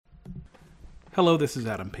Hello, this is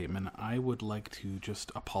Adam Pateman. I would like to just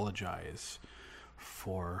apologize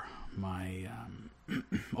for my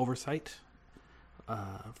oversight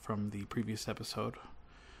from the previous episode.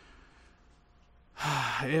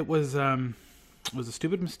 It was a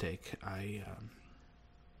stupid mistake. I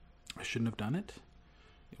shouldn't have done it.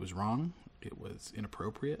 It was wrong. It was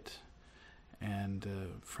inappropriate, and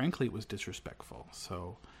frankly, it was disrespectful.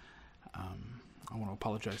 So I want to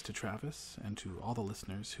apologize to Travis and to all the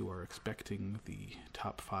listeners who are expecting the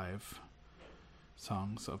top 5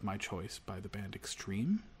 songs of my choice by the band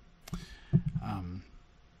Extreme.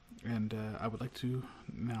 And I would like to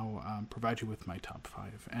now provide you with my top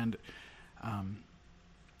 5. And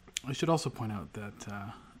I should also point out that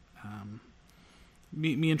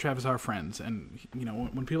me and Travis are friends. And, you know,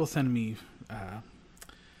 when people send me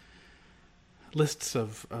lists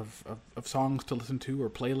of songs to listen to or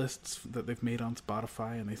playlists that they've made on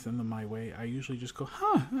Spotify and they send them my way, I usually just go,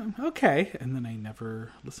 okay, and then I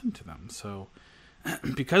never listen to them. So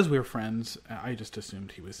because we're friends, I just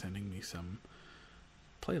assumed he was sending me some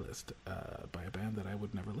playlist by a band that I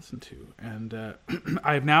would never listen to. And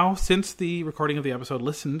I've now, since the recording of the episode,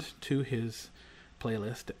 listened to his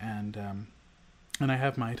playlist, and I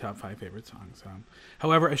have my top 5 favorite songs.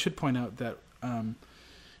 However, I should point out that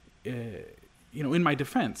you know, in my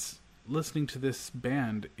defense, listening to this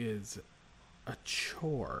band is a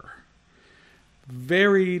chore.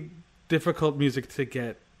 Very difficult music to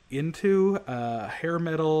get into. Hair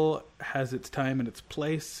metal has its time and its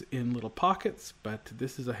place in little pockets, but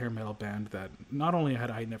this is a hair metal band that not only had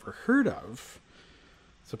I never heard of,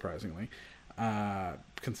 surprisingly,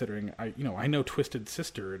 considering I know Twisted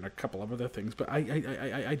Sister and a couple of other things, but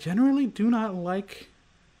I generally do not like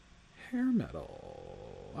hair metal.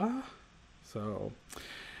 So,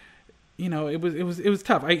 you know, it was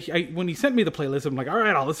tough. I when he sent me the playlist, I'm like, all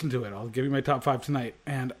right, I'll listen to it. I'll give you my top 5 tonight.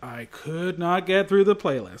 And I could not get through the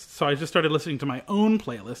playlist. So I just started listening to my own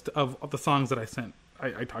playlist of the songs that I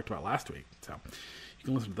talked about last week. So you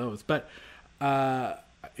can listen to those. But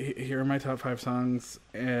here are my top 5 songs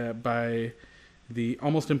by the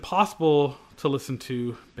almost impossible to listen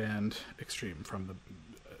to band Extreme from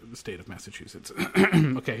the state of Massachusetts.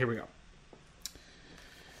 Okay, here we go.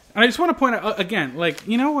 And I just want to point out, again, like,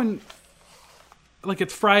 you know, when, like,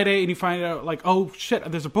 it's Friday and you find out, like, oh, shit,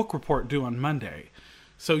 there's a book report due on Monday.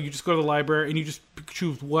 So you just go to the library and you just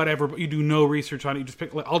choose whatever, but you do no research on it. You just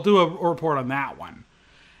pick, like, I'll do a report on that one.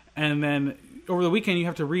 And then over the weekend, you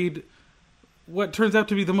have to read what turns out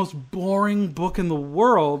to be the most boring book in the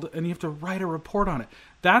world, and you have to write a report on it.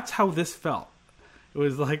 That's how this felt. It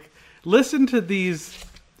was like, listen to these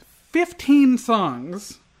 15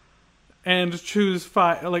 songs and choose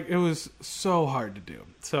 5. Like, it was so hard to do.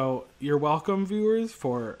 So you're welcome, viewers,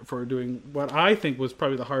 for doing what I think was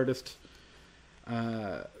probably the hardest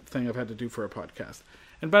thing I've had to do for a podcast.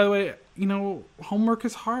 And by the way, you know, homework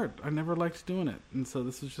is hard. I never liked doing it. And so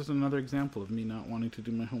this is just another example of me not wanting to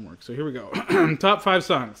do my homework. So here we go. Top 5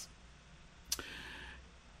 songs.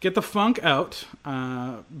 Get the Funk Out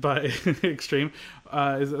by Extreme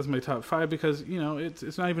is my top 5 because, you know,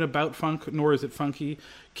 it's not even about funk, nor is it funky.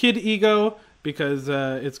 Kid Ego, because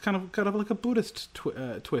it's kind of like a Buddhist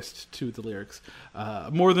twist to the lyrics.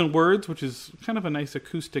 More Than Words, which is kind of a nice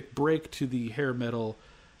acoustic break to the hair metal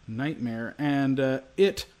nightmare. And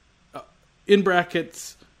It, in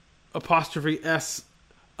brackets, apostrophe S,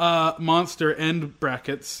 monster, end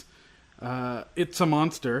brackets. It's a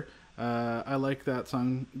Monster. I like that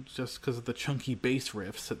song just because of the chunky bass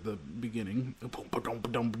riffs at the beginning.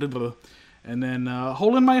 And then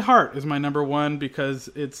Hole in My Heart is my number 1 because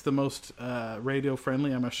it's the most radio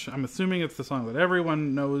friendly. I'm assuming it's the song that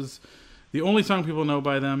everyone knows, the only song people know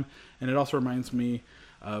by them. And it also reminds me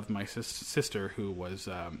of my sister who was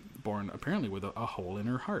born apparently with a hole in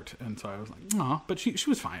her heart. And so I was like, aw, but she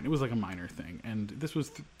was fine. It was like a minor thing. And this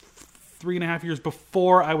was 3.5 years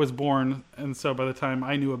before I was born, and so by the time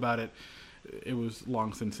I knew about it, it was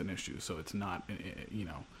long since an issue. So it's not, you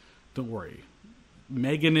know, don't worry.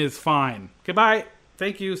 Megan is fine. Goodbye.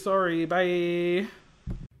 Thank you. Sorry. Bye.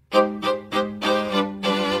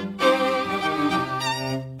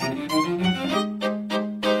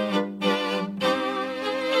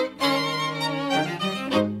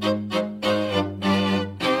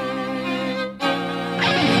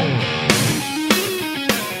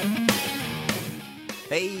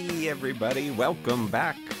 Everybody, welcome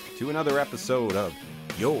back to another episode of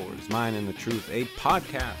Yours, Mine, and the Truth, a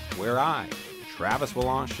podcast where I, Travis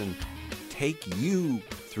Walashon, take you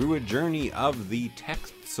through a journey of the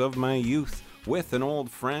texts of my youth with an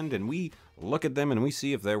old friend, and we look at them and we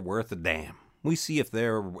see if they're worth a damn. We see if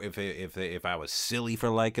if I was silly for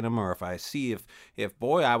liking them, or if I see if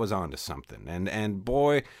boy, I was onto something. And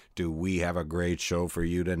boy, do we have a great show for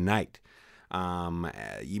you tonight.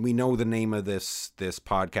 We know the name of this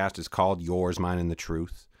podcast is called Yours, Mine, and the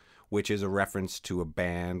Truth, which is a reference to a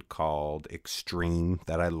band called Extreme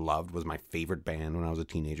that I loved, was my favorite band when I was a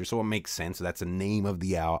teenager. So it makes sense. That's the name of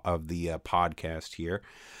the podcast here.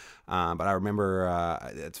 But I remember,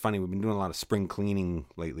 it's funny, we've been doing a lot of spring cleaning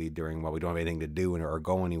lately while we don't have anything to do or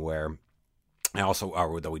go anywhere.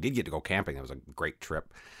 Though we did get to go camping. It was a great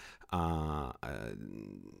trip. I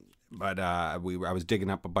was digging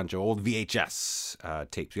up a bunch of old VHS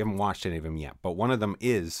tapes. We haven't watched any of them yet, but one of them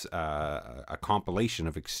is a compilation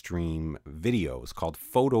of Extreme videos called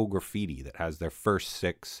Photo Graffiti that has their first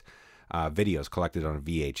 6 videos collected on a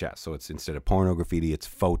VHS. So it's, instead of porno graffiti, it's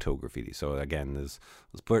photo graffiti. So again, there's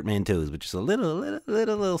portmanteaus, but just a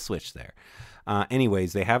little switch there.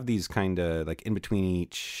 Anyways, they have these kind of like in between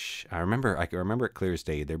each. I remember it clear as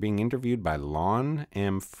day. They're being interviewed by Lon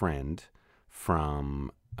M. Friend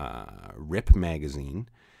from Rip magazine,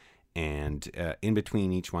 and in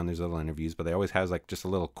between each one there's little interviews, but they always has like just a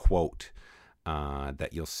little quote that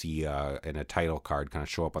you'll see in a title card kind of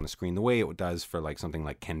show up on the screen, the way it does for like something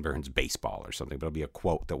like Ken Burns baseball or something. But it'll be a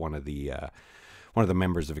quote that one of the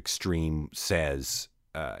members of Extreme says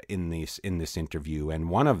in this interview. And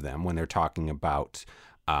one of them, when they're talking about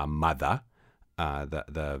Mother,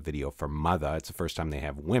 the video for Mother, it's the first time they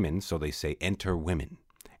have women, so they say enter women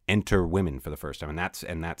for the first time, and that's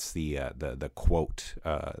the quote,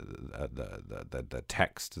 the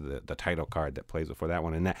text, the title card that plays before that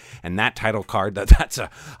one, and that title card, that's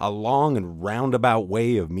a long and roundabout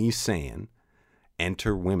way of me saying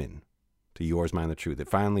enter women to Yours, Mine, the Truth. And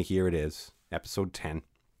finally, here it is, episode 10.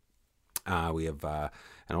 We have an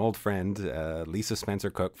old friend, Lisa Spencer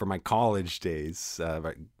Cook, from my college days,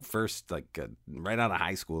 first right out of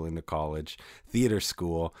high school into college, theater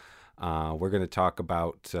school. We're going to talk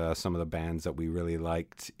about some of the bands that we really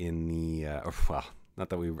liked in the, not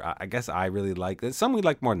that I guess I really liked it. Some we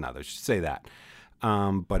like more than others, should say that.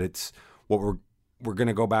 But it's what we're going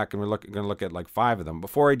to go back and we're going to look at like 5 of them.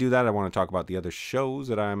 Before I do that, I want to talk about the other shows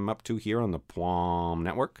that I'm up to here on the Plum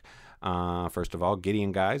Network. First of all,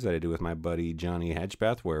 Gideon Guys that I do with my buddy Johnny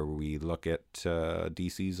Hedgepeth, where we look at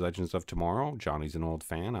DC's Legends of Tomorrow. Johnny's an old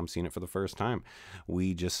fan. I'm seeing it for the first time.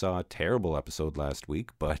 We just saw a terrible episode last week,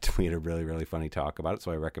 but we had a really, really funny talk about it,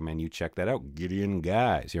 so I recommend you check that out. Gideon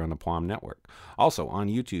Guys here on the Plum Network. Also on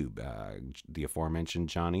YouTube, the aforementioned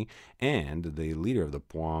Johnny and the leader of the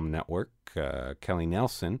Plum Network, Kelly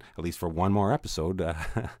Nelson, at least for one more episode,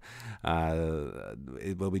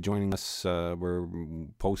 will be joining us. We're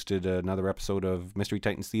posted another episode of Mystery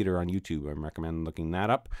Titans Theater on YouTube. I recommend looking that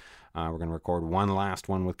up. We're going to record one last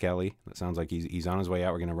one with Kelly. It sounds like he's on his way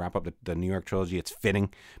out. We're going to wrap up the New York trilogy. It's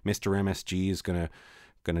fitting. Mr. MSG is going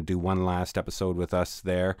to do one last episode with us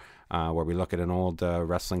there, where we look at an old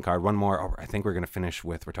wrestling card. One more, I think we're going to finish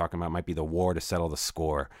with, we're talking about might be the War to Settle the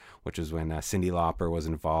Score, which is when Cyndi Lauper was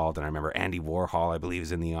involved, and I remember Andy Warhol, I believe,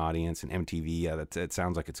 is in the audience, and MTV. It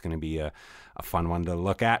sounds like it's going to be a fun one to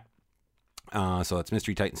look at. So that's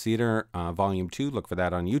Mystery Titans Theater, Volume 2. Look for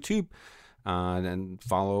that on YouTube. And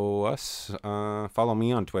follow us. Follow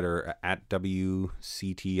me on Twitter at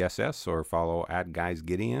WCTSS, or follow at Guys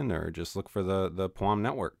Gideon, or just look for the Plum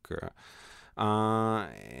Network.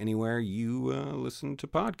 Anywhere you listen to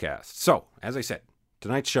podcasts. So, as I said,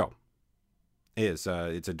 tonight's show is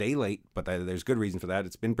it's a day late, but there's good reason for that.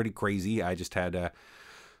 It's been pretty crazy. I just had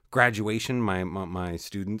graduation. My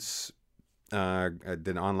students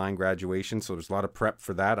did online graduation, so there's a lot of prep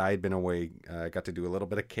for that. I had been away. I got to do a little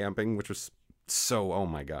bit of camping, which was oh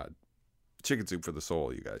my god, chicken soup for the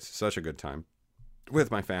soul, you guys. Such a good time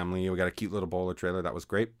with my family. We got a cute little bowler trailer. That was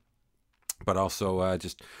great, but also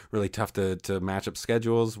just really tough to match up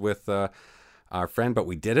schedules with our friend, but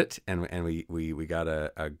we did it, and we got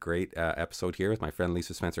a great episode here with my friend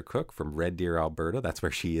Lisa Spencer Cook from Red Deer, Alberta. That's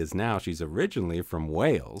where she is now. She's originally from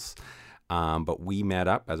Wales. But we met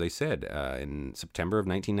up, as I said, in September of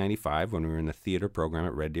 1995 when we were in the theater program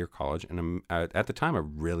at Red Deer College. And at the time, a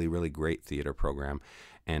really, really great theater program.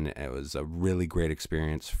 And it was a really great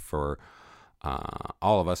experience for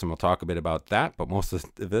all of us. And we'll talk a bit about that. But most of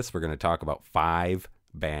this, we're going to talk about 5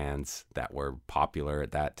 bands that were popular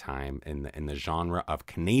at that time in the genre of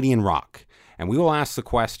Canadian rock. And we will ask the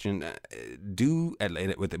question,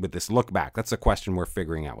 with this look back, that's the question we're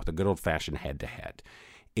figuring out with a good old-fashioned head-to-head.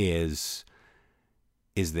 Is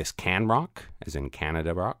this CanRock, as in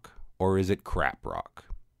Canada rock, or is it CrapRock?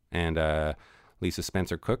 And Lisa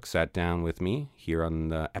Spencer Cook sat down with me here on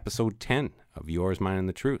the episode 10 of Yours, Mine, and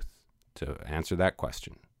the Truth to answer that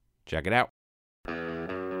question. Check it out.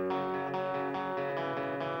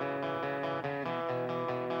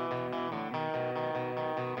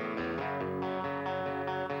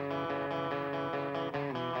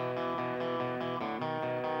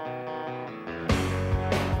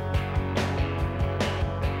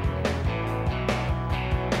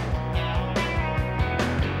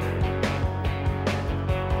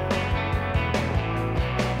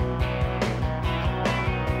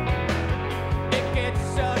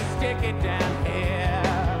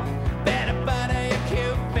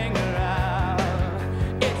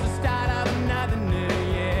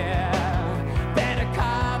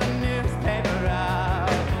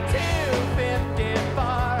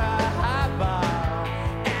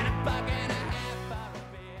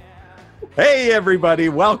 Hey everybody,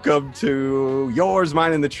 welcome to Yours,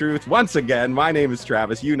 Mine, and the Truth. Once again, my name is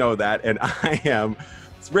Travis, you know that, and I am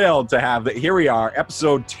thrilled to have that. Here we are,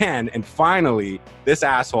 episode 10, and finally, this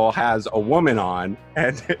asshole has a woman on,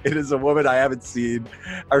 and it is a woman I haven't seen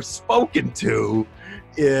or spoken to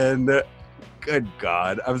in, good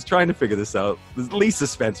God, I was trying to figure this out. This is Lisa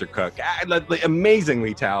Spencer Cook,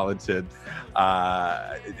 amazingly talented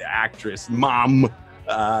actress, mom,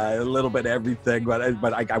 a little bit of everything, but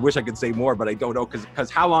I wish I could say more, but I don't know,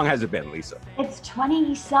 because how long has it been, Lisa? It's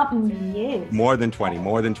 20-something years. More than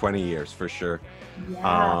 20 years, for sure.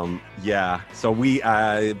 Yeah. So we,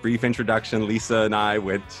 brief introduction, Lisa and I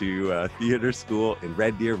went to theater school in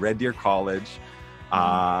Red Deer College.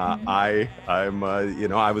 I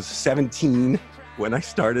was 17 when I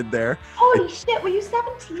started there. Holy shit, were you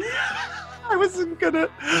 17?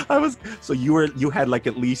 So you had like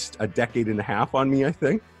at least a decade and a half on me, I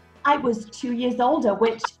think. I was 2 years older,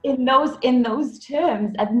 which in those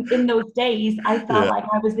terms and in those days, I felt like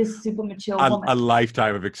I was this super mature woman. A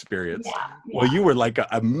lifetime of experience. Yeah. Well, you were like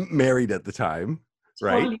a married at the time,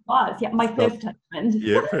 right? Totally was. Yeah, my first husband.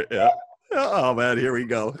 Yeah. Oh man, here we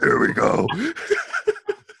go.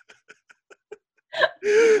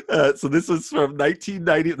 So this was from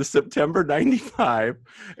 1990, the September 95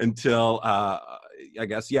 until I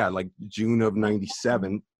guess like June of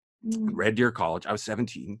 97. Red Deer College. I was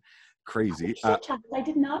 17. Crazy. I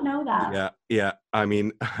did not know that. Yeah. I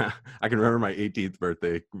mean, I can remember my 18th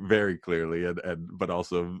birthday very clearly, but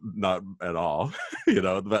also not at all.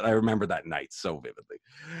 But I remember that night so vividly.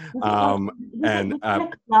 Was it a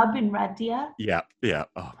club in Red Deer? Yeah.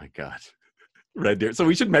 Oh my God. Red Deer. So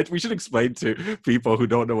we should explain to people who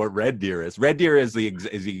don't know what Red Deer is. Red Deer is the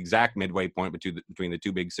exact midway point between the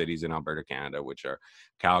two big cities in Alberta, Canada, which are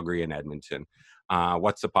Calgary and Edmonton.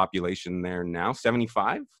 What's the population there now?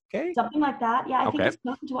 75K? Something like that. Yeah, I think it's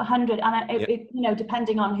close to 100. And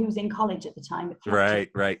depending on who's in college at the time. Right.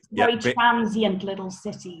 Very transient little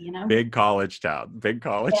city, Big college town.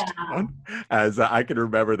 As I can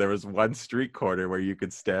remember, there was one street corner where you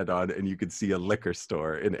could stand on and you could see a liquor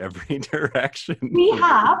store in every direction. We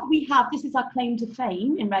have. This is our claim to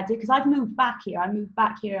fame in Red Deer, because I've moved back here. I moved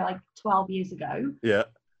back here like 12 years ago. Yeah.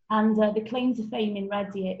 And the claim to fame in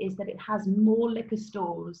Red Deer is that it has more liquor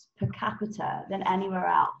stores per capita than anywhere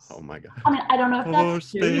else. Oh my God. I mean, I don't know if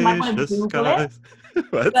that's true. You might want to Google it.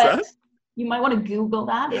 What's that? You might want to Google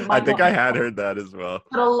that. I think I had heard that as well.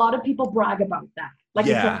 But a lot of people brag about that. It's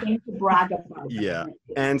a thing to brag about. Yeah.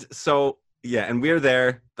 And so, and we're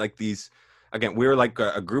there, like these, again, we were like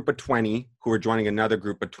a group of 20 who were joining another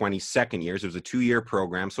group of 20 second years. It was a 2-year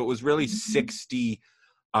program. So it was really 60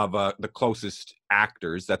 of the closest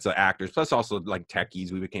actors, that's the actors, plus also like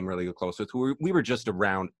techies we became really close with, who we were just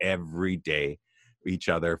around every day each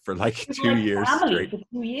other for like 2 years straight. For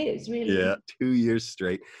 2 years, really. Yeah, 2 years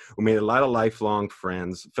straight. We made a lot of lifelong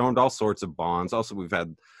friends, formed all sorts of bonds. Also, we've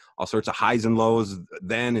had all sorts of highs and lows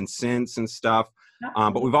then and since and stuff.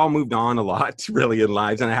 But we've all moved on a lot really in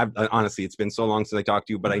lives. And I have, honestly, it's been so long since I talked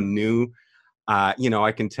to you, but I knew,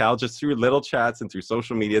 I can tell just through little chats and through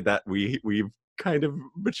social media that we've kind of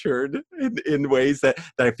matured in ways that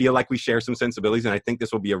I feel like we share some sensibilities. And I think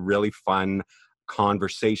this will be a really fun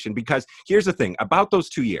conversation, because here's the thing about those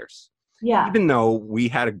 2 years. Yeah. Even though we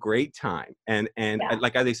had a great time and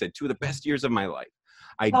like I said, 2 of the best years of my life,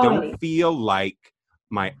 I don't feel like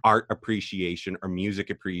my art appreciation or music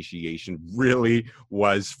appreciation really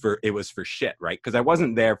was for shit, right? Because I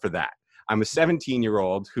wasn't there for that. I'm a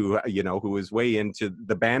 17-year-old who was way into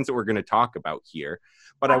the bands that we're going to talk about here,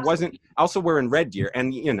 but I wasn't. Also, we're in Red Deer,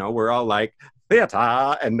 and we're all like theater,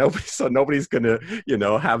 and nobody's going to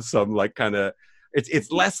have some like kind of. It's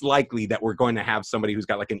less likely that we're going to have somebody who's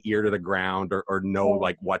got like an ear to the ground or know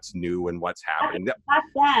like what's new and what's happening. Back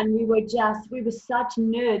then, we were such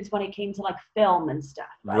nerds when it came to like film and stuff.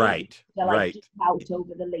 Right. Just out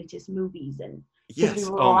over the latest movies and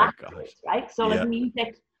oh my gosh. Right. So like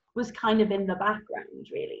music was kind of in the background,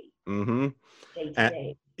 really. Mm-hmm. Day to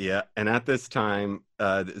day. Yeah, and at this time,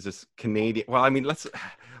 there's this Canadian. Well, I mean,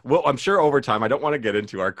 I'm sure over time. I don't want to get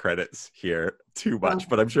into our credits here too much,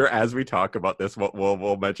 but I'm sure as we talk about this,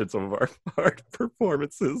 we'll mention some of our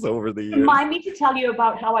performances over the years. Remind me to tell you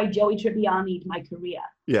about how I Joey Tribbiani'd my career.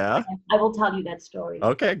 Yeah, I will tell you that story.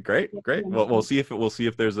 Okay, great. Well, we'll see if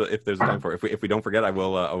there's a time for it. If we don't forget, I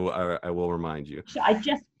will remind you. Sure, I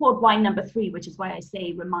just poured wine number 3, which is why I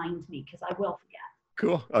say remind me, because I will forget.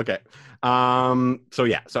 Cool. Okay.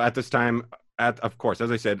 So at this time, of course,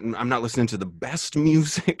 as I said, I'm not listening to the best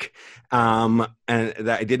music, and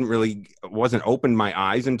that wasn't opened my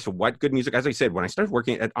eyes into what good music. As I said, when I started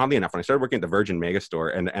working oddly enough, when I started working at the Virgin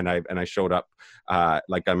Megastore, and I showed up,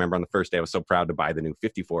 like I remember on the first day, I was so proud to buy the new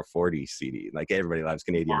 5440 CD. Like everybody loves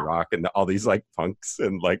Canadian rock, and all these like punks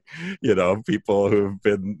and like, you know, people who've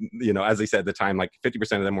been, you know, as I said at the time, like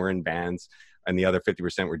 50% of them were in bands, and the other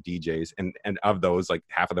 50% were DJs, and of those, like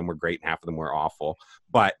half of them were great and half of them were awful,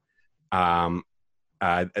 but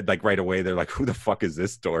like right away they're like, who the fuck is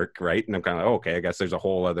this dork, right? And I'm kind of like, okay, I guess there's a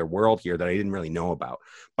whole other world here that I didn't really know about.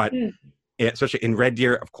 But especially in Red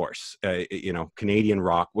Deer, of course, you know, Canadian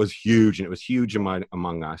rock was huge, and it was huge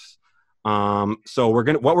among us. So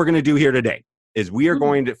what we're gonna do here today is we are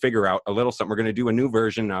going to figure out a little something. We're gonna do a new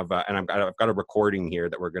version of, and I've got a recording here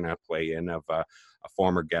that we're gonna play in of a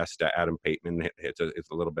former guest, Adam Pateman. It's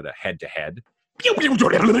a little bit of head to head.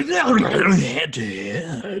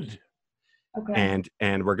 Okay.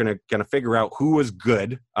 And we're gonna figure out who was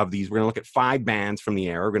good of these. We're gonna look at 5 bands from the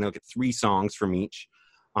era. We're gonna look at 3 songs from each.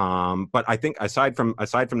 But I think aside from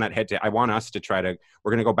that head to, I want us to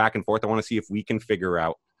we're gonna go back and forth. I want to see if we can figure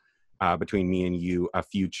out between me and you a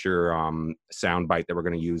future sound bite that we're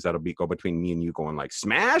gonna use. That'll go between me and you, going like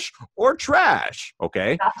smash or trash.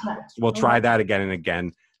 Okay. Gotcha. We'll try that again and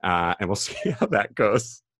again, and we'll see how that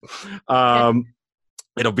goes.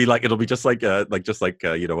 It'll be just like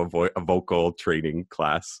you know, a vocal training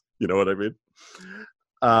class. You know what I mean?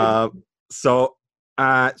 So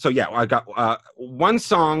yeah, I got one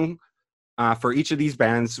song for each of these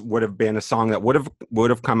bands. Would have been a song that would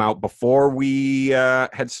have come out before we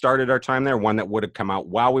had started our time there. One that would have come out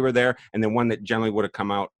while we were there, and then one that generally would have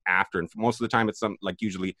come out after. And most of the time, it's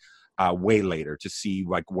usually way later to see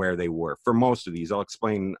like where they were. For most of these, I'll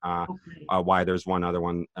explain why there's one other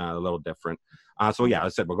one a little different. So yeah, I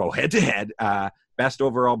said we'll go head to head. Best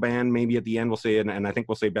overall band, maybe at the end we'll say, and I think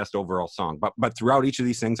we'll say best overall song. But throughout each of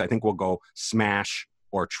these things, I think we'll go smash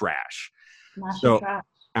or trash.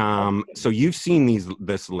 So you've seen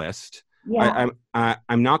this list. Yeah.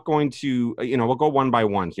 I'm not going to, you know, we'll go one by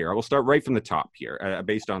one here. I will start right from the top here,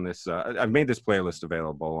 based on this. I've made this playlist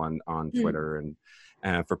available on Twitter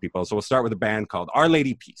and for people. So we'll start with a band called Our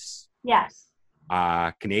Lady Peace. Yes.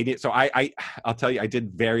 Canadian. So I'll tell you, I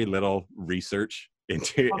did very little research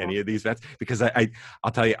into any of these bands, because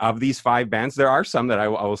I'll tell you, of these 5 bands, there are some that I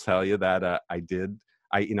will tell you that I do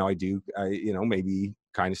maybe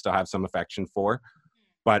kind of still have some affection for,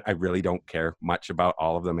 but I really don't care much about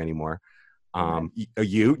all of them anymore.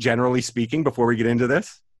 You, generally speaking, before we get into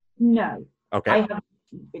this? No. Okay. I have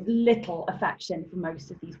little affection for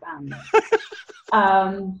most of these bands.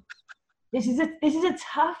 This is a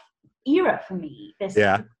tough era for me. Because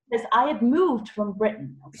I had moved from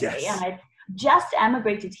Britain, okay, and I just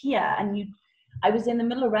emigrated here, and I was in the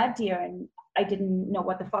middle of Red Deer, and I didn't know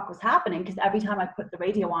what the fuck was happening, because every time I put the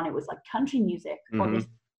radio on, it was like country music or this,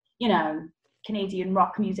 you know, Canadian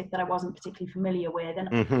rock music that I wasn't particularly familiar with, and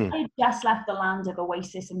I had just left the land of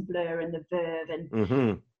Oasis and Blur and the Verve,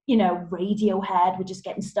 and you know, Radiohead were just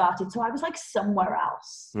getting started, so I was like somewhere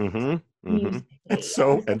else. And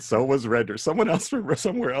so was Red Deer. Somewhere else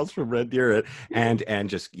from Red Deer, and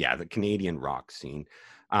just the Canadian rock scene.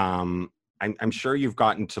 I'm sure you've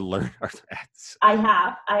gotten to learn. I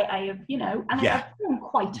have, you know, and I've been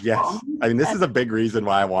quite fond. I mean, this is a big reason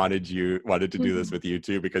why I wanted to do this with you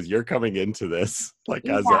too, because you're coming into this like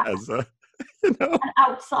as a you know, an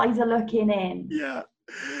outsider looking in. Yeah.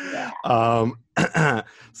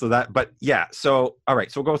 So all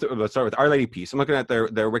right, so we'll go through. Let's start with Our Lady Peace. I'm looking at their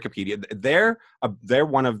Wikipedia. They're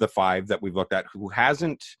one of the 5 that we've looked at who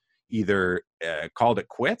hasn't either called it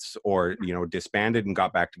quits or, you know, disbanded and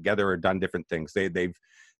got back together or done different things. They've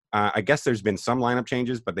I guess there's been some lineup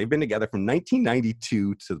changes, but they've been together from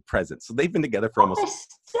 1992 to the present. So they've been together for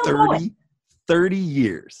almost 30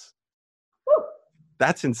 years. Woo.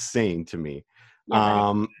 That's insane to me.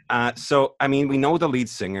 So, I mean, we know the lead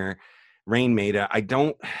singer, Rain Maida. I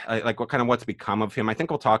don't like what's become of him. I think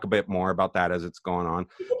we'll talk a bit more about that as it's going on.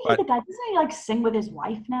 But the guy, doesn't he like sing with his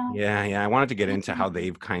wife now? Yeah. I wanted to get into how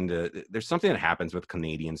they've there's something that happens with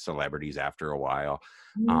Canadian celebrities after a while.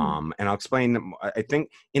 And I'll explain. I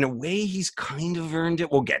think in a way he's kind of earned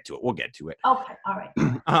it. We'll get to it. Okay. All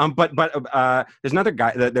right. But there's another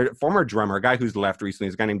guy, the former drummer, a guy who's left recently,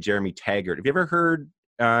 is a guy named Jeremy Taggart. Have you ever heard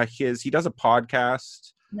he does a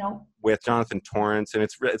podcast with Jonathan Torrance, and I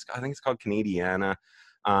think it's called Canadiana.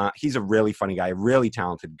 He's a really funny guy, a really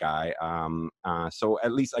talented guy. So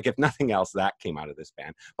at least, like, if nothing else, that came out of this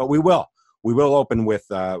band. But we will open with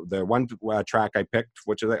the one track I picked,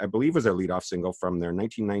 which I believe was their leadoff single from their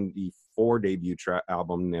 1994 debut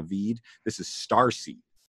album, Naveed. This is Starseed.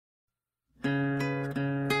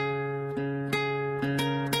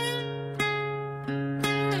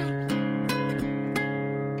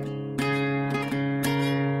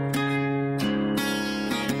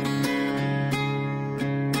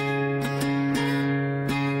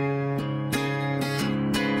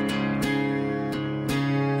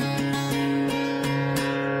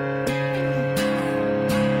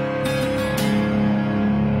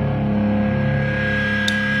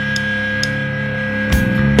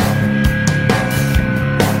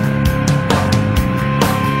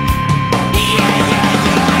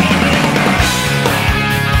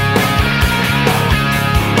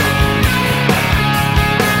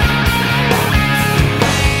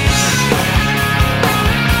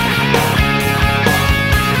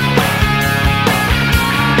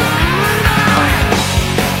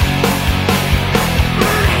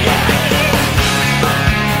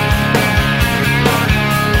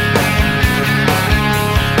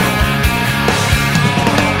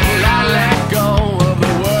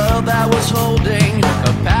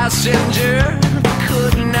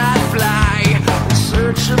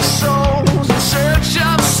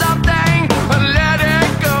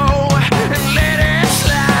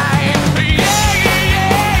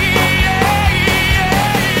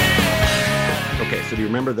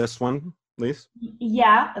 This one, Lise?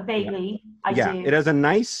 Yeah, vaguely. Yeah. I do. It has a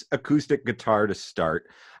nice acoustic guitar to start.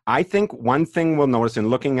 I think one thing we'll notice in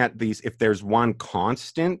looking at these, if there's one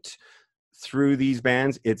constant through these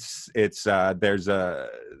bands, it's there's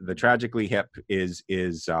the Tragically Hip is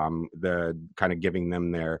the kind of giving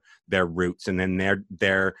them their roots, and then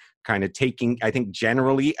they're kind of taking, I think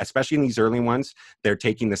generally, especially in these early ones, they're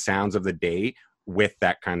taking the sounds of the day with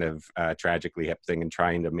that kind of Tragically Hip thing and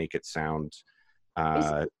trying to make it sound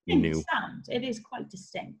new. Sound. It is quite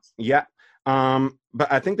distinct. Yeah.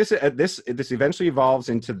 But I think this eventually evolves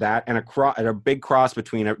into that, and a big cross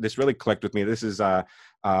between this really clicked with me. This is a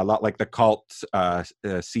lot like the Cult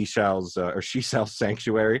Seashells or She Sells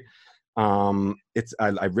Sanctuary.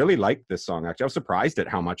 I really like this song. Actually, I was surprised at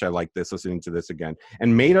how much I like this listening to this again.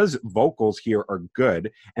 And Maida's vocals here are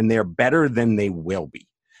good, and they're better than they will be.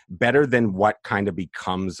 Better than what kind of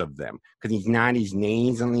becomes of them, because he's not as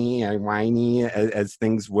nasally and whiny as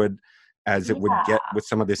things would, as it would get with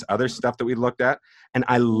some of this other stuff that we looked at. And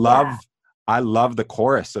I love the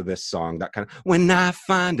chorus of this song. That kind of, when I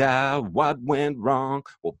find out what went wrong,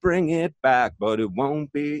 we'll bring it back, but it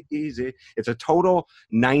won't be easy. It's a total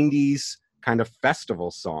 90s kind of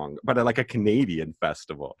festival song, but like a Canadian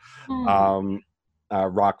festival.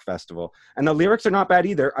 Rock festival, and the lyrics are not bad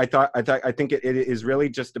either. I think it is really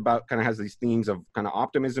just about, kind of has these themes of kind of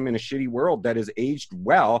optimism in a shitty world that is aged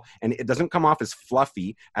well, and it doesn't come off as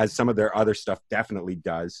fluffy as some of their other stuff definitely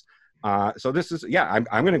does. So this is, I'm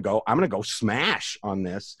gonna go smash on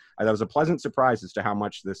this. That was a pleasant surprise as to how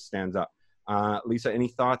much this stands up. Lisa, any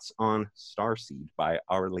thoughts on Starseed by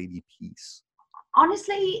Our Lady Peace?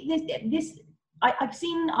 Honestly, I've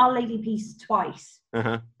seen Our Lady Peace twice.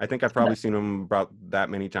 I think I've probably seen them about that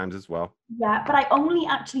many times as well. Yeah, but I only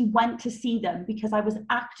actually went to see them because I was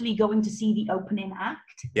actually going to see the opening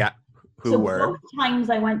act. Yeah. Both times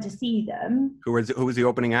I went to see them. Who was the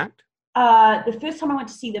opening act? The first time I went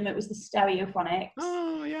to see them, it was the Stereophonics.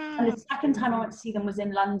 Oh, yeah. And the second time I went to see them was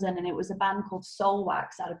in London, and it was a band called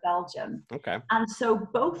Soulwax out of Belgium. Okay. And so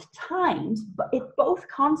both times, but at both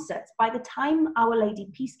concerts, by the time Our Lady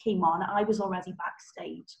Peace came on, I was already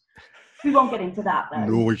backstage. We won't get into that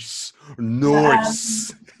then.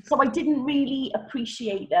 Nice. So I didn't really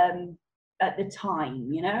appreciate them at the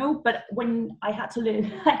time, you know. But when I had to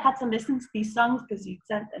listen to these songs because you'd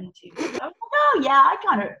sent them to me. I was like, oh yeah, I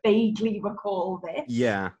kind of vaguely recall this.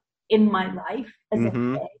 Yeah. In my life as a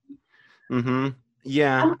kid.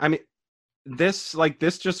 Yeah. I mean, this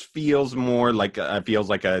just feels more like a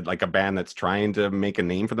band that's trying to make a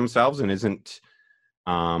name for themselves and isn't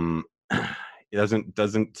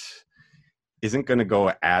isn't going to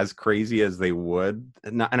go as crazy as they would.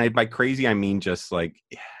 By crazy I mean just like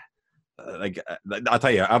I'll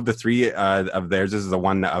tell you, of the three of theirs, this is the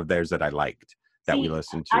one of theirs that I liked that we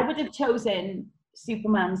listened to. I would have chosen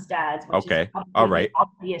Superman's Dad. Which okay. Is all right. The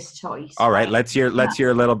obvious choice. All right. Let's hear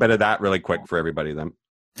a little bit of that really quick for everybody then.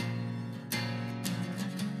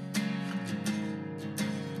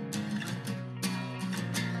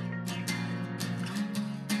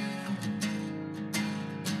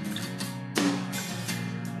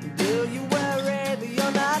 Do you worry that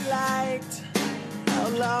you're not liked? How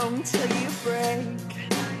long till you break?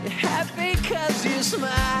 You're happy 'cause you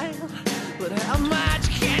smile, but how much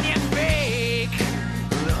can you fake?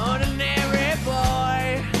 An ordinary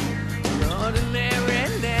boy, an ordinary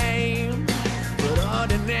name, but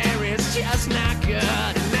ordinary is just not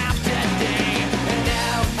good enough today.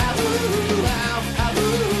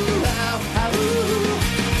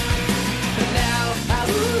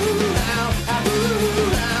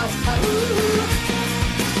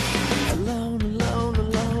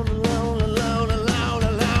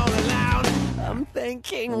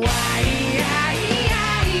 thinking why, yeah.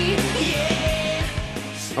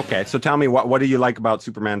 Okay, so tell me, what do you like about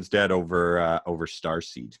Superman's Dead over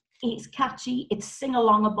Starseed? It's catchy. It's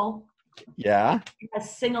sing-alongable. Yeah. It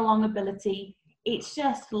has sing-along ability. It's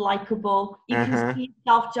just likable. You can see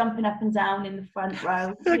yourself jumping up and down in the front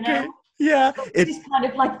row. You know? Yeah. It's just kind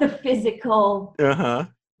of like the physical vibe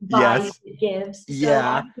it gives.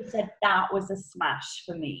 Yeah. So I just said that was a smash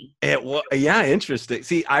for me. Yeah, interesting.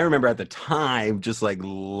 See, I remember at the time just like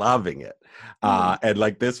loving it. And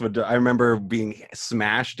like I remember being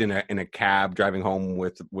smashed in a cab driving home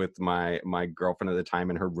with my girlfriend at the time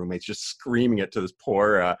and her roommates, just screaming it to this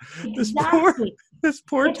poor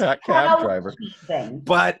cab driver.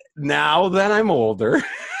 But now that I'm older,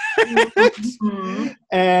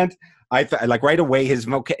 and I like right away his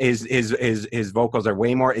vocals are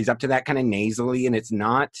way more. He's up to that kind of nasally, and it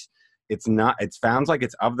sounds like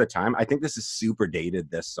it's of the time. I think this is super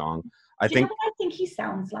dated. This song. Do you know what I think he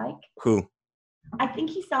sounds like? Who? I think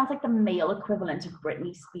he sounds like the male equivalent of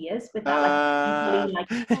Britney Spears with that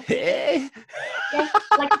like like it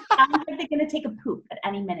sounds like they're gonna take a poop at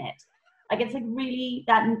any minute. Like it's like really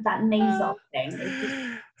that nasal thing.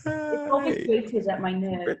 It's always grated at my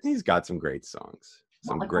nerves. Britney's got some great songs.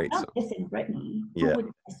 Some great songs. This in Britney. Yeah.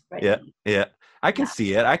 Britney? Yeah. I can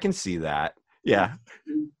see it. I can see that. Yeah.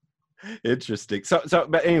 Interesting. So,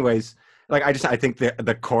 but anyways, like I think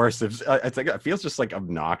the chorus of it's like it feels just like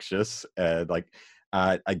obnoxious. Like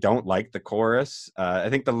I don't like the chorus. I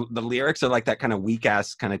think the lyrics are like that kind of weak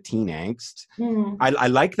ass kind of teen angst. I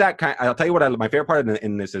like that kind. I'll tell you what. My favorite part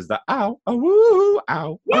in this is the ow, oh, woo,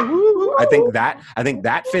 ow, oh, woo. I think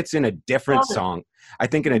that fits in a different song. I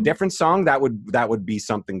think in a different song that would be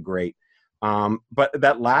something great. But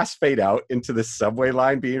that last fade out into the subway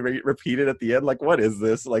line being repeated at the end, like what is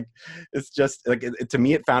this? Like it's just like to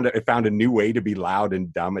me it found a new way to be loud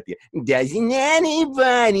and dumb at the end. Doesn't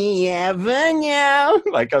anybody ever know?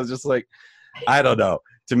 Like I was just like, I don't know.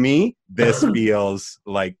 To me, this feels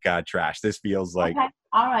like trash. This feels like okay.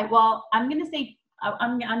 All right. Well, I'm gonna say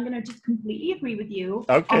I'm gonna just completely agree with you.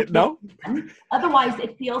 Okay. No. Otherwise,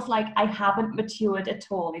 it feels like I haven't matured at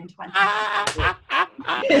all in 20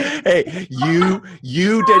 years. Hey,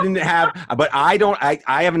 you didn't have, but I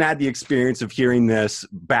haven't had the experience of hearing this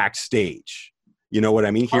backstage. You know what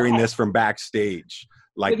I mean? Hearing this from backstage,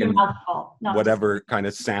 like in whatever kind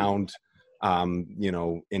of sound,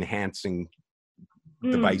 enhancing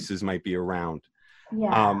devices might be around.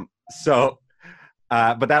 Yeah.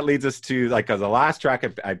 But that leads us to because the last track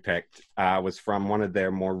I picked was from one of their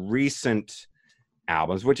more recent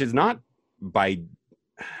albums, which is not because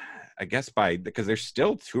they're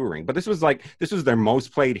still touring, but this was their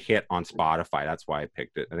most played hit on Spotify. That's why I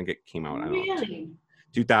picked it. I think it came out,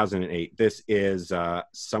 2008. This is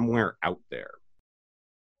Somewhere Out There.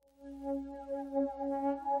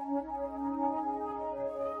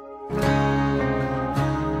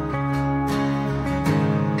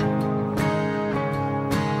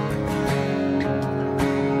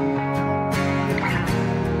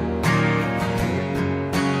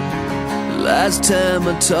 Last time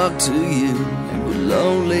I talked to you, you were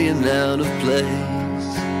lonely and out of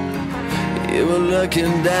place. You were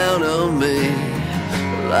looking down on me,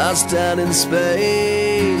 lost out in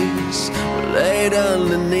space. Laid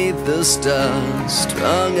underneath the stars,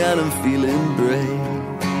 strung out and feeling brave.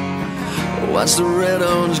 Watch the red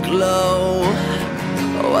orange glow,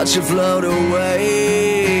 watch you float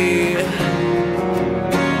away.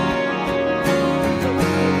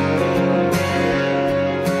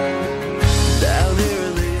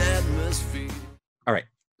 All right.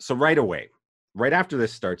 So right away, right after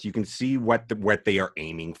this starts, you can see what they are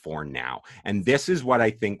aiming for now. And this is what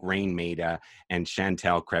I think Rain Maida and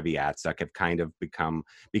Chantal Kreviazuk have kind of become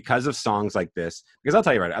because of songs like this. Because I'll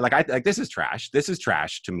tell you right, like this is trash. This is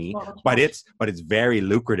trash to me, but it's very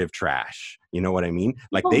lucrative trash. You know what I mean?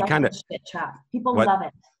 Like people they kind of people love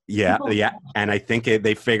it. Yeah, yeah, and I think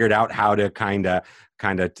they figured out how to kind of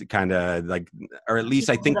like, or at least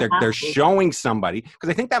I think they're showing somebody, because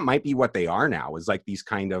I think that might be what they are now, is like these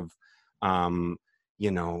kind of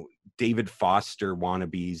David Foster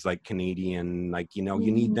wannabes, like Canadian, like you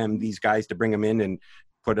need these guys to bring them in and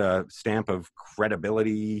put a stamp of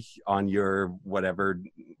credibility on your whatever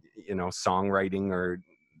songwriting, or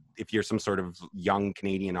if you're some sort of young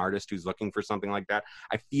Canadian artist who's looking for something like that.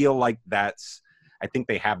 I feel like I think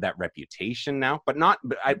they have that reputation now, but not.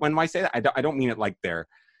 But when I say that, I don't mean it like they're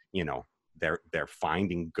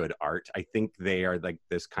finding good art. I think they are like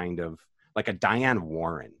this kind of like a Diane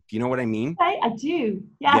Warren. Do you know what I mean? I do.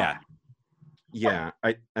 Yeah. Yeah.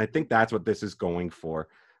 I think that's what this is going for.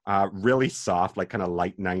 Really soft, like kind of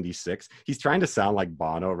light 96. He's trying to sound like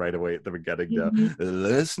Bono right away at the beginning.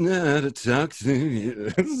 Let's not talk to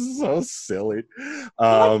you. It's so silly. He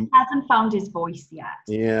hasn't found his voice yet.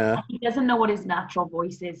 Yeah. He doesn't know what his natural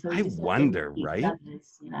voice is. So I wonder, right? You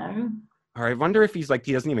know? Or I wonder if he's like,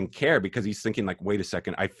 he doesn't even care because he's thinking like, wait a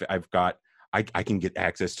second, I can get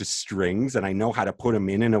access to strings and I know how to put them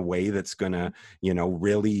in a way that's gonna,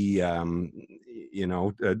 really,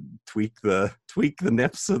 tweak the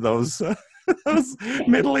nips of those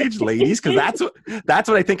middle-aged ladies. Cause that's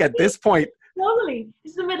what I think at this point. Totally.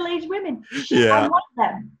 It's the middle-aged women. Yeah. I want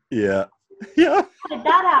them. Yeah. Yeah. How did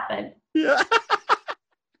that happen? Yeah.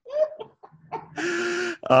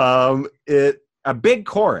 A big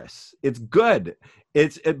chorus. It's good.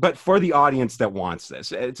 But for the audience that wants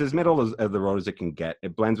this, it's as middle of the road as it can get.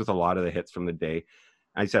 It blends with a lot of the hits from the day.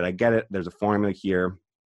 I said, I get it. There's a formula here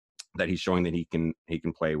that he's showing that he can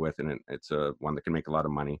play with, and it's a one that can make a lot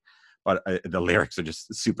of money. But the lyrics are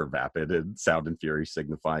just super vapid and sound and fury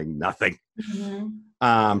signifying nothing.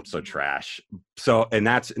 Mm-hmm. So trash. So and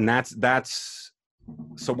that's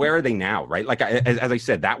so where are they now, right? Like as I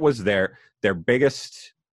said, that was their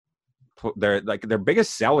biggest. Their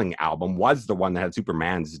biggest selling album was the one that had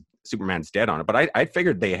Superman's Dead on it. But I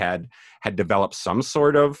figured they had developed some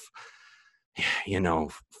sort of,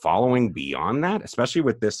 following beyond that, especially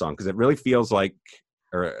with this song, because it really feels like,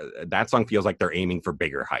 or that song feels like they're aiming for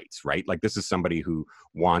bigger heights, right? Like this is somebody who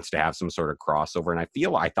wants to have some sort of crossover, and I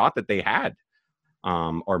thought that they had,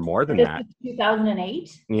 or more than that.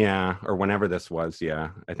 2008. Yeah, or whenever this was. Yeah,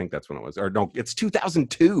 I think that's when it was. Or no, it's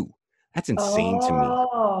 2002. That's insane to me.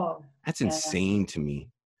 That's insane to me.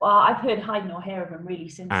 Well, I've heard Hide No Hair of them really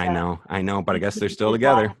since. I know, but I guess they're still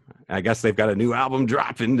together. I guess they've got a new album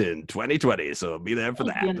dropping in 2020, so be there for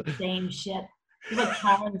that. Doing the same shit. There's like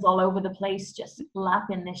Karens all over the place just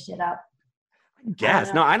lapping this shit up.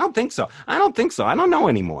 Yes. No, I don't think so. I don't know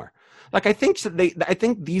anymore. Like I think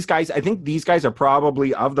these guys are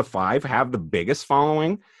probably, of the five, have the biggest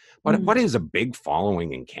following. But what is a big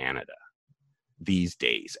following in Canada these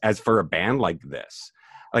days as for a band like this?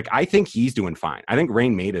 Like, I think he's doing fine. I think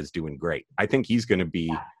Rain Maida is doing great. I think he's going to be,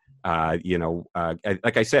 like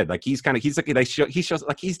I said, like he's that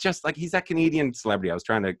Canadian celebrity I was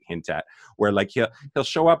trying to hint at, where like he'll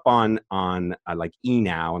show up on like E!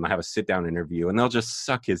 Now, and they'll have a sit down interview, and they'll just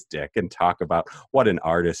suck his dick and talk about what an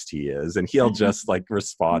artist he is, and he'll just like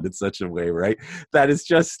respond in such a way, right? That is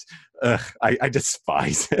just. I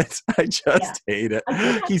despise it. I just hate it.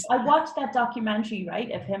 I watched that documentary,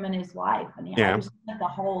 right, of him and his wife, and I was the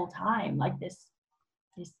whole time like this.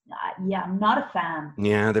 I'm not a fan.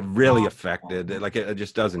 Yeah, they're really affected. Like it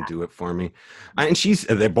just doesn't do it for me. And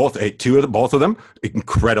they're both both of them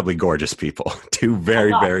incredibly gorgeous people. Two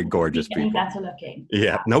very very gorgeous people. Better looking.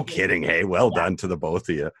 Yeah, no kidding. Hey, well done to the both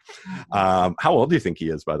of you. How old do you think he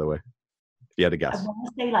is, by the way? If you had to guess. I want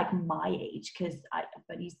to say like my age, but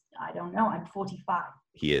I don't know. I'm 45.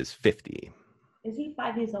 He is 50. Is he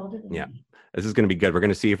 5 years older than me? This is going to be good. We're going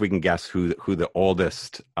to see if we can guess who the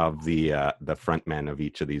oldest of the front men of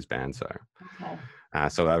each of these bands are. Okay.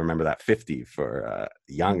 So I remember that 50 for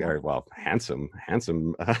young, or handsome, you can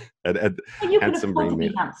handsome. Afford to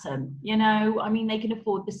be handsome. I mean, they can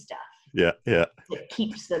afford the stuff. Yeah. It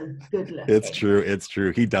keeps them good looking. It's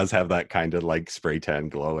true. He does have that kind of like spray tan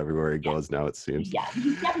glow everywhere he goes now, it seems. Yeah,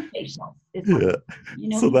 he's getting facial. Yeah.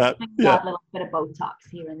 So that, a little bit of Botox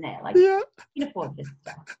here and there. Like, you can afford this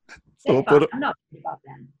stuff. So I'm not worried about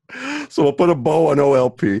them. So we'll put a bow on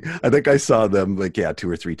OLP. I think I saw them 2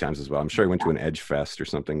 or 3 times as well. I'm sure I went to an Edge Fest or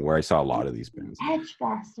something where I saw a lot of these bands. Edge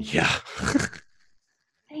Fest. Yeah.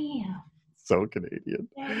 Damn. So Canadian.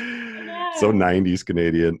 So 90s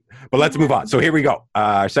Canadian. But let's move on. So here we go.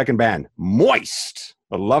 Our second band, Moist.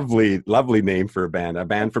 A lovely, lovely name for a band. A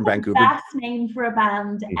band from Vancouver. Best name for a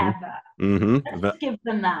band ever. Mm-hmm. Let's give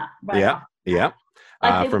them that. Right Yeah.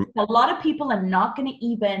 Like a lot of people are not going to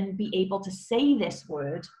even be able to say this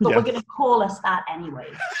word, but we're going to call us that anyway.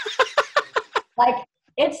 Like,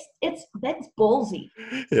 that's ballsy.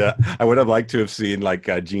 Yeah, I would have liked to have seen like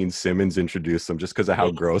Gene Simmons introduce them, just because of how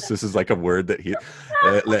gross this is. Like a word that he,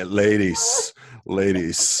 ladies,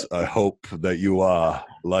 I hope that you are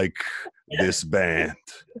like this band.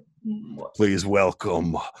 Please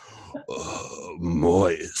welcome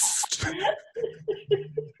Moist.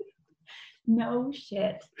 No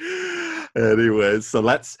shit. Anyways, so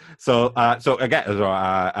again,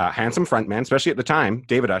 handsome frontman, especially at the time,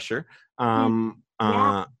 David Usher. Had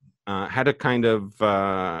a kind of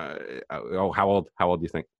how old do you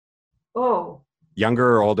think? Oh,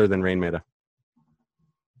 younger or older than Rain Maida?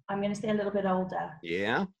 I'm gonna say a little bit older.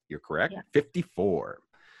 Yeah, you're correct. Yeah. 54.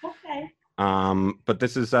 Okay. But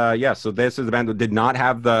this is so this is the band that did not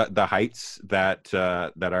have the heights that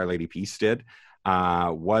Our Lady Peace did.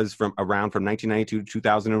 Was from 1992 to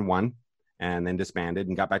 2001, and then disbanded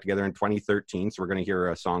and got back together in 2013. So we're going to hear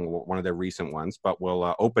a song, one of their recent ones, but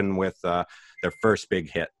we'll open with their first big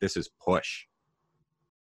hit. This is Push.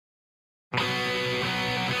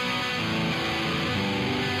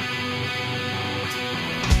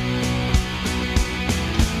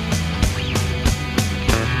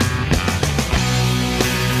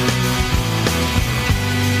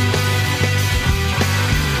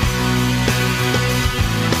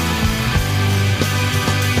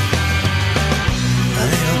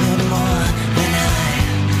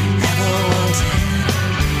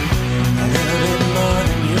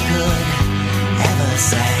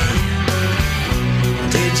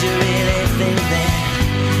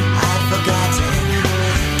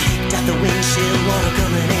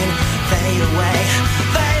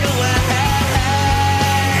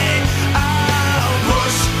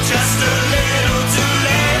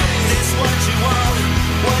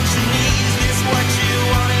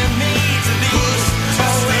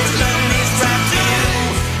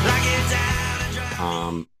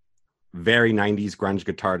 Very 90s grunge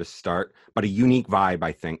guitar to start, but a unique vibe,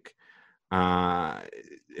 I think. I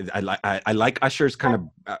like Usher's kind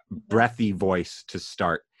of breathy voice to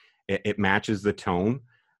start. It matches the tone.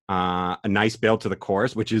 A nice build to the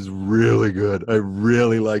chorus, which is really good. I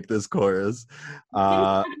really like this chorus.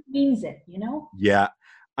 It means it, you know? Yeah.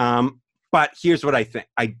 But here's what I think.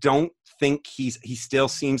 I don't think he still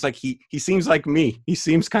seems like he seems like me. He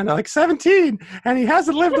seems kind of like 17 and he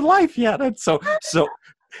hasn't lived a life yet. And so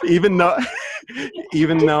even though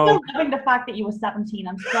still loving the fact that you were 17,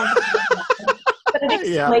 I'm still but it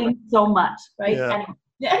explains so much, right? Yeah.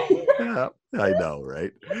 Yeah, I know,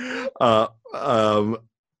 right?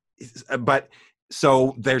 But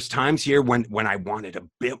so there's times here when I wanted a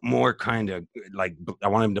bit more kind of like, I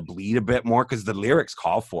want him to bleed a bit more because the lyrics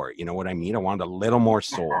call for it. You know what I mean? I wanted a little more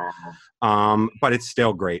soul. But it's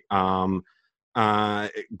still great.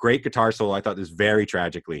 Great guitar solo. I thought this very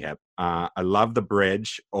tragically hip. I love the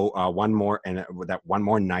bridge. One more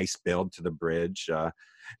nice build to the bridge.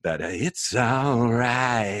 That it's all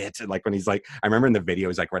right. Like when he's like, I remember in the video,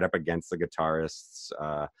 he's like right up against the guitarist's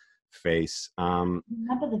face. Remember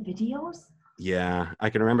the videos? Yeah, I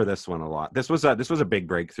can remember this one a lot. This was a big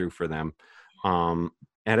breakthrough for them.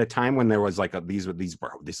 At a time when there was like there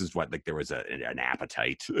was an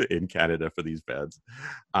appetite in Canada for these bands.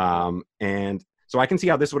 And so I can see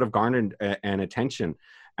how this would have garnered an attention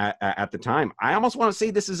at the time. I almost want to say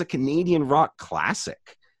this is a Canadian rock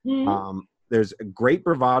classic. Mm-hmm. There's a great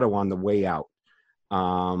bravado on the way out.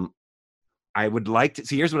 I would like to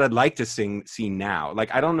see, here's what I'd like to see now.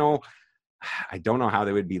 Like, I don't know how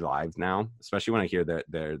they would be live now, especially when I hear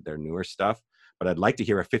their newer stuff, but I'd like to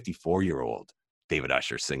hear a 54-year-old David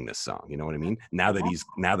Usher sing this song. You know what I mean? Now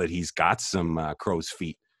that he's got some crow's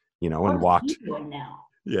feet, you know, and walked. Now?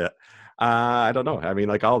 Yeah. I don't know. I mean,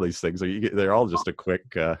 like all these things, they're all just a quick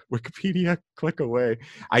Wikipedia click away.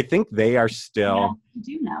 I think they are still. Yeah, you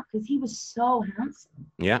do now because he was so handsome.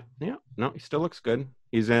 Yeah. No, he still looks good.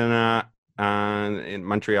 He's in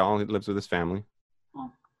Montreal. He lives with his family.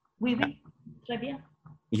 Oh, oui, très bien.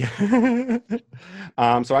 Yeah.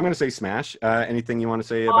 So I'm going to say smash. Anything you want to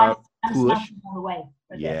say about Push?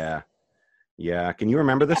 Yeah. Yeah. Can you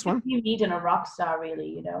remember this one? You need in a rock star, really,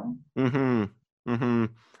 you know? Mm-hmm.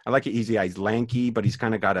 I like it. He's lanky, but he's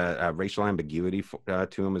kind of got a racial ambiguity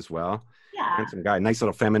to him as well. Yeah. Handsome guy. Nice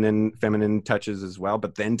little feminine touches as well.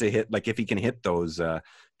 But then to hit, like if he can hit those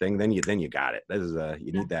thing, then you got it. This is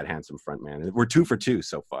you need that handsome front man. We're 2 for 2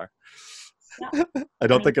 so far. Yeah. I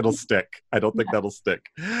don't think it'll stick. I don't think that'll stick.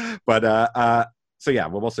 But so yeah,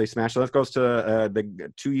 we'll say smash. So that goes to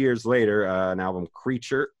the 2 years later, an album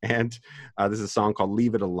Creature, and this is a song called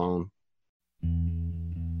Leave It Alone.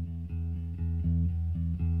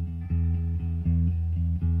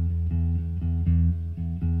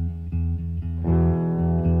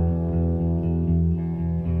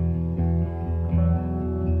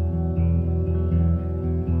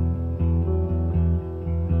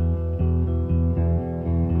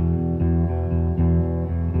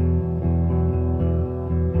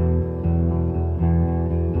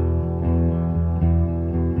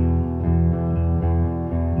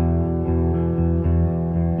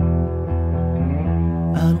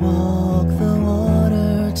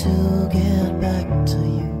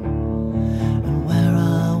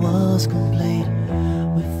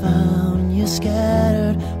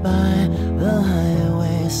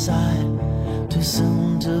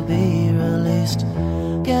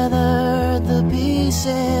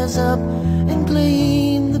 Up and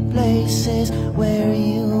clean the places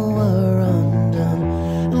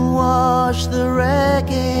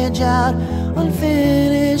out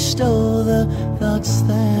unfinished, all the thoughts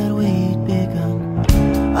that we'd begun.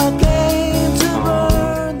 A game to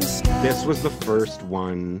burn the sky. This was the first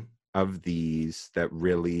one of these that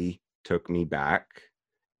really took me back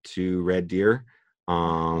to Red Deer.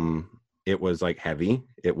 It was like heavy.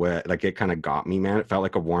 It was like, it kind of got me, man. It felt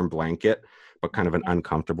like a warm blanket, but kind of an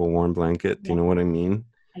uncomfortable warm blanket. Do you know what I mean?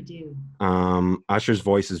 I do. Usher's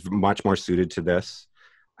voice is much more suited to this.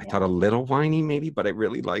 I thought a little whiny maybe, but I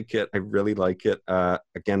really like it.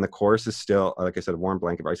 Again, the chorus is still, like I said, a warm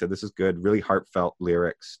blanket, but I said this is good. Really heartfelt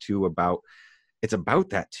lyrics too it's about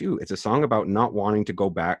that too. It's a song about not wanting to go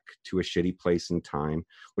back to a shitty place in time,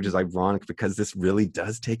 which is ironic because this really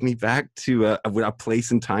does take me back to a place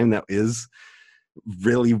in time that is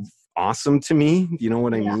really awesome to me. You know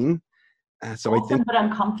what I mean? So awesome, I think, but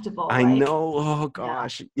uncomfortable. I know. Oh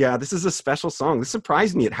gosh. Yeah, this is a special song. This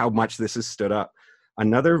surprised me at how much this has stood up.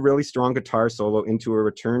 Another really strong guitar solo into a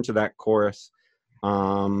return to that chorus.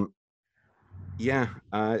 I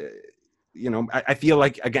feel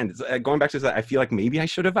like, again, going back to that, I feel like maybe I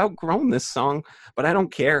should have outgrown this song, but I don't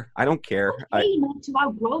care. Okay, not to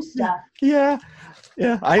outgrow stuff. Yeah,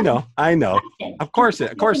 I know. Of course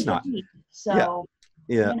not. So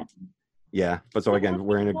yeah. But so again,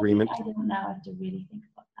 we're in agreement. I don't know. I have to really think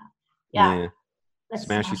about that. Yeah.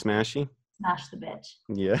 Smashy. Smash the bitch.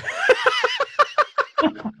 Yeah.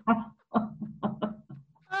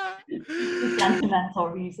 Sentimental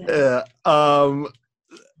reason.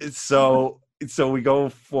 So we go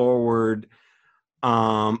forward.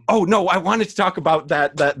 I wanted to talk about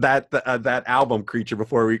that album Creature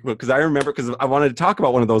because I wanted to talk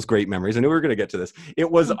about one of those great memories. I knew we were going to get to this. It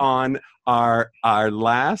was on our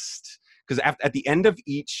last, because at the end of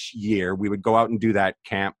each year we would go out and do that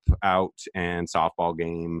camp out and softball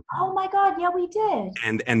game. Oh my God, yeah, we did.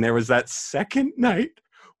 And there was that second night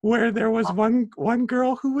where there was one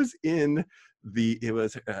girl who was in I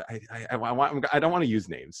don't want to use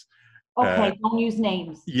names. Okay, don't use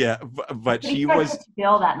names. Yeah, but she was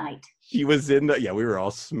Bill that night. She was in we were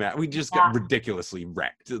all smashed. We just got ridiculously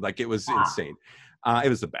wrecked. Like, it was insane. It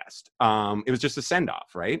was the best. It was just a send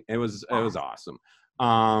off, right? It was awesome.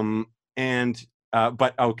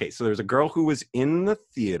 But okay, so there's a girl who was in the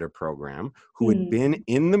theater program, who had been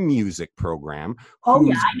in the music program,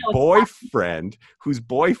 whose boyfriend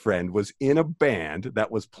was in a band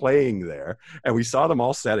that was playing there, and we saw them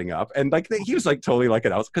all setting up, and like he was like totally like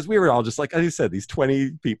an out, because we were all just like, as you said, these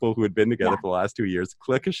 20 people who had been together for the last 2 years,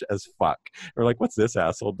 cliquish as fuck. We're like, what's this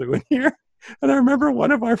asshole doing here? And I remember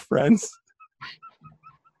one of our friends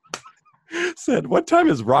said, "What time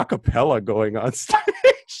is rockapella going on stage?"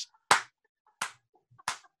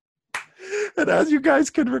 And as you guys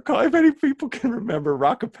can recall, if any people can remember,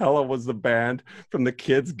 rockapella was the band from the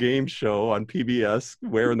kids' game show on PBS,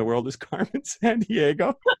 Where in the World is Carmen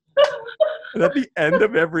Sandiego? And at the end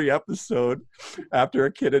of every episode, after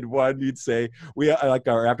a kid had won, you'd say,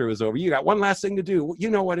 after it was over, "You got one last thing to do. You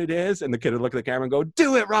know what it is?" And the kid would look at the camera and go,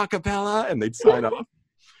 "Do it, rockapella!" And they'd sign off.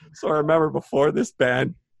 So I remember before this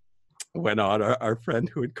band went on, our friend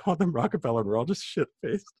who had called them rockapella, and we're all just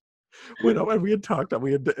shit-faced, went up, and we had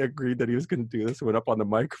agreed that he was going to do this, went up on the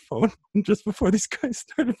microphone, and just before these guys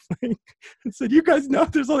started playing, and said, "You guys know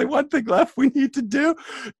there's only one thing left we need to do.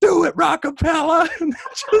 Do it, rockapella!" And they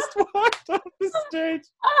just walked off the stage.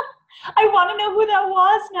 I want to know who that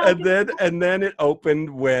was now. And then it opened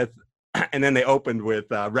with, and then they opened with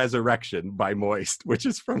Resurrection by Moist, which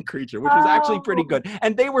is from Creature, which was actually pretty good.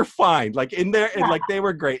 And they were fine, like in there, and like they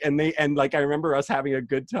were great. And I remember us having a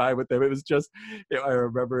good time with them. It was just, I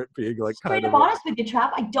remember it being like kind of honest with you,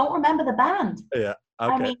 Trav, I don't remember the band. Yeah.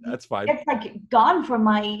 Okay, I mean, that's fine. It's like gone from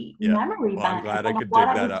my memory bank. I'm glad I could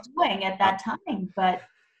dig that up. Doing at that time, but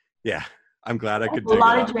yeah. I'm glad I could do a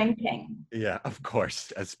lot of drinking. Yeah, of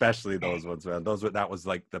course, especially those ones, man. That was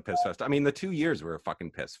like the piss fest. I mean, the 2 years were fucking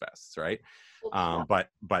piss fests, right? But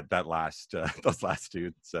that last those last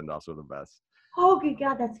two send-offs were the best. Oh, good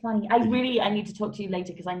God, that's funny. I need to talk to you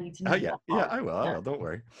later because I need to know. Yeah, I will. Don't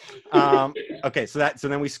worry. Okay, so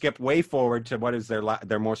then we skip way forward to what is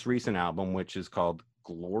their most recent album, which is called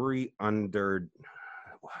Glory Under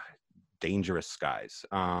Dangerous Skies.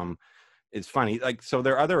 It's funny, like, so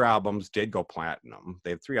their other albums did go platinum.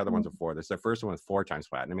 They have 3 other ones before this. Their first one was 4 times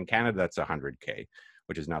platinum. In Canada, that's 100K,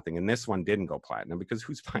 which is nothing. And this one didn't go platinum because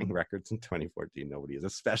who's buying records in 2014? Nobody is,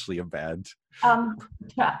 especially a band.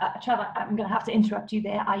 Trevor, I'm going to have to interrupt you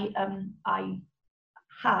there. I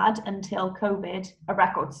had, until COVID, a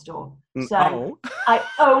record store. So I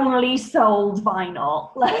only sold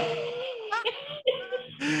vinyl.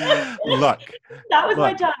 Look, that was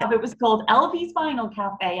my job. It was called LV's Vinyl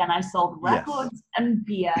Cafe, and I sold records and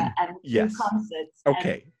beer and concerts.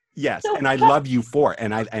 Okay. Yes, So and I love you for it,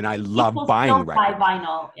 and I love people buying still buy records.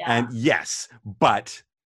 vinyl. Yeah. And yes, but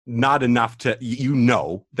not enough to,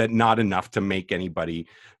 that not enough to make anybody.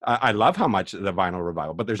 I love how much the vinyl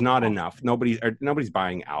revival, but there's not enough. Nobody's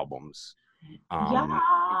buying albums. Yeah.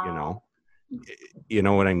 You know. You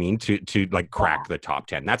know what I mean? To like crack the top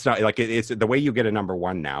 10. That's not like it's the way you get a number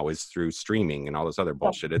one now is through streaming and all this other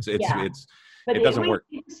bullshit. But it doesn't work.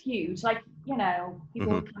 It's huge. Like,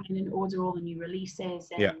 people would come in and order all the new releases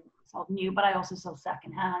and sell new, but I also sell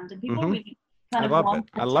secondhand, and people really kind of want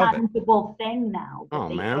a tangible thing now. Oh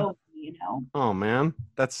man. Oh man,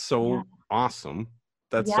 that's so awesome.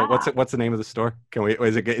 That's so, what's the name of the store?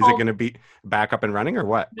 Is it going to be back up and running or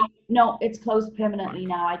what? No, it's closed permanently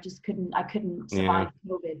now. I couldn't survive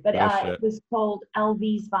COVID. But it was called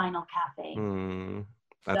LV's Vinyl Cafe.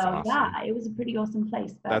 That's awesome. Yeah, it was a pretty awesome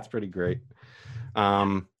place. But... That's pretty great.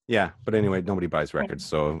 Yeah, but anyway, nobody buys records,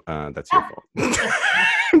 so that's your fault.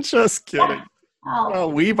 I'm just kidding. Oh,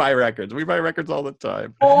 we buy records. We buy records all the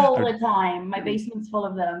time. All the time. My basement's full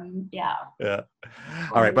of them. Yeah. Yeah.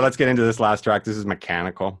 All right, but let's get into this last track. This is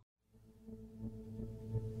Mechanical.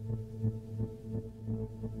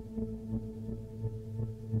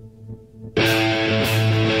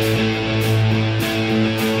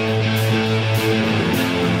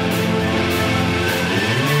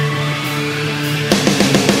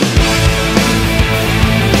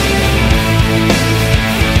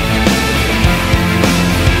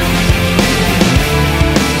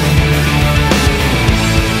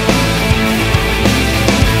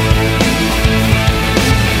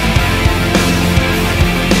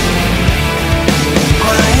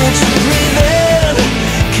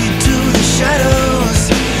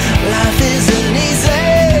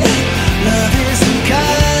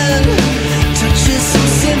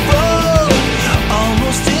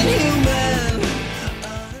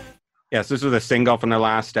 Yes, this was a single from their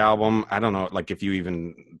last album. I don't know, like if you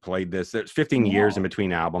even played this. There's 15 years in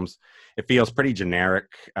between albums. It feels pretty generic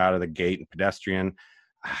out of the gate and pedestrian.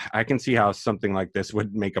 I can see how something like this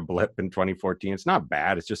would make a blip in 2014. It's not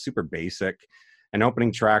bad. It's just super basic. An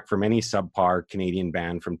opening track from any subpar Canadian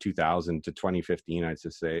band from 2000 to 2015, I'd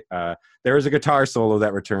just say. There is a guitar solo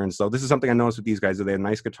that returns. So this is something I noticed with these guys, that they have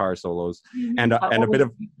nice guitar solos and a bit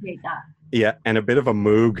of and a bit of a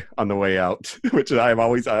moog on the way out, which I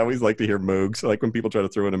always like to hear moogs, like when people try to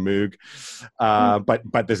throw in a moog.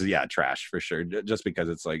 But this is trash for sure, just because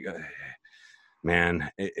it's like.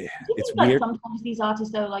 Man, it's like weird. Sometimes these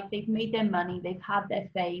artists, though, like they've made their money, they've had their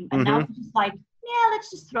fame, and now they're just like, let's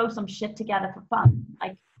just throw some shit together for fun,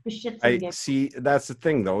 like for shit. I see. That's the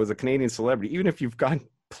thing, though, as a Canadian celebrity, even if you've gone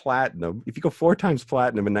platinum, if you go 4 times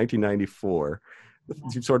platinum in 1994,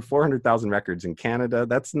 you've sold 400,000 records in Canada.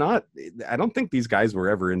 That's not. I don't think these guys were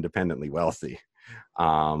ever independently wealthy,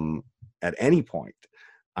 at any point.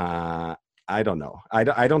 I don't know.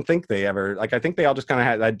 I don't think they ever, like, I think they all just kind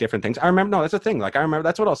of had different things. I remember, no, that's the thing. Like, I remember,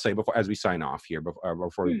 that's what I'll say before, as we sign off here,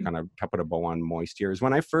 before we kind of put a bow on Moist here, is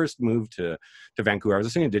when I first moved to Vancouver, I was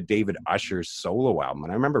listening to David Usher's solo album,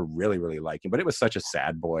 and I remember really, really liking, but it was such a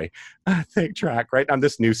sad boy thing track, right? I'm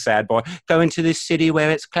this new sad boy, going to this city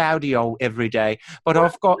where it's cloudy all every day, but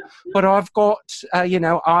I've got,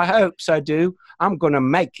 I hopes I do. I'm going to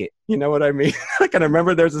make it. You know what I mean? Like, and I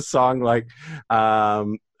remember there's a song like,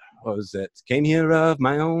 what was it? Came here of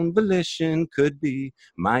my own volition, could be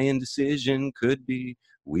my indecision, could be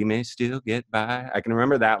we may still get by. I can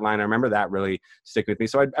remember that line. I remember that really stick with me.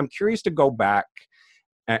 So I'm curious to go back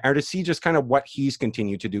or to see just kind of what he's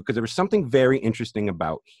continued to do, because there was something very interesting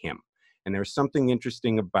about him. And there was something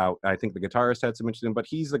interesting about, I think the guitarist had some interesting, but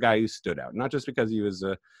he's the guy who stood out, not just because he was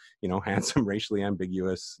a, handsome, racially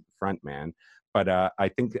ambiguous front man, but I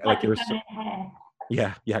think like there was some,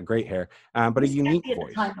 yeah, great hair, but a unique voice. At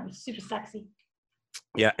the time, I was super sexy.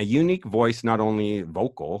 Yeah, a unique voice, not only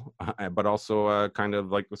vocal, but also kind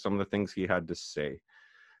of like with some of the things he had to say.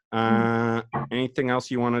 Anything else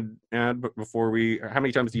you want to add before how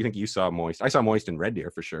many times do you think you saw Moist? I saw Moist in Red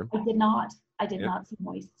Deer for sure. I did not. I did not see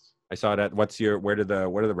Moist. I saw it at, where do the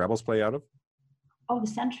Rebels play out of? Oh, the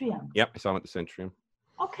Centrium. Yep, I saw them at the Centrium.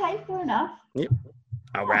 Okay, fair enough. Yep.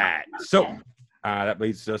 All right. So that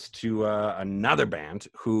leads us to another band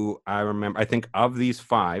who I remember, I think of these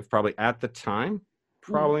 5, probably at the time,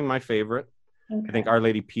 my favorite. Okay. I think Our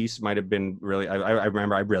Lady Peace might have been really, I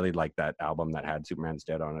remember I really liked that album that had Superman's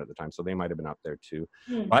Dead on it at the time. So they might have been up there too.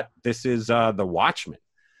 But this is The Watchmen.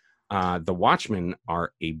 The Watchmen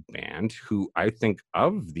are a band who I think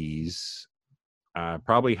of these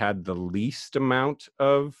probably had the least amount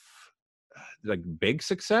of like big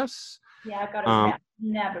success. Yeah, I got it.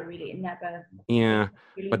 Never. Yeah,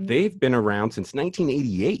 but they've been around since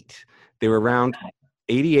 1988. They were around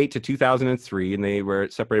 88 to 2003, and they were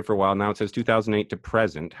separated for a while. Now it says 2008 to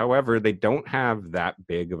present. However, they don't have that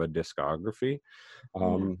big of a discography.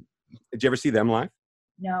 Did you ever see them live?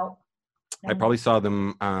 No. I probably saw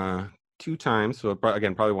them 2 times. So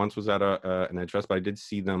again, probably once was at an Edge Fest, but I did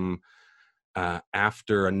see them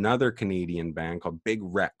after another Canadian band called Big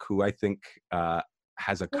Wreck, who I think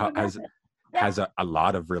has a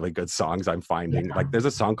lot of really good songs. I'm finding like there's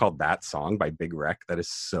a song called That Song by Big Wreck that is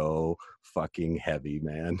so fucking heavy,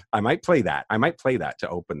 man. I might play that to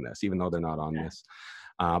open this, even though they're not on this.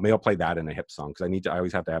 Maybe I'll play that in a hip song because I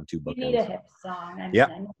always have to have 2 bookends. You need a hip song. Hip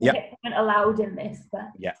weren't allowed in this, but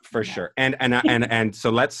for sure. And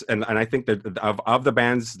so I think that of the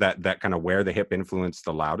bands that kind of wear the hip influence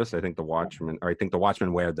the loudest, I think the Watchmen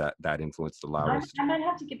wear that influence the loudest. I might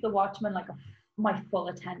have to give the Watchmen like my full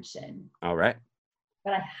attention. All right.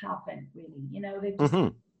 But I haven't really, they just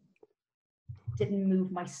didn't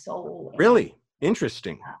move my soul. Really?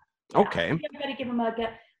 Interesting. Yeah. Okay. I'm going to give them a go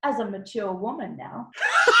as a mature woman now.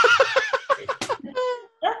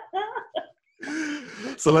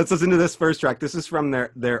 So let's listen to this first track. This is from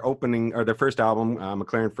their opening or their first album,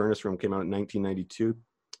 McLaren Furnace Room, came out in 1992.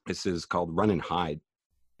 This is called Run and Hide.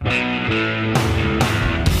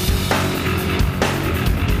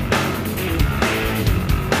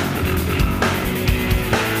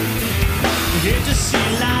 Hate to see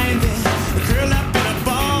you lying there, curled up in a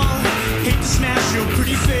ball. Hate to smash your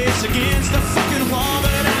pretty face against the fucking wall,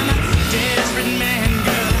 but I'm a desperate man,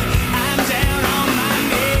 girl. I'm down on my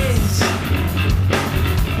knees.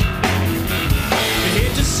 I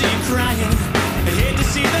hate to see you crying. I hate to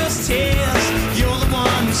see those tears. You're the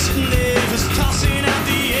one who's sitting there, just tossing out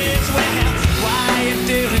the edge. Well, why you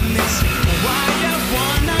doing this? Why you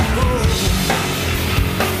wanna go?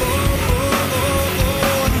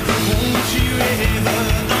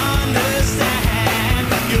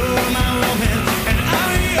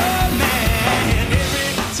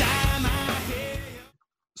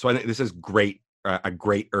 So I think this is great, a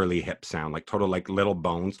great early hip sound, like total like Little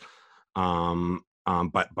Bones,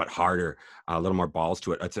 but harder, a little more balls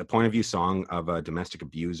to it. It's a point of view song of a domestic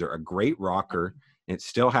abuser, a great rocker. And it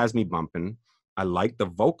still has me bumping. I like the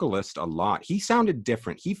vocalist a lot. He sounded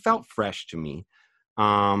different. He felt fresh to me.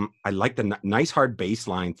 I like the nice hard bass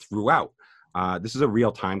line throughout. This is a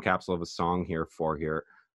real time capsule of a song here. For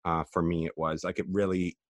me, it was like, it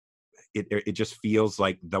really, it just feels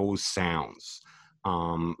like those sounds,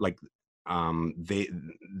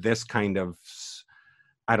 this kind of,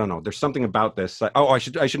 I don't know. There's something about this. Like, I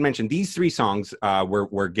should mention these 3 songs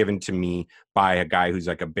were given to me by a guy who's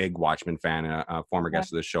like a big Watchmen fan, a former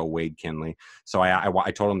guest of the show, Wade Kinley. So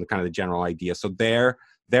I told him the kind of the general idea. So their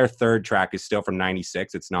third track is still from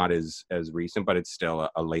 '96. It's not as recent, but it's still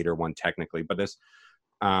a later one technically. But this,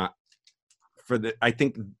 I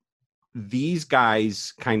think these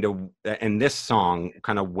guys kind of, and this song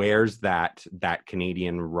kind of wears that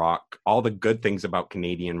Canadian rock, all the good things about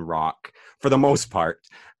Canadian rock for the most part,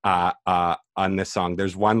 on this song.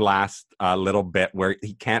 There's one last little bit where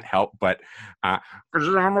he can't help but,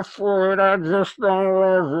 'cause I'm afraid I just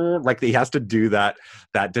don't, like he has to do that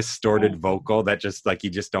distorted vocal that just like you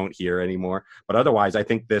just don't hear anymore. But otherwise, I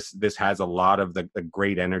think this has a lot of the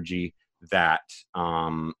great energy that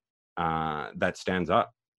stands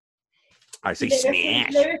up. I say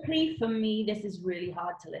smash. Lyrically, for me, this is really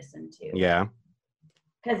hard to listen to. Yeah.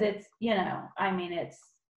 Because it's,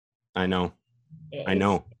 I know.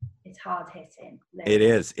 It's hard hitting. It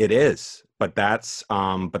is. But that's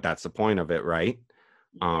the point of it, right?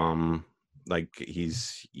 Yeah. Like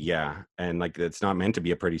and like it's not meant to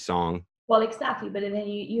be a pretty song. Well, exactly. But then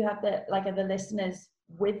you have the listeners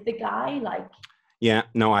with the guy, like. Yeah,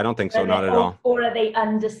 no, I don't think so. Not at all. Or are they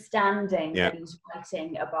understanding that he's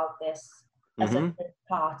writing about this as a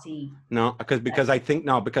party? No, because I think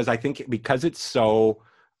it's so.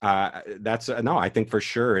 I think for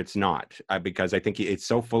sure it's not, because I think it's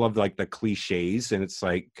so full of like the cliches, and it's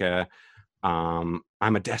like, I'm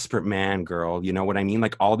a desperate man, girl. You know what I mean?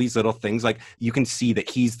 Like all these little things. Like you can see that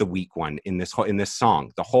he's the weak one in this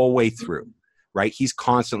song the whole way through, right? He's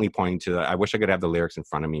constantly pointing to I wish I could have the lyrics in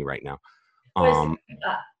front of me right now.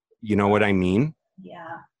 You know what I mean?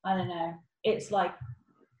 Yeah, I don't know. It's like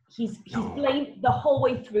he's blamed the whole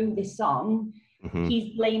way through this song. Mm-hmm.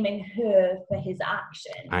 He's blaming her for his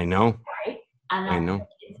action. I know. Right? And I know.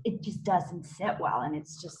 It just doesn't sit well, and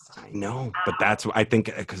it's just. I know, but that's what I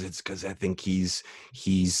think, because I think he's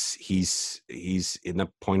in the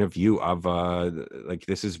point of view of like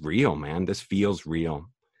this is real, man. This feels real.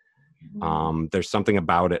 Mm-hmm. There's something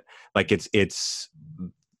about it, like it's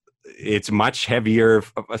much heavier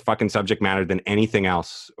fucking subject matter than anything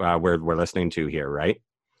else we're listening to here, right?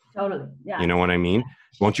 Totally. Yeah. You know what I mean?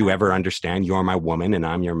 Won't you ever understand? You're my woman and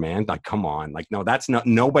I'm your man. Like, come on. Like, no, that's not,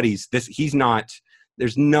 nobody's this. He's not,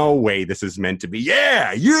 there's no way this is meant to be.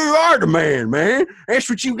 Yeah, you are the man. That's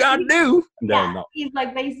what you got to do. No. He's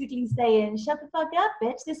like basically saying, shut the fuck up,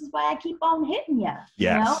 bitch. This is why I keep on hitting you.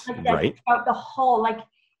 Yes, you know? right. The whole, like,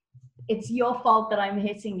 it's your fault that I'm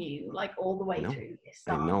hitting you, like, all the way through this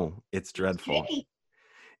song. I know. It's dreadful.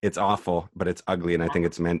 It's awful, but it's ugly. And I think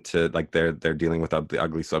it's meant to, like, they're dealing with the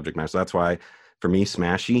ugly subject matter. So that's why, for me,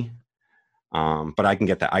 smashy. But I can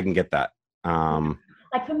get that.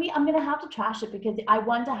 Like, for me, I'm going to have to trash it because I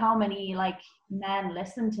wonder how many, like, men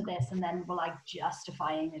listen to this and then were, like,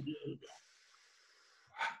 justifying the behavior.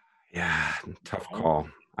 Yeah, tough call.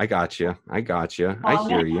 I got you. I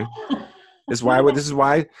hear you. This is why this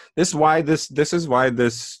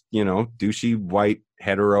douchey white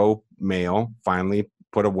hetero male finally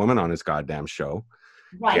put a woman on his goddamn show.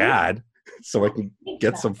 Right. God, so I can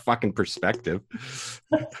get some fucking perspective.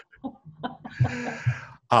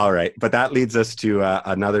 All right, but that leads us to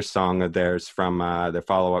another song of theirs from their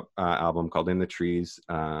follow-up album called In the Trees.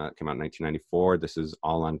 Came out in 1994. This is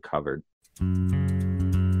All Uncovered.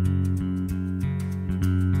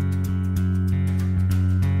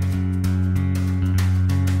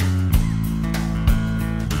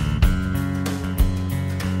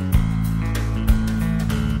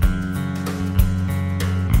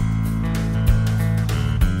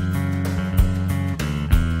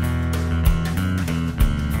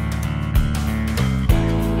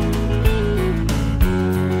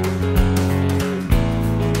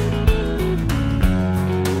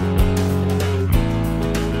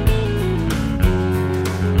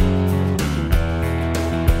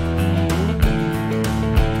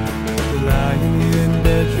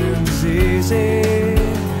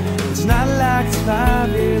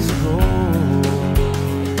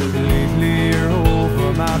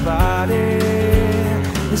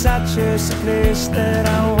 Just a place that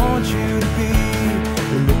I want you to be.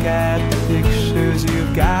 Look at the pictures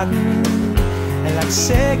you've gotten, and like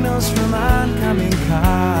signals from oncoming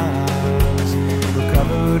cars, we're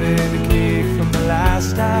covered in a cake from the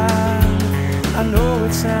last time. I know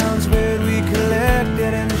it sounds weird, we collect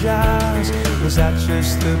it in jars. Was that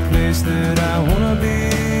just the place that I wanna be?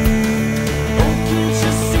 Oh, can't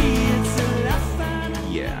you see it's the last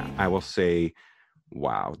time? Yeah, I will say,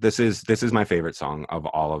 wow, this is my favorite song of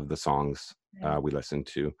all of the songs we listened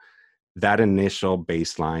to. That initial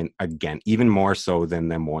bass line, again, even more so than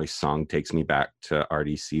the Moist song, takes me back to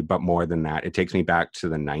RDC, but more than that, it takes me back to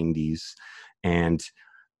the 90s. And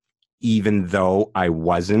even though I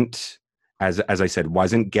wasn't, as I said,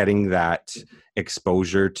 wasn't getting that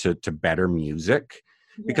exposure to better music,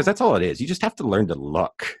 because that's all it is. You just have to learn to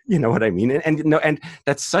look, you know what I mean? And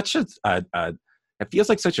that's such it feels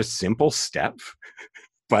like such a simple step.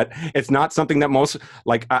 But it's not something that most,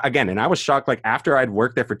 like, again, and I was shocked, like, after I'd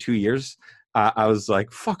worked there for 2 years, I was like,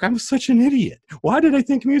 fuck, I'm such an idiot. Why did I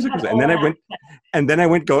think music was, and then I went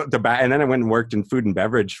and worked in food and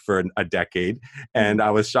beverage for a decade, and I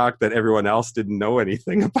was shocked that everyone else didn't know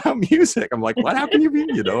anything about music. I'm like, what, how can you be,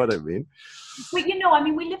 you know what I mean? But, I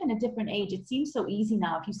mean, we live in a different age. It seems so easy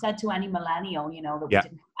now. If you said to any millennial, that we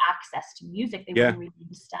didn't have access to music, they wouldn't really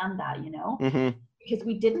understand that, Mm-hmm. Because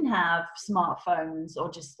we didn't have smartphones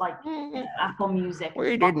or just like Apple Music.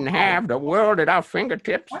 We didn't have the world at our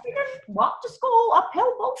fingertips. We didn't walk to school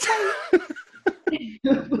uphill both ways.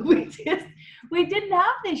 we didn't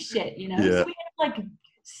have this shit, So we had to like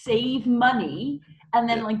save money and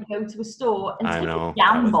then like go to a store and take a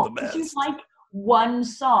gamble. Which is like one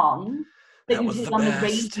song that you did on the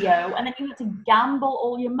radio, and then you had to gamble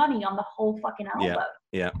all your money on the whole fucking album.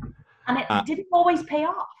 Yeah. And it didn't always pay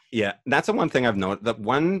off. Yeah, that's the one thing I've noticed. The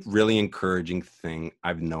one really encouraging thing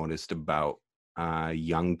I've noticed about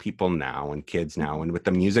young people now and kids now, and with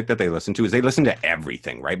the music that they listen to, is they listen to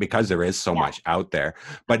everything, right? Because there is so much out there,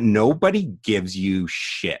 but nobody gives you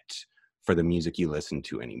shit for the music you listen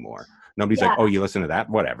to anymore. Nobody's like, oh, you listen to that?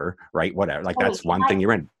 Whatever, right? Whatever. Like, that's one thing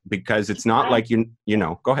you're in, because it's not like you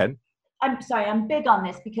know, go ahead. I'm sorry, I'm big on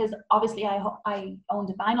this because obviously I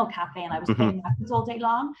owned a vinyl cafe and I was playing records all day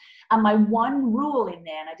long. And my one rule in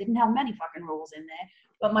there, and I didn't have many fucking rules in there,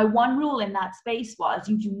 but my one rule in that space was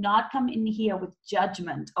you do not come in here with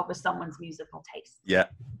judgment over someone's musical taste. Yeah.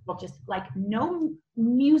 Well, just like no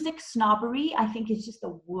music snobbery, I think is just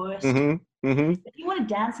the worst. If you want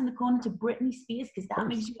to dance in the corner to Britney Spears because that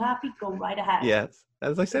makes you happy, go right ahead. Yes.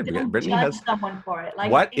 As I said, Britney has someone for it.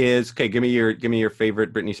 Like, give me your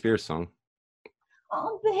favorite Britney Spears song.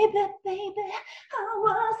 Oh, baby, baby, how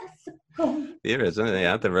was I supposed? Yeah,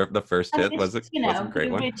 the first hit was a great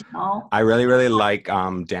one. Original. I really like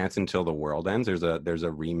Dance Until the World Ends. There's a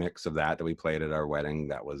remix of that we played at our wedding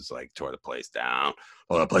that was like tore the place down.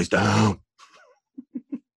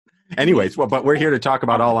 Anyways, but we're here to talk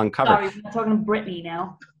about All Uncovered. Sorry, we're talking to Britney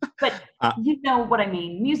now. But you know what I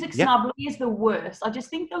mean. Music snobbery is the worst. I just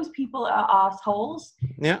think those people are assholes.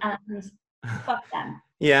 Yeah. And fuck them.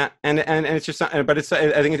 Yeah, and it's just, but it's,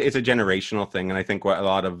 I think it's a generational thing, and I think what a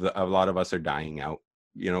lot of us are dying out.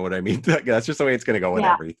 You know what I mean? That's just the way it's going to go with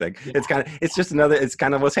everything. Yeah. It's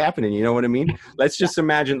kind of what's happening. You know what I mean? Let's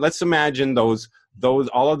imagine those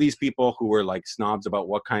all of these people who were like snobs about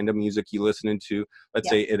what kind of music you listening to. Let's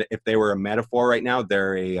say if they were a metaphor right now,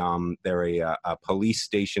 they're a police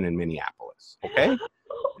station in Minneapolis. Okay,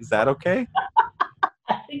 is that okay?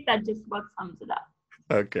 I think that just about sums it up.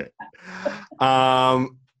 Okay.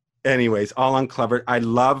 Anyways, All Uncovered. I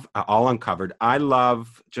love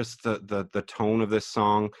just the tone of this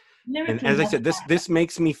song. And as I said, this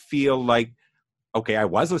makes me feel like, okay, I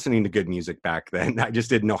was listening to good music back then. I just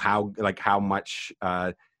didn't know how much,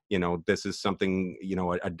 this is something,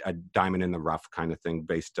 a diamond in the rough kind of thing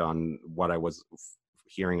based on what I was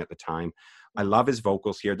hearing at the time. I love his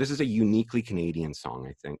vocals here. This is a uniquely Canadian song,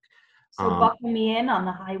 I think. So buckle me in on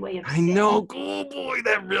the highway of sin. I know. Oh boy,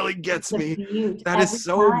 that really gets me. That is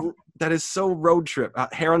so road trip.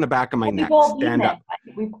 Hair on the back of my neck. Stand up.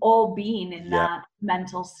 We've all been in that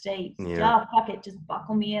mental state. Yeah, fuck it. Just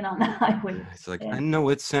buckle me in on the highway. It's like, I know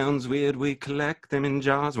it sounds weird. We collect them in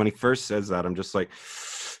jars. When he first says that, I'm just like,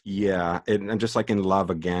 I'm just like in love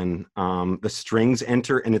again. The strings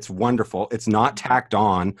enter and it's wonderful. It's not tacked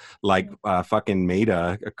on like fucking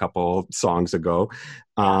Maida a couple songs ago.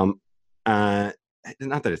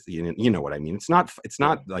 Not that it's, you know what I mean. It's not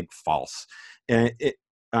like false.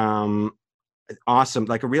 Awesome,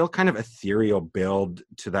 like a real kind of ethereal build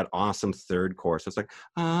to that awesome third chorus. It's like,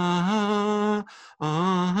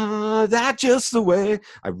 that's just the way.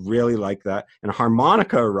 I really like that. And a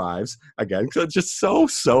harmonica arrives again. So it's just so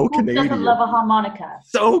Canadian. Who doesn't love a harmonica?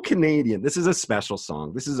 So Canadian. This is a special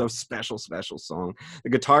song. This is a special song. The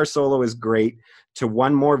guitar solo is great. To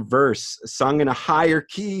one more verse, sung in a higher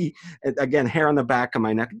key. And again, hair on the back of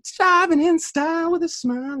my neck. Driving in style with a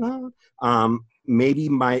smile on. My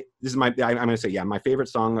favorite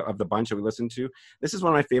song of the bunch that we listened to. This is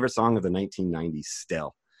one of my favorite songs of the 1990s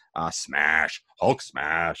still. Smash, Hulk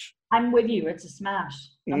smash. I'm with you. It's a smash.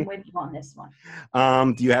 I'm with you on this one.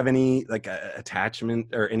 Do you have any like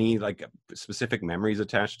attachment or any like specific memories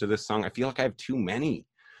attached to this song? I feel like I have too many.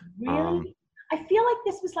 Really? I feel like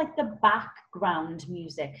this was like the background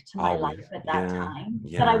music to my life at that time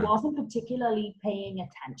that I wasn't particularly paying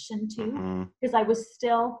attention to because I was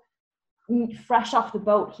still fresh off the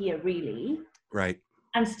boat here, really. Right.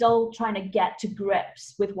 I'm still trying to get to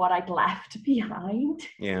grips with what I'd left behind.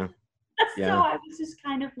 Yeah. So I was just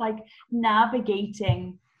kind of like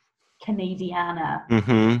navigating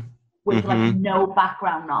Canadiana with like no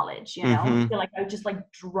background knowledge, you know? I feel like I just like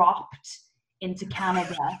dropped into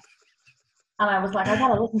Canada. And I was like, I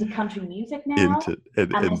gotta listen to country music now.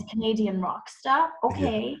 And this Canadian rock stuff.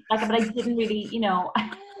 Okay. Yeah. But I didn't really, it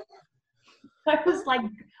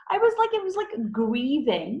was like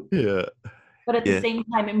grieving. Yeah. But at the same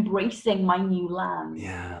time embracing my new land.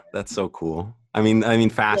 Yeah, that's so cool. I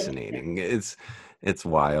mean fascinating. It's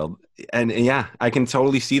wild. And I can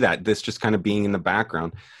totally see that. This just kind of being in the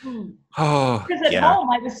background. Oh, because at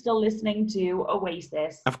home I was still listening to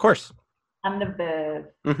Oasis. Of course. And the Verve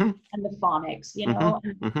and the Phonics, you know.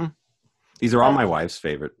 These are all my wife's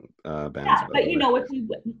favorite bands. Yeah, but if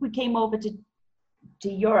we came over to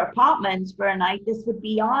your apartment for a night, this would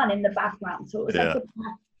be on in the background. So it was like the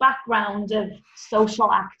background of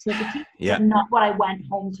social activity, but not what I went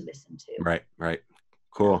home to listen to. Right.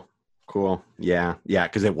 Cool. Yeah,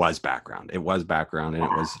 because it was background. And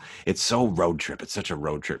it's so road trip. It's such a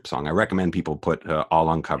road trip song. I recommend people put All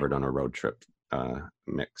Uncovered on a road trip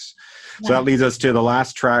mix. So that leads us to the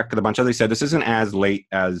last track of the bunch. As I said, this isn't as late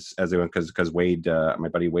as it went because Wade, my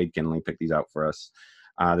buddy Wade Kinley, picked these out for us.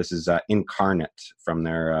 This is Incarnate from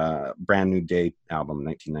their Brand New Day album,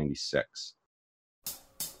 1996.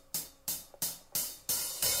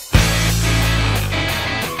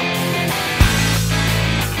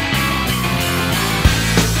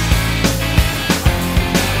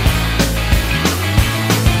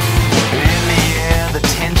 In the air, the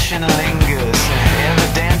tension lingers,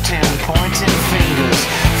 evident in pointing fingers.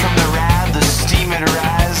 From the ride, the steam it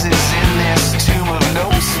rises in this tomb of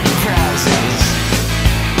no surprises.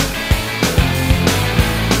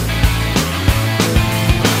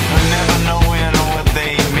 Never knowing what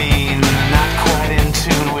they mean, not quite in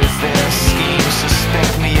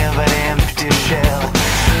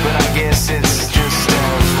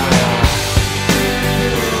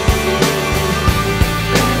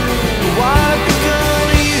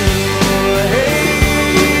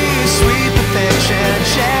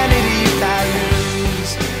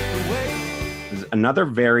another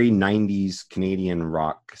very 90s Canadian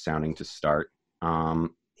rock sounding to start.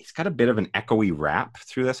 He's got a bit of an echoey rap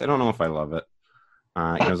through this. I don't know if I love it.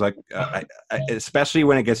 It's like, especially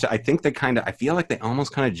when it gets to, I feel like they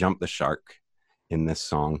almost kind of jump the shark in this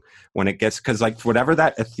song when it gets, because like whatever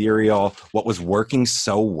that ethereal, what was working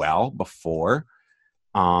so well before,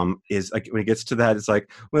 is like when it gets to that, it's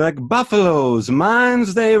like, we're like buffaloes,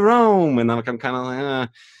 minds they roam, and I'm kind of like,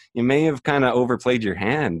 you may have kind of overplayed your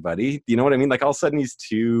hand, buddy. You know what I mean? Like all of a sudden he's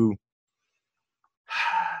too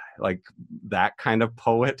like that kind of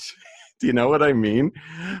poet. Do you know what I mean?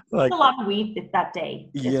 Like a lot of weed that day.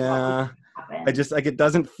 Yeah, I just like it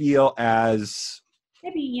doesn't feel as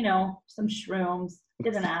maybe some shrooms,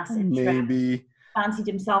 did an acid maybe. Trip. Fancied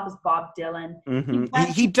himself as Bob Dylan.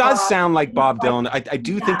 Mm-hmm. He does sound like Bob Dylan. I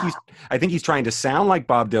do think he's trying to sound like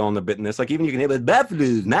Bob Dylan a bit in this. Like even you can hear it,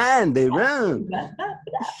 buffaloes, man, they run.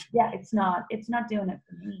 Yeah, it's not doing it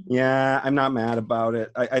for me. Yeah, I'm not mad about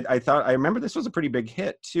it. I remember this was a pretty big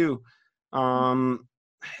hit too.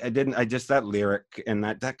 That lyric and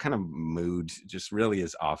that kind of mood just really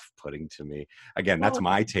is off-putting to me. Again, that's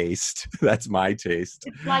my taste. That's my taste.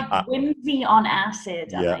 It's like whimsy on acid.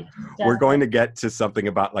 Yeah, we're going to get to something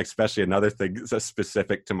about like, especially another thing that's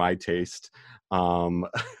specific to my taste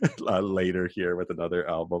later here with another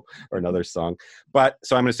album or another song. But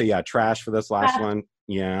so I'm going to say, yeah, trash for this last one.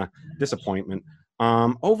 Yeah, disappointment.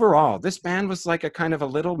 Overall, this band was like a kind of a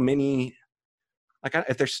little mini. Like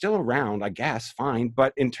if they're still around, I guess, fine.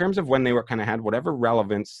 But in terms of when they were kind of had whatever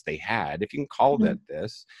relevance they had, if you can call that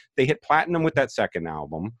this, they hit platinum with that second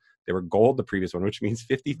album. They were gold the previous one, which means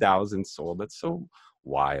 50,000 sold. That's so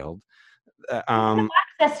wild.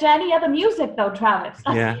 Access to any other music though, Travis.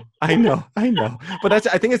 Yeah, I know. But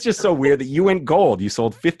I think it's just so weird that you went gold. You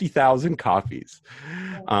sold 50,000 copies.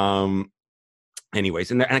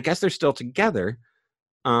 Anyways, and I guess they're still together.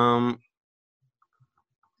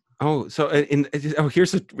 Here's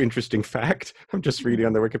an interesting fact. I'm just reading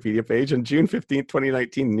on the Wikipedia page. On June 15th,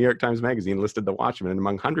 2019, the New York Times Magazine listed The Watchmen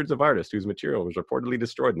among hundreds of artists whose material was reportedly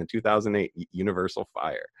destroyed in the 2008 Universal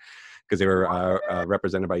fire because they were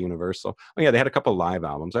represented by Universal. Oh, yeah, they had a couple live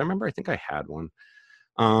albums. I think I had one.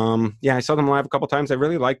 I saw them live a couple times. I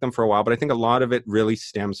really liked them for a while, but I think a lot of it really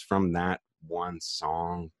stems from that one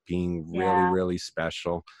song being really, really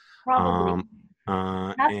special. Probably.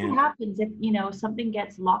 That's what happens if something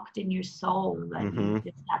gets locked in your soul.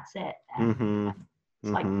 That's it.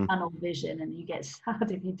 It's like tunnel vision, and you get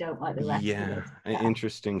sad if you don't like the rest of it. Yeah,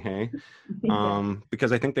 interesting, hey?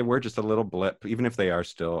 Because I think they were just a little blip, even if they are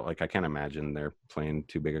still, like, I can't imagine they're playing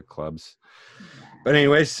too big of clubs. Yeah. But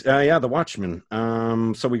anyways, The Watchmen.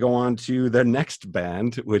 So we go on to the next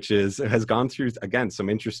band, which has gone through, again, some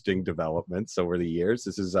interesting developments over the years.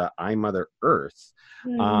 This is I, Mother Earth.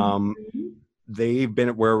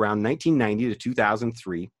 We're around 1990 to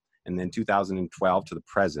 2003, and then 2012 to the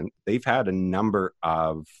present. They've had a number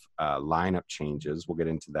of lineup changes. We'll get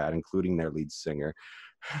into that, including their lead singer.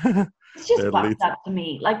 It's just fucked up to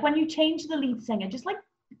me. Like when you change the lead singer, just like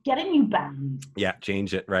get a new band. Yeah,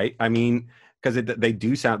 change it, right? I mean, because they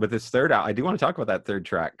do sound, but this third out, I do want to talk about that third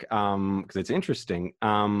track because it's interesting.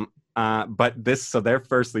 But their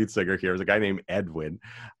first lead singer here is a guy named Edwin.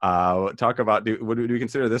 Talk about, do we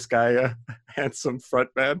consider this guy a handsome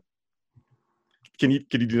frontman? Can you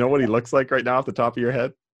know what he looks like right now off the top of your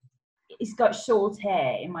head? He's got short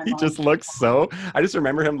hair in my mind. He just looks I just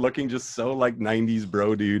remember him looking just so like 90s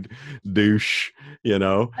bro dude douche, Did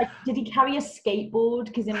he carry a skateboard?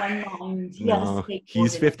 Because in my mind, he had a skateboard.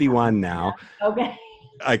 He's 51 now. Okay.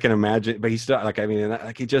 I can imagine, but he's still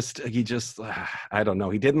he just I don't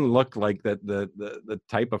know. He didn't look like the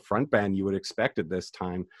type of front band you would expect at this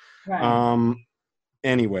time. Right.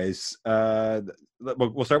 Anyways,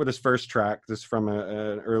 we'll start with this first track. This is from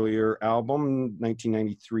an earlier album,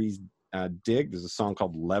 1993's Dig. There's a song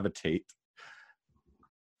called Levitate.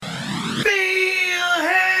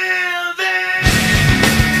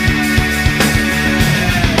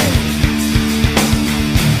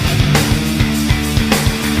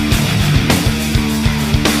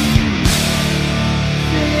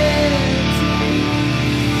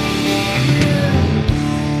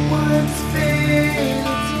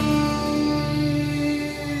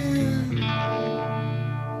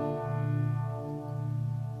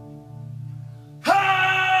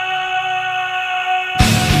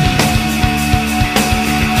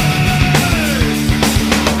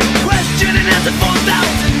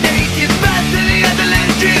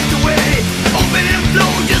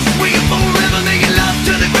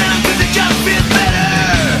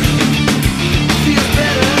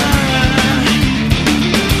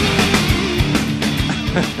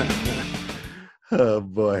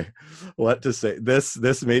 what to say.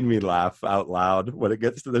 This made me laugh out loud when it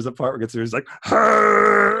gets to, there's a part where it gets to, he's like,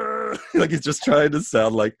 like he's just trying to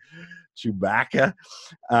sound like Chewbacca.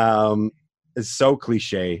 It's so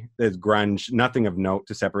cliche. There's grunge, nothing of note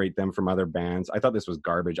to separate them from other bands. I thought this was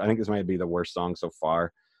garbage. I think this might be the worst song so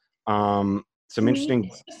far. Some interesting.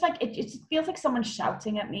 It's just like it just feels like someone's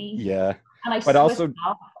shouting at me. Yeah. And I but also,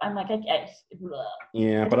 off. I'm like,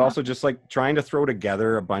 yeah, but also just like trying to throw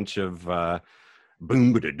together a bunch of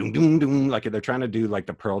boom, doom, doom, doom, like they're trying to do like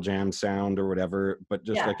the Pearl Jam sound or whatever, but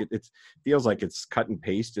just like it feels like it's cut and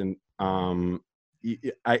paste, and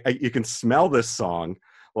you can smell this song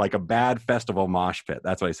like a bad festival mosh pit.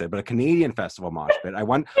 That's what I said, but a Canadian festival mosh pit. I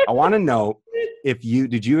want to know if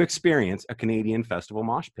did you experience a Canadian festival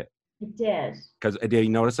mosh pit? It did. Because did you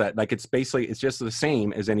notice that? Like it's just the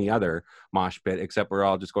same as any other mosh pit, except we're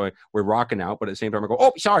all just going, we're rocking out, but at the same time we go,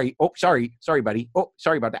 oh sorry, buddy, oh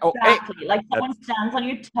sorry about that. Oh, exactly. Hey. Like someone stands on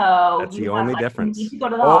your toe. That's the only difference. You need to go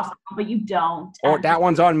to the hospital, but you don't. Oh, that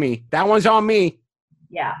one's on me. That one's on me.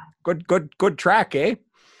 Yeah. Good track, eh?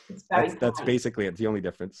 That's basically it. The only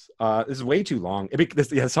difference. This is way too long.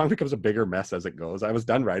 The song becomes a bigger mess as it goes. I was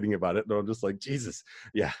done writing about it, and I'm just like, Jesus.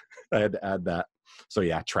 Yeah, I had to add that. So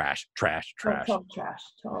yeah, trash. Total trash.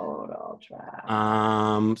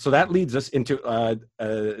 So that leads us into a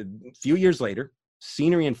few years later,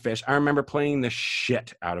 Scenery and Fish. I remember playing the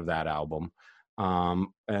shit out of that album.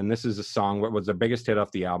 And this is a song that was the biggest hit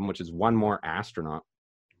off the album, which is One More Astronaut.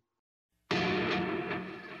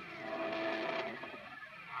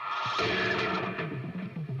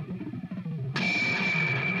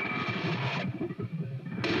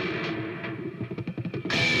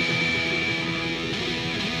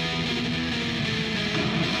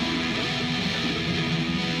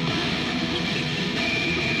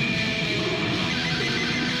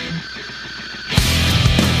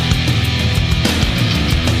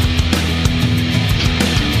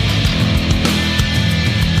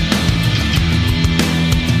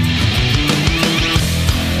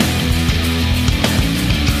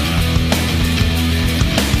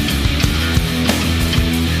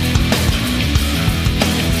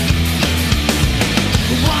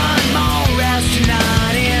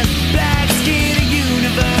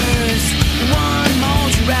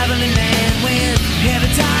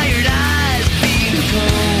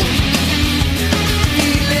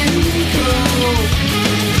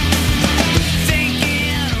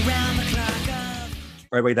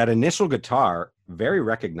 Right, that initial guitar, very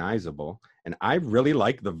recognizable, and I really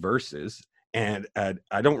like the verses, and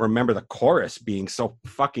I don't remember the chorus being so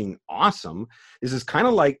fucking awesome. This is kind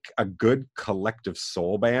of like a good Collective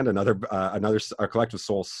Soul band, another Collective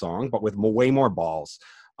Soul song, but with way more balls,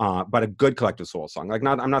 but a good Collective Soul song. Like,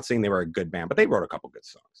 I'm not saying they were a good band, but they wrote a couple good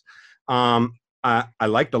songs. I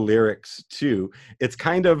like the lyrics too. It's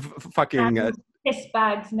kind of fucking piss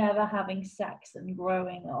bags never having sex and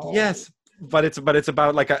growing old. Yes. But it's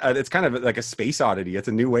about like it's kind of like a space oddity. It's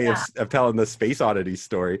a new way of telling the space oddity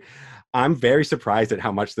story. I'm very surprised at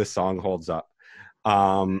how much this song holds up.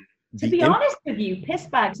 To be honest with you, piss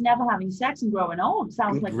bags never having sex and growing old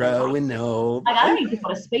sounds like growing old. Like, I don't need to go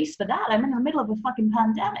to space for that. I'm in the middle of a fucking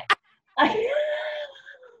pandemic.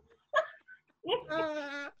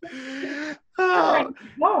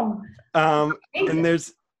 And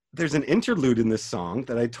there's an interlude in this song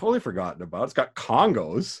that I totally forgotten about. It's got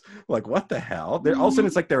congos. Like, what the hell? All of a sudden,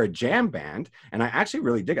 it's like they're a jam band. And I actually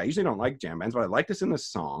really dig it. I usually don't like jam bands, but I like this in this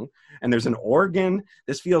song. And there's an organ.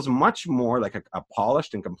 This feels much more like a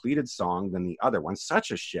polished and completed song than the other one.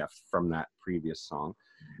 Such a shift from that previous song.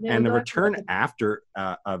 And the return after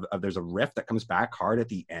there's a riff that comes back hard at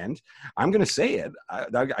the end. I'm going to say it.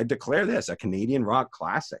 I declare this a Canadian rock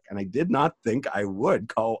classic. And I did not think I would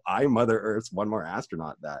call I Mother Earth's One More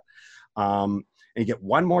Astronaut that. And you get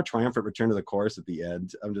one more triumphant return to the chorus at the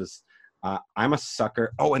end. I'm a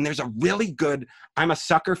sucker. Oh, and there's a really good, I'm a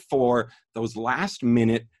sucker for those last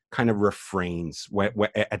minute kind of refrains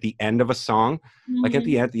at the end of a song. Like at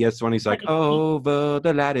the end, when he's like, over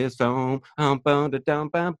the lattice foam, boom,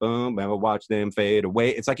 and we'll watch them fade away.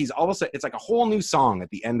 It's like he's almost, it's like a whole new song at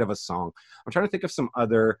the end of a song. I'm trying to think of some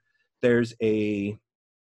other, there's a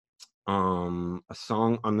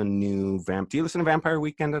song on the new do you listen to Vampire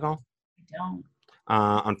Weekend at all? I don't.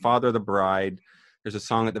 On Father of the Bride, there's a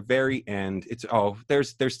song at the very end.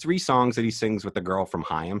 There's 3 songs that he sings with the girl from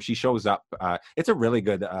Haim. She shows up. It's a really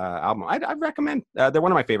good album. I'd recommend. They're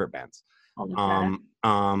one of my favorite bands.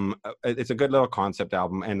 It's a good little concept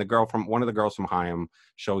album, and one of the girls from Haim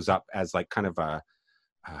shows up as like kind of a,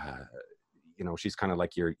 she's kind of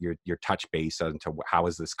like your touch base into how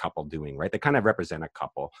is this couple doing, right? They kind of represent a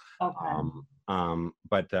couple. Okay.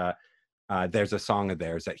 there's a song of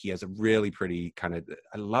theirs that he has a really pretty kind of,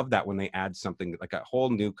 I love that when they add something like a whole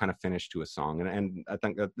new kind of finish to a song. And I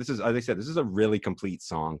think that this is, as I said, this is a really complete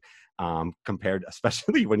song compared,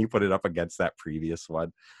 especially when you put it up against that previous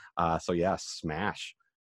one. So yeah, smash,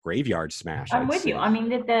 graveyard smash. I'm with you. I mean,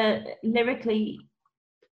 the lyrically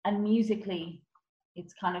and musically,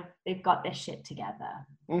 it's kind of, they've got their shit together.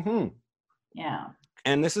 Mm-hmm. Yeah.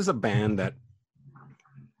 And this is a band that,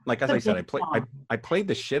 like, as I said, I played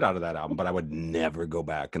the shit out of that album, but I would never go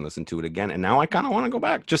back and listen to it again. And now I kind of want to go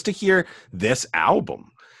back just to hear this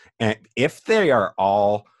album. And if they are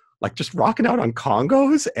all like just rocking out on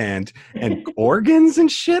congos and organs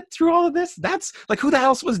and shit through all of this, that's like, who the hell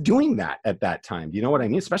else was doing that at that time? Do you know what I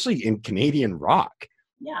mean? Especially in Canadian rock.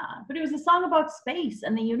 Yeah, but it was a song about space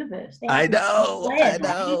and the universe. I know. Like,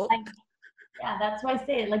 yeah, that's why I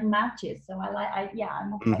say it like matches. So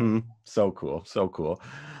I'm okay. Mm-hmm. So cool.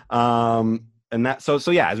 And that, so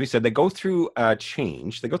yeah, as we said, they go through a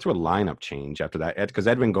change. They go through a lineup change after that, because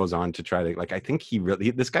Edwin goes on to try to, like, I think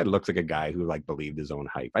this guy looks like a guy who like believed his own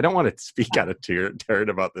hype. I don't want to speak out of turn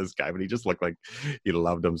about this guy, but he just looked like he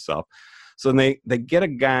loved himself. So they get a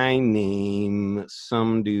guy named,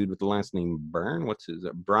 some dude with the last name Byrne. What's his,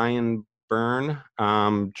 Brian Byrne,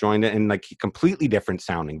 joined it, and like a completely different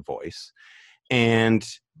sounding voice. And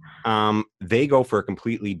they go for a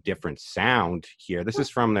completely different sound here. This is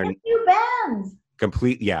from their new bands.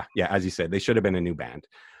 Yeah, as you said, they should have been a new band.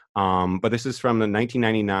 But this is from the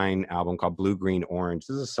 1999 album called Blue, Green, Orange.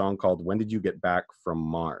 This is a song called When Did You Get Back from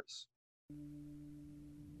Mars?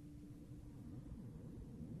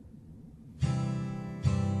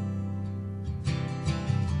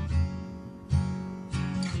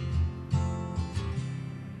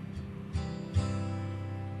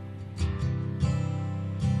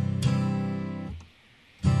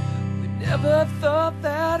 Never thought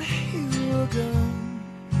that you were gone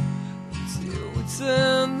until we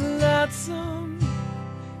turned the lights on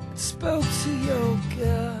and spoke to your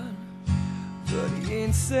God, but he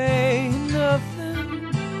ain't saying nothing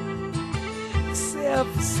except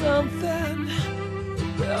for something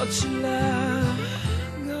about your life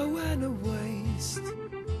going to waste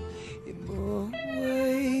in more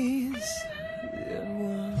ways than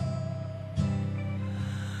one.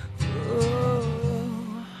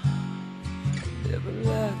 Never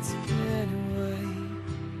liked it anyway.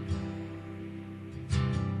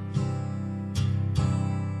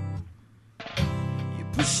 You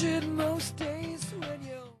push it most days when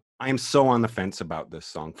you're... I am so on the fence about this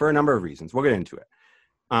song for a number of reasons. We'll get into it.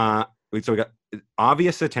 So we got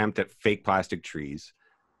obvious attempt at fake plastic trees,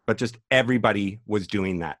 but just everybody was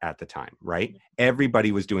doing that at the time, right?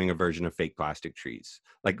 Everybody was doing a version of fake plastic trees.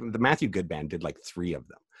 Like the Matthew Good Band did like 3 of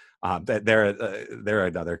them. They're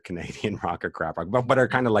another Canadian rock or crap rock, but are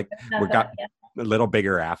kind of like, we got a little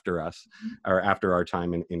bigger after us, or after our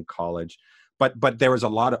time in college. But there was a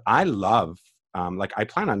lot of, I love, like I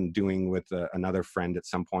plan on doing with another friend at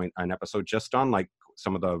some point an episode just on like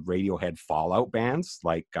some of the Radiohead Fallout bands,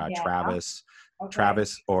 like Travis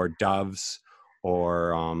or Doves,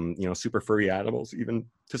 or Super Furry Animals, even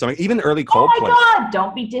to something, even early Coldplay. Oh my God!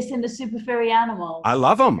 Don't be dissing the Super Furry Animals. I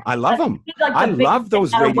love them. I love them. Like I love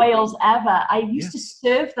those Wales ever. I used to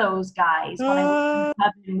serve those guys when I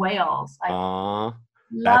was in Wales.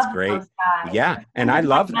 That's great. Those guys. Yeah, and I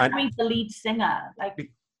love the lead singer, like,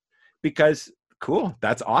 because cool.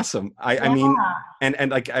 That's awesome. I mean, and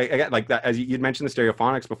like I got like that, as you'd mentioned the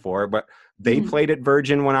Stereophonics before, but they played at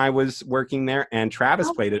Virgin when I was working there, and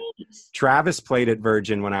Travis played it. Travis played at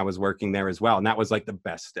Virgin when I was working there as well, and that was like the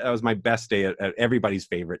best. That was my best day at everybody's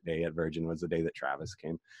favorite day at Virgin, was the day that Travis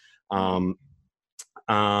came.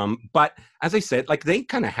 But as I said, like they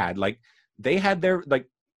kind of had like, they had their, like,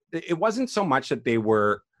 it wasn't so much that they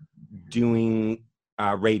were doing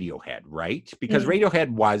Radiohead, right? Because Radiohead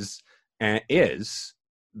was is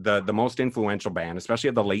the most influential band, especially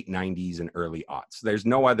of the late 90s and early aughts. There's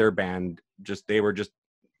no other band,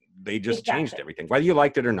 they just changed everything. Whether you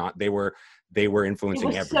liked it or not, they were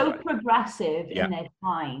influencing everybody. So progressive in their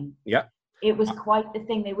time. Yeah. It was quite the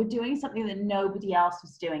thing. They were doing something that nobody else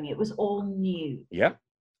was doing. It was all new. Yep.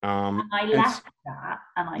 And I left that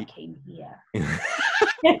and I came here.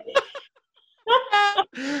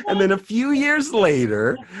 And then a few years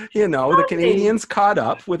later, the Canadians caught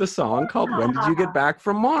up with a song called When Did You Get Back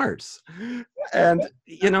from Mars? And,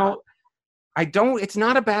 it's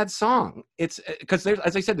not a bad song. It's because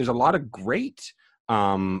as I said, there's a lot of great,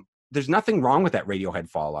 there's nothing wrong with that Radiohead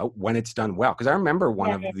Fallout when it's done well. Because I remember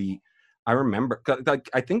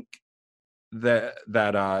I think the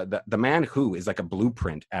Man Who is like a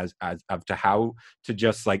blueprint as of to how to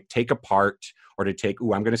just like take apart or to take,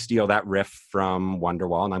 I'm going to steal that riff from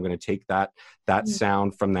Wonderwall, and I'm going to take that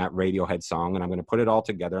sound from that Radiohead song, and I'm going to put it all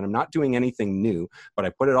together, and I'm not doing anything new, but I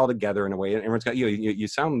put it all together in a way, and everyone's got, you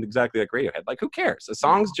sound exactly like Radiohead. Like, who cares?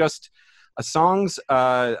 I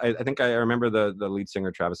think I remember the lead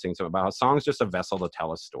singer Travis saying something about how a song's just a vessel to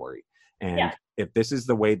tell a story, and if this is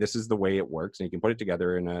the way it works, and you can put it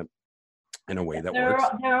together in a way that works.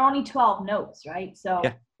 There are only 12 notes, right? So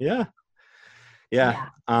yeah.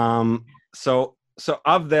 So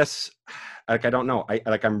of this, like, I don't know.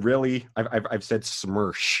 I've said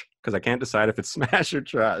smirsh because I can't decide if it's smash or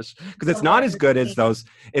trash, because it's not as good as those.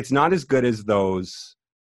 It's not as good as those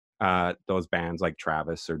bands like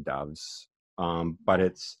Travis or Doves. But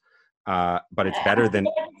it's better than.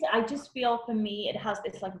 I just feel, for me, it has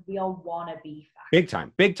this like real wannabe factor.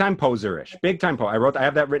 Big time poser-ish. I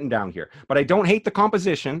have that written down here, but I don't hate the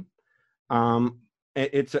composition.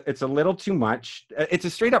 It's a little too much. It's a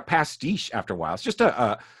straight up pastiche after a while. It's just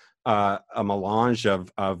a melange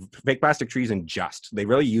of Fake Plastic Trees and Just. They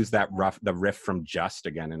really use the riff from Just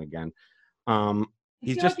again and again.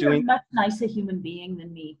 He's just doing a much nicer human being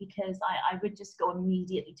than me, because I would just go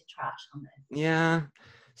immediately to trash on this. Yeah.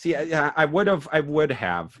 See, I would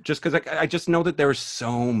have, just because I just know that there are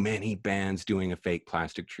so many bands doing a Fake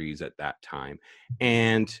Plastic Trees at that time,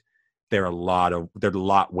 and they're a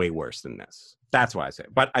lot way worse than this. That's why I say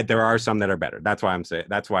it. But there are some that are better. That's why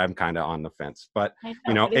I'm kind of on the fence. But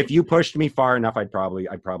if you pushed me far enough, I'd probably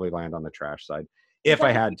land on the trash side if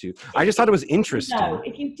I had to. I just thought it was interesting.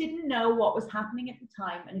 If you didn't know what was happening at the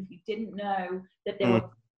time, and if you didn't know that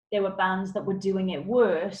there were bands that were doing it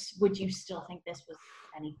worse, would you still think this was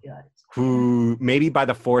any good? Maybe by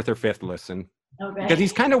the fourth or fifth listen. Okay. Because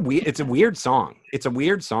he's kind of weird. It's a weird song. It's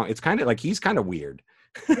kind of like he's kind of weird.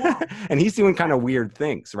 Yeah. And he's doing kind of weird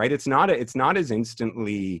things, right? It's not as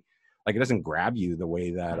instantly, like, it doesn't grab you the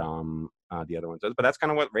way that the other one does. But that's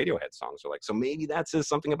kind of what Radiohead songs are like. So maybe that says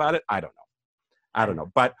something about it. I don't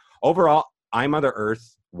know. But overall, I Mother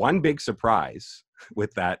Earth, one big surprise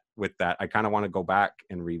with that. I kind of want to go back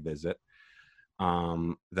and revisit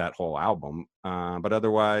that whole album. But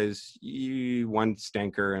otherwise, one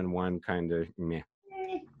stinker and one kind of meh.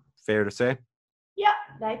 Fair to say? Yeah,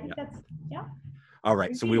 I think that's, yeah. All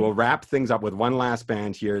right, so we will wrap things up with one last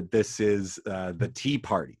band here. This is the Tea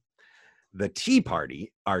Party. The Tea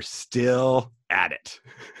Party are still at it.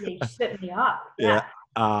 They set me up. Yeah.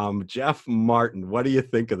 Jeff Martin, what do you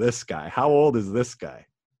think of this guy? How old is this guy?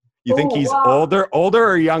 You think he's older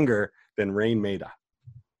or younger than Rain Maida?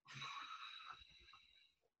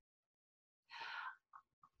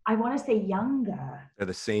 I want to say younger. They're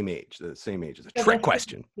the same age. It's a trick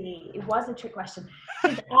question. It was a trick question.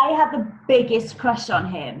 I had the biggest crush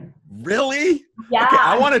on him. Really? Yeah. Okay,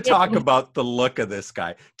 I want to talk about the look of this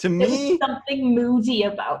guy. To me, there was something moody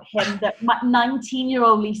about him that my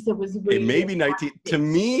 19-year-old Lisa was really. It may be 19. To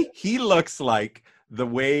me, he looks like the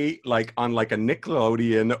way, like on like a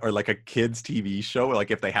Nickelodeon or like a kids TV show, like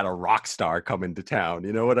if they had a rock star come into town.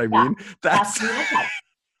 You know what I mean? That's.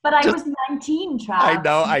 But I was 19, Trav. I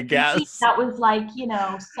know, I guess. That was like,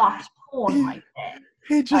 soft porn right there.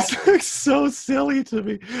 He just looks so silly to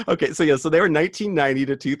me. Okay, so they were 1990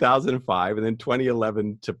 to 2005, and then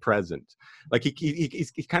 2011 to present. Like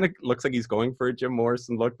he kind of looks like he's going for a Jim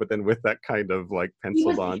Morrison look, but then with that kind of like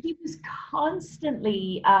penciled on. He was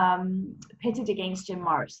constantly pitted against Jim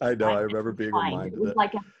Morrison. I know. I remember being reminded. It was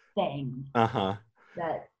like a thing. I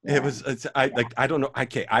don't know.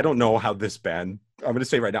 Okay, I don't know how this band. I'm going to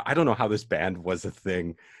say right now, I don't know how this band was a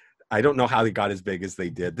thing. I don't know how they got as big as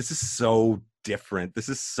they did. This is so different. This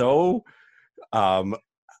is so. I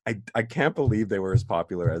can't believe they were as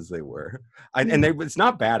popular as they were. It's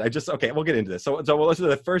not bad. We'll get into this. So we'll listen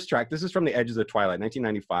to the first track. This is from the Edges of Twilight,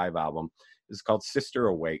 1995 album. It's called Sister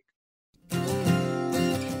Awake.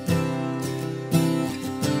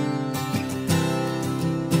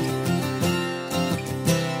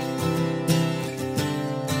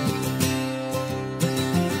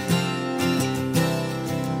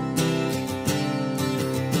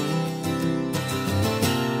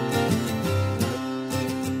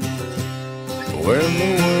 When the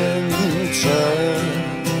winter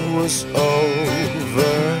was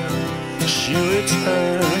over, she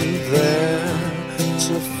returned there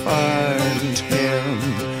to find him,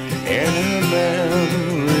 and her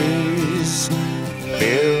memories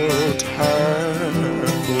filled her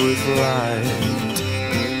with light.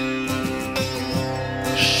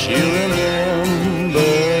 She remembered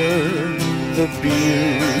the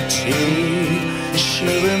beauty, she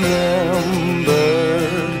remembered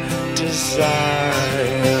desire,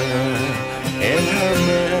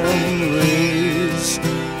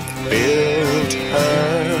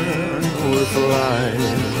 flight.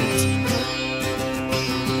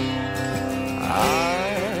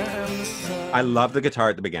 I love the guitar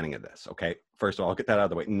at the beginning of this. Okay, first of all, I'll get that out of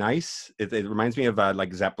the way. Nice. It reminds me of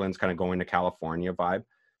like Zeppelin's kind of going to California vibe.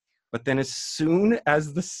 But then as soon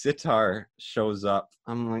as the sitar shows up,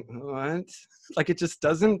 I'm like, what? Like, it just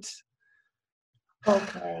doesn't.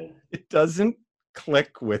 Okay. It doesn't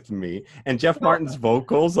click with me. And Jeff Martin's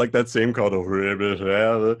vocals, like that same called,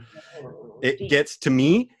 it gets to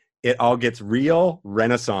me, it all gets real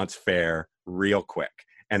Renaissance fair real quick.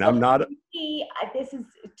 And I'm not. This is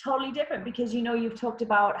totally different because, you know, you've talked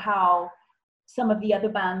about how some of the other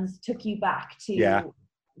bands took you back to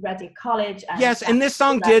Reading College. And yes, and this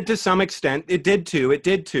song did to some extent. It did too.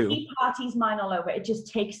 Tea Party's Mine All Over. It just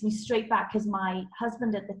takes me straight back because my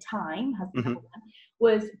husband at the time,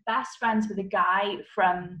 was best friends with a guy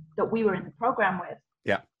that we were in the program with.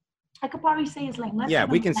 Yeah. I could probably say his name.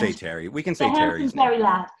 We can say Terry. We can say Terry's name. Terry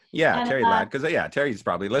Ladd. Yeah, and, Terry Ladd, because Terry's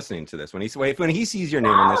probably listening to this. When he sees your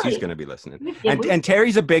name on this, he's going to be listening. And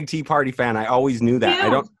Terry's a big Tea Party fan. I always knew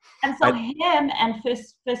that. And so him and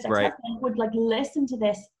first ex-husband would like listen to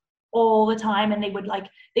this all the time, and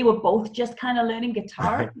they were both just kind of learning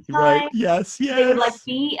guitar at the time. Right. Yes. They would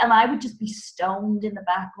and I would just be stoned in the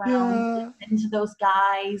background listening to those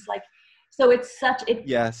guys. Like, so it's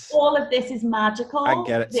all of this is magical. I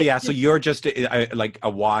get it. So you're just like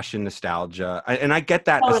awash in nostalgia. And I get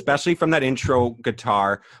that, especially from that intro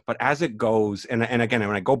guitar. But as it goes, and again,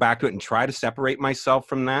 when I go back to it and try to separate myself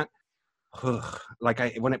from that,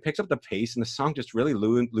 when it picks up the pace and the song just really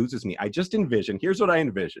loses me. I just envision, here's what I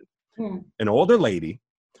envision. An older lady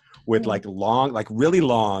with like long, like really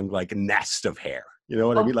long, like nest of hair. You know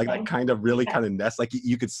what I mean? Like that kind of really kind of nest, like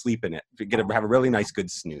you could sleep in it. Have a really nice, good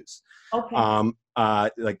snooze. Okay.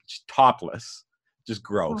 Like topless, just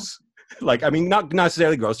gross. Like, I mean, not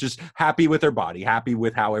necessarily gross, just happy with her body, happy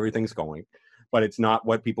with how everything's going. But it's not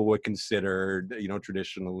what people would consider, you know,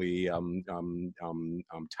 traditionally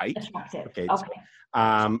tight. Okay.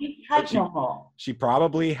 She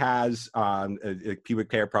probably has pubic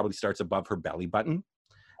hair probably starts above her belly button.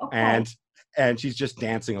 Okay. And she's just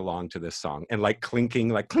dancing along to this song and like clinking,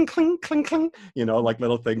 like clink, clink, clink, clink, you know, like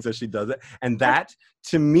little things as she does it. And that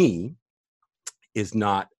to me is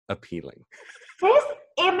not appealing. This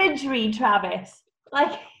imagery, Travis,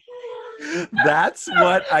 like that's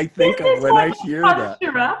what I think of when I hear that.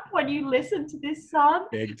 Up when you listen to this song,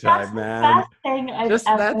 big time, man. That's the best thing I've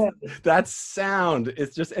ever heard. That sound.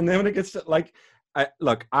 It's just, and then when it gets to like,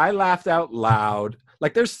 I laughed out loud.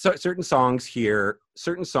 Like there's certain songs here,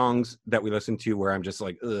 certain songs that we listen to where I'm just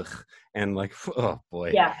like, ugh, and like, oh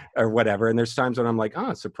boy, or whatever. And there's times when I'm like,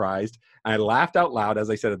 oh, surprised. And I laughed out loud, as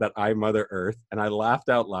I said, at that I Mother Earth. And I laughed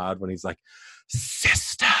out loud when he's like,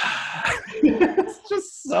 sister. It's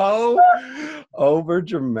just so over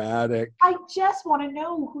dramatic. I just want to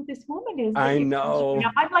know who this woman is. I know.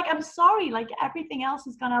 I'm like, I'm sorry. Like everything else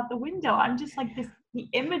has gone out the window. I'm just like the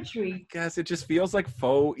imagery. Guys, it just feels like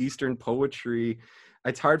faux Eastern poetry.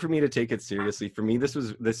 It's hard for me to take it seriously. For me,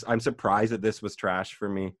 I'm surprised that this was trash for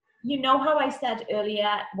me. You know how I said earlier,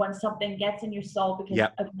 when something gets in your soul because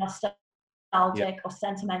of nostalgic or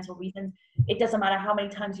sentimental reasons, it doesn't matter how many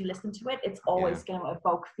times you listen to it, it's always going to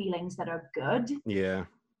evoke feelings that are good. Yeah.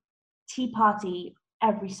 Tea Party,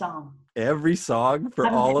 every song for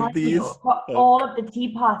all of these. All of the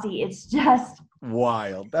Tea Party, it's just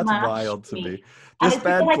wild. That's wild to me. This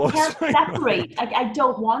band I can't separate. I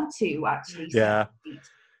don't want to actually. Yeah.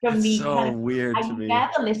 From me, so weird to me. I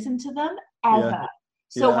never listened to them ever. Yeah.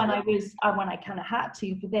 So when I kind of had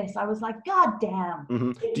to for this, I was like, God damn.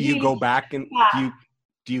 Mm-hmm. Do you go back and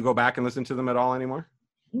do you go back and listen to them at all anymore?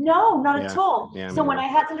 No, not at all. Yeah, so when I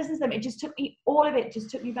had to listen to them, it just took me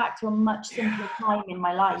back to a much simpler time in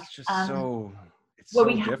my life. It's just so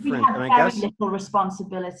we had very little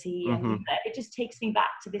responsibility, and it just takes me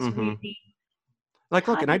back to this really. Like,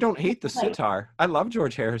 look, and I don't hate the sitar. I love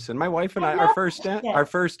George Harrison. My wife and I our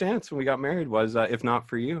first dance when we got married was "If Not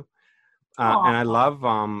for You," and I love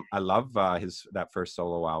that first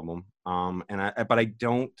solo album. But I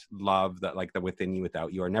don't love that, like the "Within You,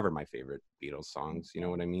 Without You" are never my favorite Beatles songs. You know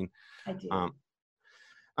what I mean? I do.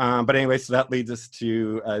 But anyway, so that leads us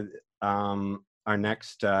to our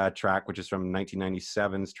next track, which is from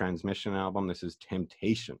 1997's Transmission album. This is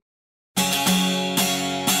 "Temptation."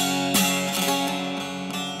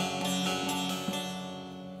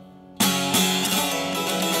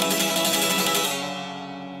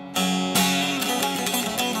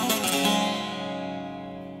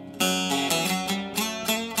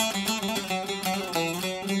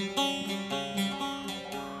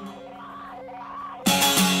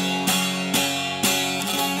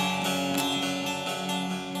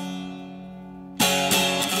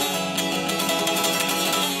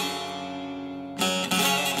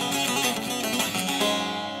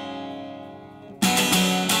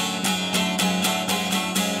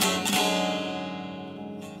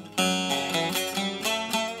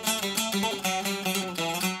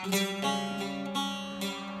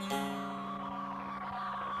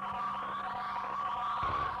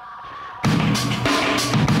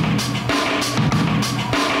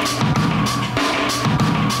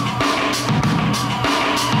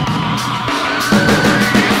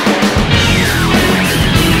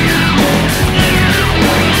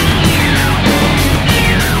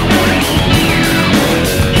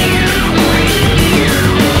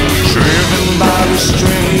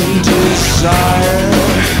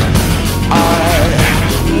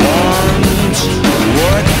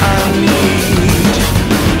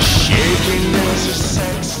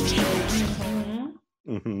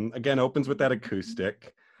 again opens with that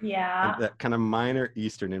acoustic. Yeah. And that kind of minor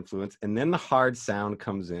Eastern influence. And then the hard sound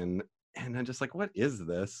comes in. And I'm just like, what is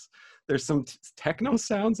this? There's some techno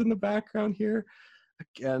sounds in the background here.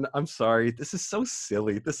 Again, I'm sorry. This is so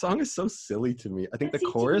silly. The song is so silly to me. I think the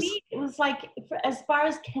chorus. To me, it was like, as far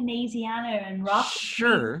as Canadiana and rock,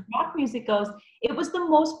 sure, rock music goes, it was the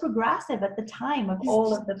most progressive at the time of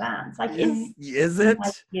all of the bands. Like, is it?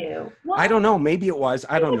 Well, I don't know. Maybe it was.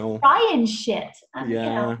 I don't know. Trying shit. And, yeah. You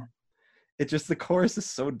know. It just, the chorus is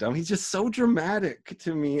so dumb. He's just so dramatic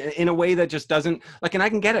to me in a way that just doesn't like, and I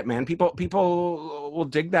can get it, man. People will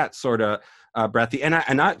dig that sort of breathy. And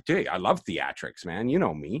I love theatrics, man. You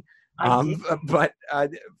know me. But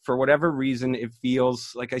for whatever reason, it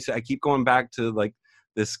feels like I said, I keep going back to like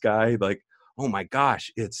this guy, like, oh my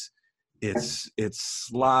gosh, it's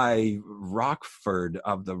Sly Rockford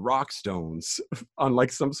of the Rockstones on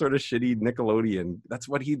like some sort of shitty Nickelodeon. That's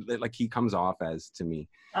what he comes off as to me.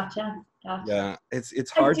 Gotcha. Yeah,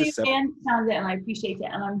 it's hard to separate. I understand it, and I appreciate it,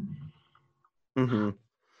 and I'm. Mm-hmm.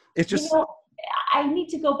 It's just. You know, I need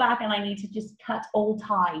to go back, and I need to just cut all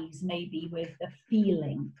ties, maybe with the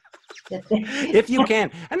feeling. That if you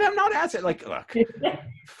can, and I'm not asking like, look,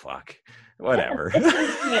 fuck. Whatever.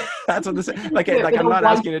 That's what this is. Like I'm not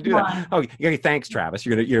asking you to do that. Oh, okay, thanks, Travis.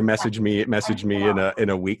 You're message me in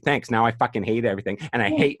a week. Thanks. Now I fucking hate everything, and I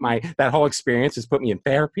hate that whole experience has put me in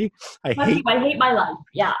therapy. I hate my life.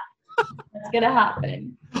 Yeah, that's gonna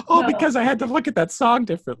happen. Oh, no. Because I had to look at that song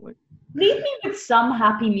differently. Leave me with some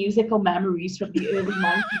happy musical memories from the early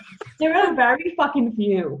 90s. There are very fucking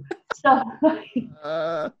few. So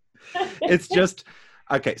it's just.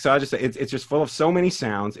 Okay, so I'll just say it's just full of so many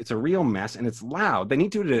sounds. It's a real mess, and it's loud. They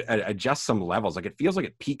need to adjust some levels. Like, it feels like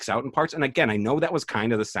it peaks out in parts. And again, I know that was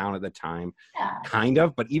kind of the sound at the time, kind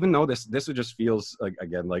of. But even though this just feels like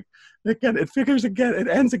it figures again. It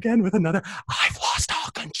ends again with another. I've lost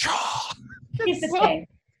all control. Here's the thing: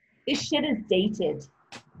 this shit is dated.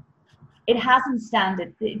 It doesn't stand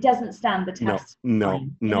the test. No.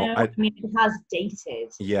 I mean, it has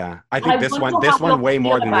dated. Yeah, I think this one way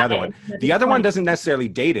more than the other one. The other one doesn't necessarily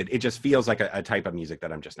date it. It just feels like a type of music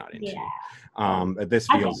that I'm just not into. Yeah. This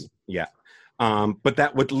feels, but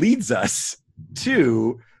that what leads us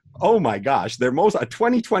to, oh my gosh, a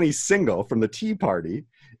 2020 single from the Tea Party.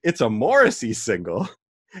 It's a Morrissey single.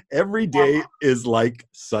 Every Day is Like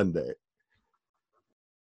Sunday.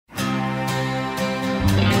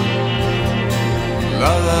 La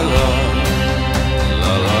la la,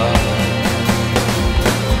 la la.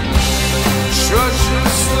 Trudging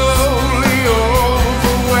slowly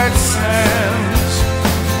over wet sands,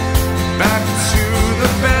 back to the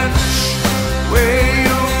bench where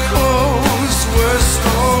your clothes were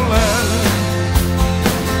stolen.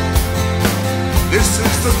 This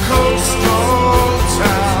is the coastal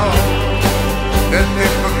town that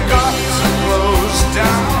they forgot to close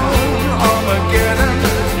down. Armageddon,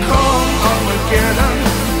 come Armageddon.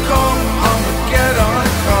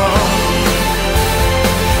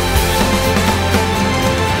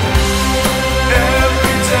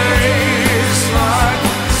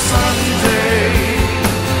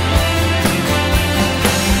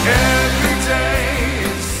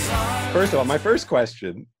 First of all, my first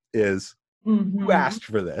question is, who asked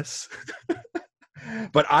for this?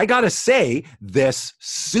 But I gotta say, this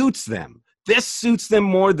suits them. This suits them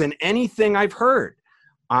more than anything I've heard.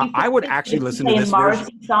 I would actually listen to this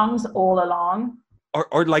Morrissey songs all along.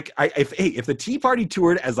 Or like, if the Tea Party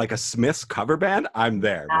toured as like a Smiths cover band, I'm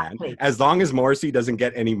there, man. As long as Morrissey doesn't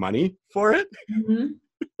get any money for it,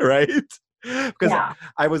 right? Because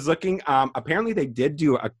I was looking, apparently they did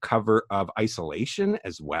do a cover of Isolation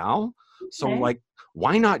as well. So like,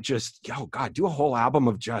 why not just, do a whole album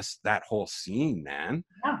of just that whole scene, man?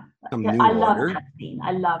 Yeah. I loved that scene.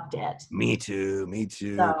 I loved it. Me too.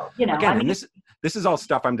 So, again, this is all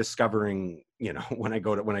stuff I'm discovering, when I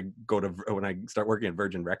start working at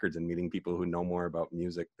Virgin Records and meeting people who know more about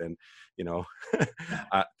music than,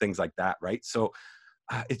 things like that, right? So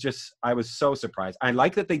I was so surprised. I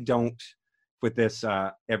like that they don't, with this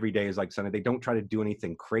Every Day is Like Sunday, they don't try to do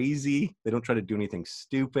anything crazy. They don't try to do anything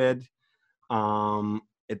stupid.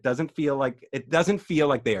 It doesn't feel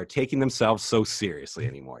like they are taking themselves so seriously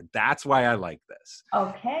anymore. That's why I like this.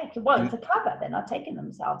 Okay. Well, it's a cover. They're not taking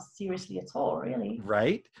themselves seriously at all, really.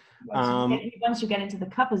 Right. Once you get into the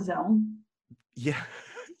cover zone. Yeah.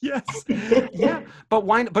 Yes. Yeah. But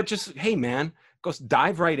why? But just, hey, man, go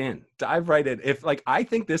dive right in. If I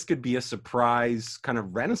think this could be a surprise kind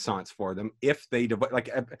of renaissance for them if they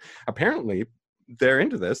apparently they're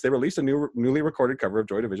into this. They released a newly recorded cover of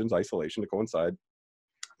Joy Division's Isolation to coincide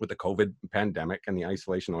with the COVID pandemic and the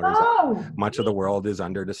isolation orders much of the world is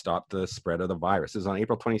under to stop the spread of the virus. It was on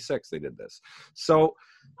April 26th they did this. So,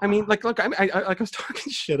 I mean, like, look, I was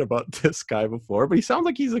talking shit about this guy before, but he sounds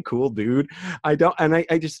like he's a cool dude. I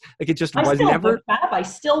just, like, it just was never. I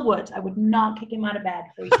still would. I would not kick him out of bed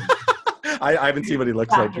for you. I haven't seen what he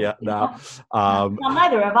looks like yet. No. Well,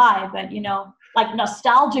 neither have I, but, you know, like,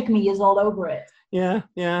 nostalgic me is all over it. Yeah.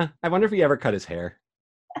 I wonder if he ever cut his hair.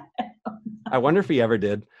 I wonder if he ever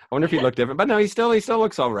did. I wonder if he looked different. But no, he still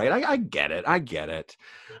looks all right. I get it.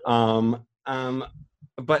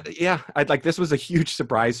 But yeah, this was a huge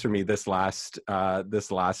surprise for me, this last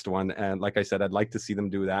one. And like I said, I'd like to see them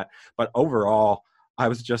do that. But overall, I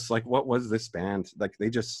was just like, what was this band? Like,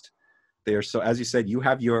 they're so, as you said, you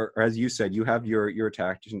have your attachments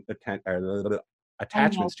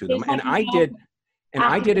to them. And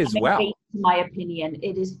I did as well. In my opinion,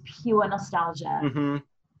 it is pure nostalgia.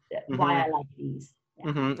 Why I like these.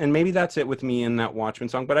 Yeah. And maybe that's it with me in that Watchmen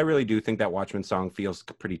song, but I really do think that Watchmen song feels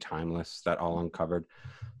pretty timeless, that All Uncovered.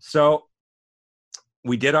 So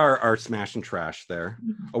we did our smash and trash there.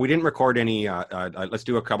 We didn't record any, let's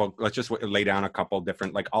do a couple, let's just lay down a couple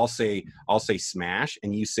different, like I'll say smash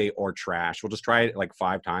and you say or trash. We'll just try it like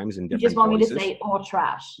 5 times in different voices. You just want me to say or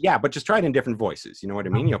trash? Yeah, but just try it in different voices. You know what I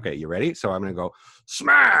mean? Okay, you ready? So I'm going to go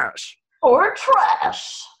smash. Or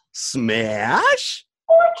trash. Smash.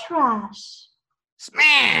 Or trash.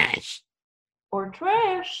 Smash. Or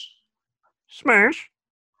trash. Smash.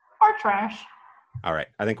 Or trash. All right.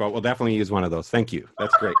 I think we'll definitely use one of those. Thank you.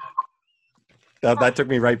 That's great. That took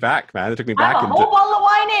me right back, man. It took me back. I'm a whole bottle of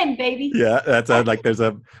wine in, baby. Yeah, that's like there's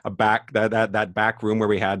a back that back room where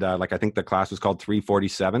we had like I think the class was called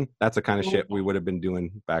 347. That's the kind of shit we would have been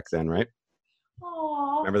doing back then, right?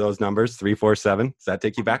 Aww. Remember those numbers? 347. Does that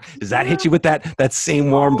take you back? Does that hit you with that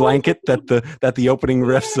same warm blanket that the opening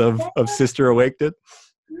riffs of Sister Awake did?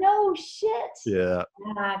 No shit. Yeah.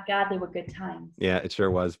 Ah, God, they were good times. Yeah, it sure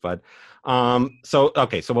was, bud. So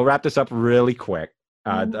we'll wrap this up really quick.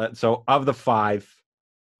 So of the 5,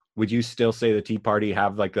 would you still say the Tea Party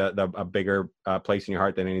have like a bigger place in your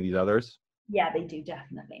heart than any of these others? Yeah, they do,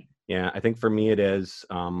 definitely. Yeah, I think for me it is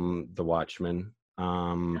The Watchmen.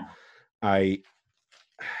 I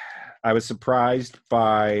was surprised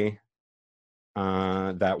by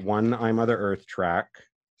that one I'm Mother Earth track.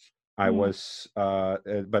 I was,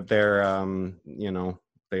 but they're,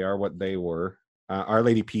 they are what they were. Our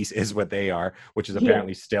Lady Peace is what they are, which is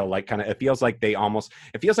apparently still like kind of, it feels like they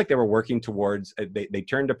were working towards, they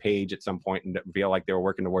turned a page at some point and feel like they were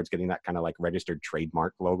working towards getting that kind of like registered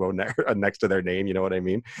trademark logo next to their name. You know what I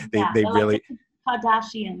mean? They really... Like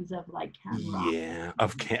Kardashians of like CanRock. Yeah,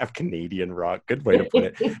 of Canadian rock. Good way to put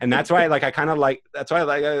it. And that's why I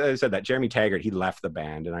said that Jeremy Taggart, he left the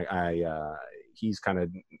band, and he's kind of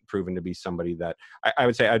proven to be somebody that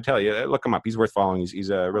I'd tell you, look him up. He's worth following. He's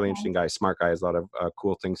a really interesting guy, smart guy, has a lot of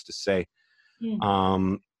cool things to say.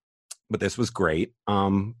 But this was great.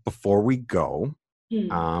 Before we go,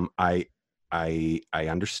 I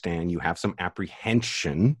understand you have some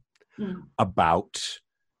apprehension about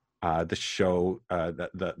the show,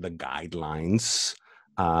 the guidelines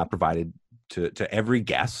provided to every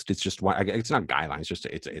guest. It's just one. It's not guidelines.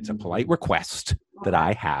 It's a polite request that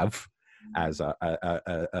I have as a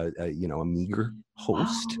meager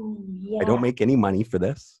host. I don't make any money for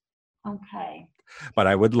this. Okay. But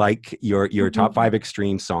I would like your top 5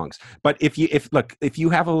 extreme songs. But if you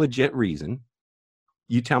have a legit reason,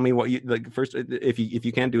 you tell me what you like first. If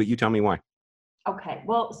you can't do it, you tell me why. Okay.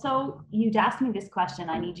 Well, so you'd asked me this question.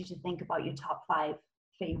 I need you to think about your top 5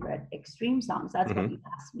 favorite extreme songs. That's what you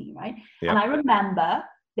asked me, right? Yeah. And I remember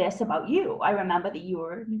this about you. I remember that you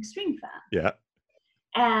were an extreme fan. Yeah.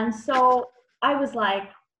 And so I was like,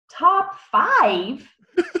 top 5?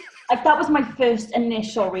 Like, that was my first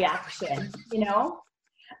initial reaction, you know?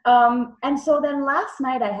 And so then last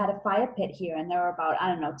night I had a fire pit here, and there were about, I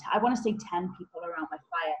don't know, I want to say 10 people around my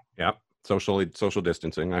fire. Yeah. Social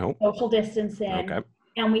distancing, I hope. Social distancing. Okay.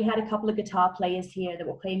 And we had a couple of guitar players here that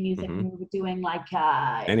were playing music, and we were doing like...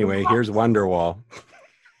 Anyway, here's Wonderwall.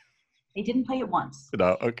 They didn't play it once.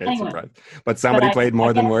 No, okay, anyway, surprise. But somebody played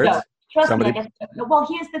more than words? So. Trust me, I guess so. Well,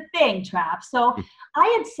 here's the thing, Trav. So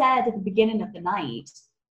I had said at the beginning of the night,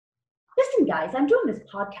 listen, guys, I'm doing this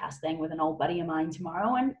podcast thing with an old buddy of mine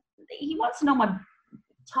tomorrow, and he wants to know my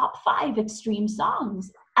top 5 extreme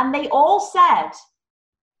songs. And they all said...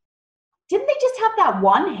 Didn't they just have that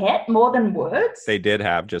one hit, More Than Words? They did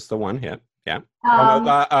have just the one hit. Yeah. And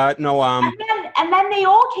and then they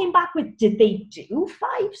all came back with, did they do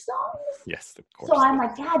 5 songs? Yes, of course. So I'm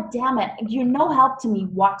like, God damn it. You're no help to me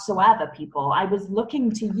whatsoever, people. I was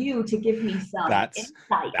looking to you to give me some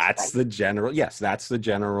insight. That's the general. Yes, that's the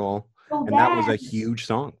general. So and that was a huge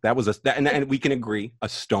song. That was and we can agree, a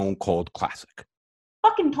stone cold classic.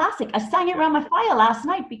 Fucking classic. I sang it around my fire last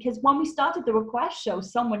night because when we started the request show,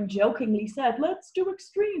 someone jokingly said, let's do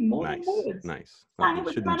extreme, more than words. Nice. Sang it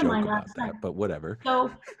with a friend of mine last night. But whatever.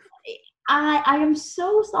 So I am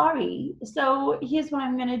so sorry. So here's what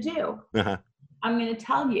I'm going to do. Uh-huh. I'm going to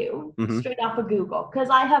tell you straight off of Google because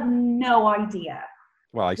I have no idea.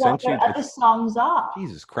 Well, I sent you other songs are.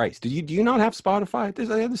 Jesus Christ! Do you not have Spotify?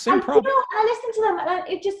 I have the same problem. I listen to them, and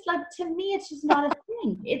it just to me, it's just not a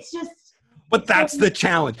thing. It's just. But that's the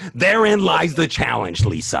challenge. Therein lies the challenge,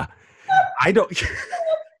 Lisa. I don't.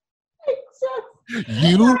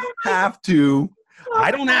 You have to. I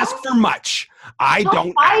don't ask for much. I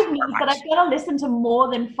don't. 5 means that I've got to listen to more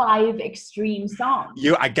than 5 extreme songs.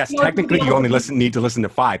 I guess technically you only need to listen to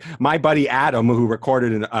 5. My buddy Adam, who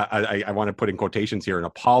recorded I want to put in quotations here, an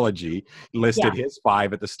apology, listed his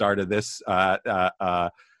 5 at the start of this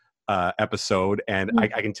episode, and I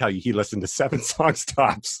can tell you he listened to 7 songs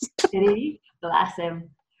tops. Did he? Bless him.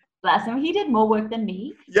 Bless him. He did more work than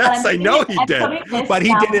me. Yes, I know he did. But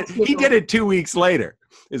he did it. He did it 2 weeks later.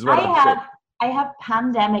 Is what I'm saying. I have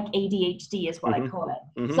pandemic ADHD is what I call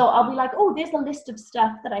it. So I'll be like, oh, there's a list of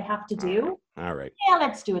stuff that I have to do. All right. Yeah,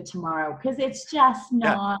 let's do it tomorrow because it's just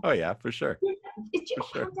not. Yeah. Oh, yeah, for sure. It's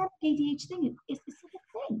pandemic ADHD thing. It's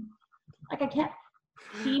a thing. Like I can't.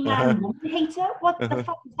 He-Man Woman Hater? What the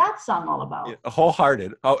fuck is that song all about? Yeah,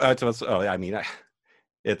 Wholehearted. I mean,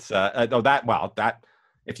 it's that.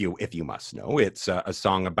 If you must know, it's a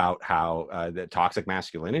song about how the toxic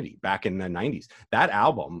masculinity back in the 90s. That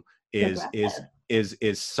album is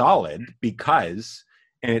solid because,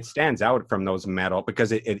 and it stands out from those metal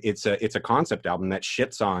because it's a concept album that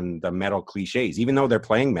shits on the metal cliches, even though they're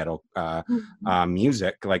playing metal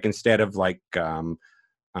music. Like instead of like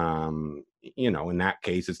in that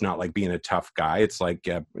case, it's not like being a tough guy. It's like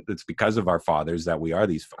it's because of our fathers that we are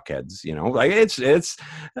these fuckheads. Like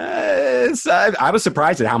I was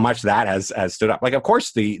surprised at how much that has stood up. Like, of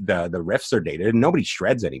course, the riffs are dated, and nobody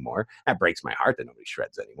shreds anymore. That breaks my heart that nobody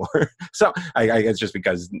shreds anymore. So I it's just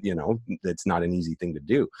because it's not an easy thing to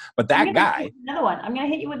do. But that guy, another one. I'm gonna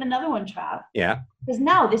hit you with another one, Trav. Yeah. Because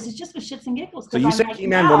now this is just for shits and giggles. So you said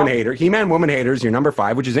He-Man Woman Hater. He-Man Woman Hater is your number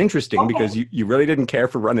 5, which is interesting because you really didn't care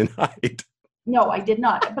for Run and Hide. No, I did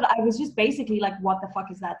not. But I was just basically like, what the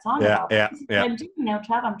fuck is that song about? Yeah. What I'm doing now,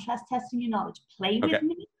 Trav, I'm just testing your knowledge. Play with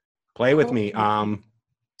me. Play with me.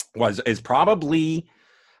 Has probably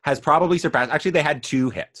surpassed. Actually, they had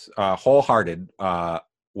 2 hits. Wholehearted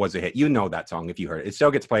was a hit. You know that song if you heard it. It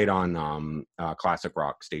still gets played on classic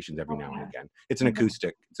rock stations every now and again. It's an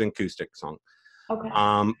acoustic song. Okay.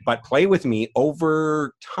 But Play With Me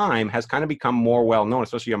over time has kind of become more well known,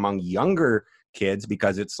 especially among younger kids,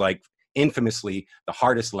 because it's like infamously the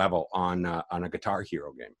hardest level on a Guitar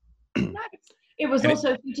Hero game. Nice. It was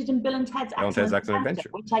also featured in Bill and Ted's Excellent Adventure,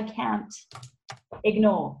 which I can't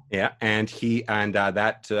ignore. Yeah, and the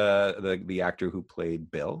actor who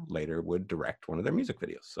played Bill later would direct one of their music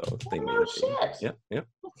videos. So they made it. Shit. Yeah.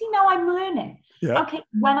 Well, see, now I'm learning. Yeah. Okay,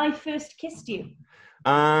 When I First Kissed You.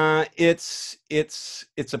 It's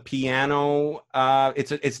a piano.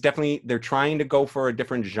 It's definitely, they're trying to go for a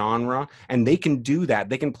different genre, and they can do that.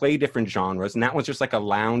 They can play different genres, and that one's just like a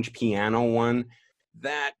lounge piano one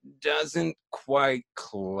that doesn't quite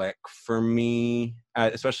click for me,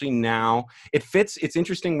 especially now. It's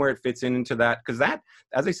interesting where it fits into that, because that,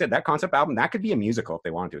 as I said, that concept album, that could be a musical if they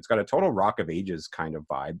wanted to. It's got a total Rock of Ages kind of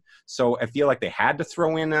vibe. So I feel like they had to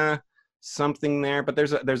throw in something there, but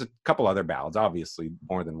there's a couple other ballads, obviously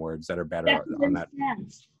More Than Words, that are better on that.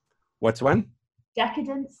 Dance. What's one?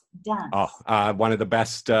 Decadence Dance. Oh, one of the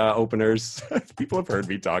best openers. People have heard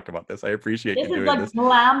me talk about this. I appreciate you doing this.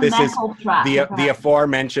 This is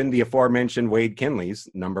the aforementioned Wade Kinley's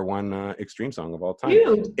number 1 extreme song of all time.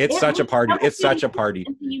 Dude, it's such a party. It's such a party.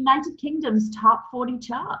 In the United Kingdom's top 40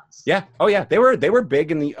 charts. Yeah. Oh yeah. They were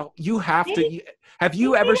big in the. You have to. Have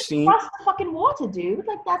you ever seen? Cross the fucking water, dude.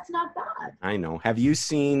 Like that's not bad. I know. Have you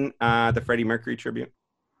seen the Freddie Mercury tribute?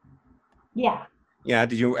 Yeah. Yeah,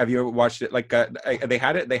 have you ever watched it? Like they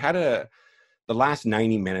had the last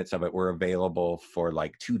 90 minutes of it were available for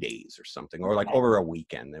like 2 days or something, or like over a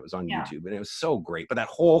weekend. It was on YouTube, and it was so great. But that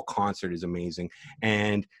whole concert is amazing,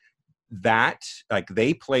 and that, like,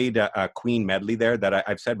 they played a Queen medley there that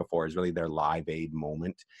I've said before is really their Live Aid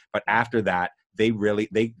moment. But after that, they really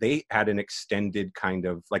they had an extended kind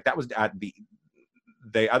of, like, that was at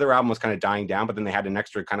the other album was kind of dying down, but then they had an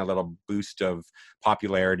extra kind of little boost of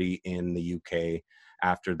popularity in the UK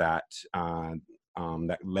after that.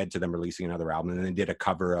 That led to them releasing another album, and then they did a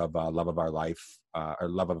cover of "Love of Our Life" or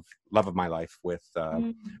 "Love of My Life" with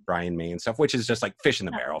Brian May and stuff, which is just like fish in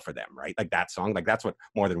the barrel for them, right? Like that song, like that's what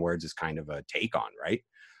More Than Words is kind of a take on, right?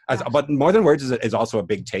 But More Than Words is also a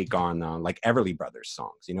big take on like Everly Brothers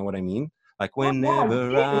songs. You know what I mean? Like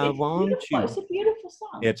whenever I want you. It's a beautiful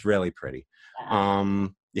song. It's really pretty.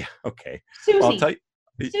 Yeah. Okay. Susie. Well, I'll tell you.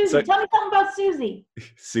 Susie, tell me something about Susie.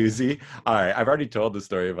 Susie. All right, I've already told the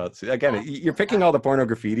story about Susie. Again, you're picking all the porno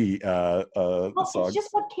graffiti songs. It's just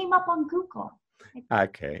what came up on Google.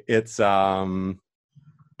 Okay, it's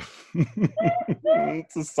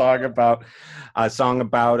it's a song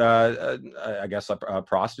about I guess a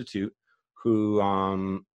prostitute who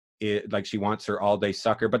like she wants her all day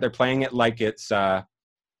sucker, but they're playing it like it's a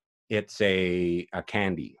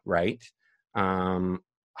candy, right?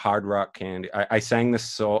 Hard rock candy. I sang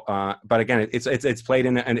this but again, it's played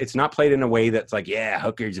in, and it's not played in a way that's like, yeah,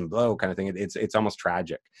 hookers and blow kind of thing. It's almost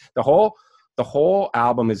tragic. The whole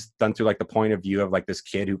album is done through like the point of view of like this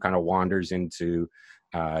kid who kind of wanders into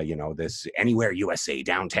this Anywhere USA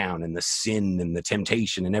downtown, and the sin and the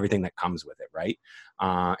temptation and everything that comes with it, right?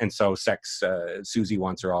 And so Susie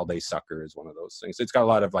Wants Her All Day Sucker is one of those things. It's got a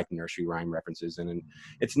lot of like nursery rhyme references in it, and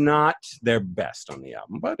it's not their best on the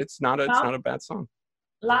album, but it's not a bad song.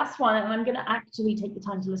 Last one, and I'm going to actually take the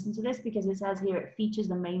time to listen to this because it says here it features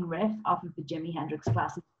the main riff off of the Jimi Hendrix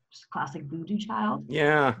classic Voodoo Child.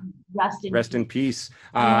 Yeah. Rest in peace.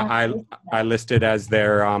 I listed as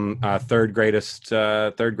their third greatest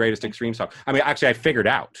extreme song. I mean, actually, I figured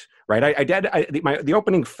out, right? The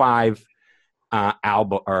opening five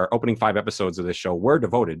opening 5 episodes of this show were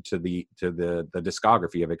devoted to the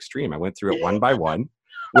discography of Extreme. I went through it one by one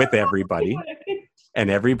with everybody. And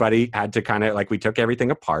everybody had to kind of like, we took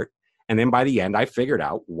everything apart. And then by the end, I figured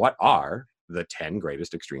out what are the 10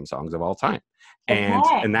 greatest Extreme songs of all time.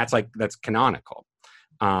 And that's canonical.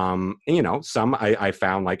 Some I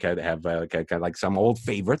found like have like some old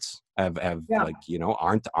favorites have like,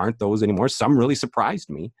 aren't those anymore. Some really surprised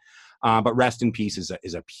me. But Rest in Peace is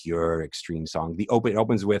a pure Extreme song. It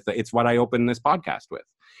opens with, it's what I open this podcast with.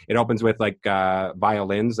 It opens with like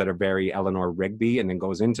violins that are very Eleanor Rigby, and then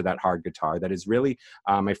goes into that hard guitar that is really,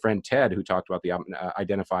 my friend Ted, who talked about the album,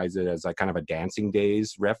 identifies it as like kind of a Dancing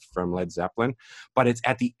Days riff from Led Zeppelin. But it's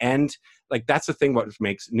at the end, like that's the thing what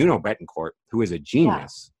makes Nuno Bettencourt, who is a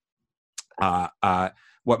genius,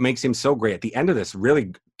 what makes him so great at the end of this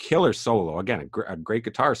really killer solo, again, a great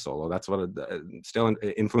guitar solo. That's what still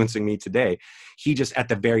influencing me today. He just at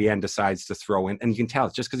the very end decides to throw in, and you can tell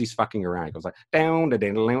it's just because he's fucking around. It goes like down, down,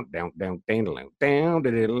 down, down, down, down, down,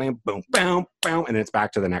 boom, boom, boom, and then it's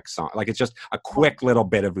back to the next song. Like it's just a quick little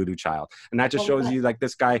bit of Voodoo Child, and that just shows you like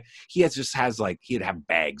this guy. He'd have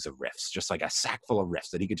bags of riffs, just like a sack full of riffs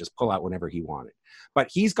that he could just pull out whenever he wanted. But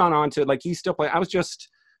he's gone on to like he's still playing. I was just.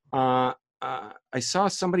 I saw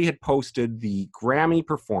somebody had posted the Grammy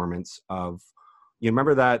performance of, you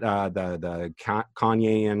remember that the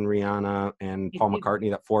Kanye and Rihanna and Paul McCartney,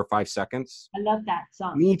 that 4 or 5 seconds? I love that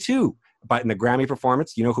song. Me too. But in the Grammy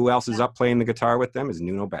performance, you know who else is up playing the guitar with them? Is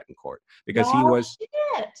Nuno Bettencourt, because he was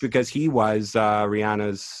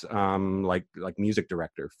Rihanna's like music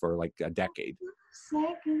director for like a decade.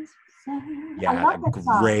 Seconds. Yeah,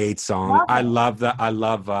 great song. I love that. I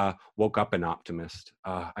love Woke Up an Optimist.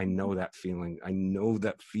 I know that feeling.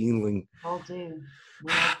 We'll do,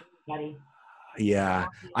 buddy. Yeah,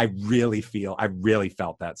 I really felt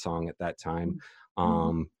that song at that time.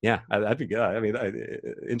 Yeah, that'd be good. I mean,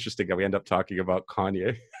 interesting that we end up talking about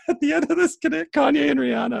Kanye at the end of this. Kanye and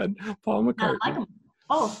Rihanna and Paul McCartney. I like them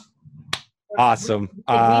both. Awesome.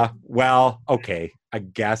 Well, okay. I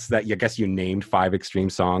guess you named 5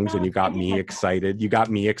 Extreme songs, and you got me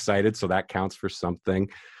excited. So that counts for something.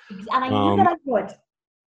 And I knew that I would.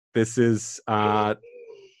 This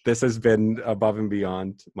has been above and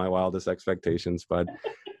beyond my wildest expectations, bud.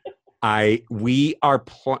 I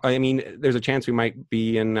mean, there's a chance we might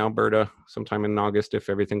be in Alberta sometime in August if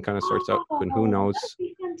everything kind of sorts out, and who knows? That'd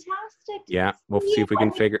be fantastic. Yeah, we'll see if we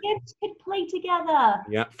can figure. Kids could play together.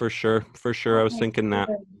 Yeah, for sure. I was thinking that.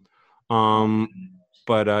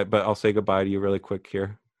 But I'll say goodbye to you really quick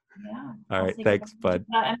here. Yeah. All right. Thanks, bud.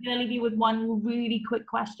 I'm going to leave you with one really quick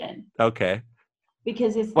question. Okay.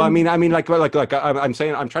 Because it's. Well, I mean, like I'm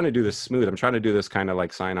saying, I'm trying to do this smooth. I'm trying to do this kind of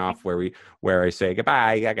like sign off where I say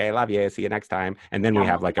goodbye. Okay, love you. See you next time. And then we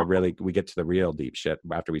have like we get to the real deep shit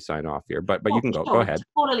after we sign off here. But you can go ahead.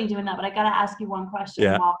 Totally doing that. But I got to ask you one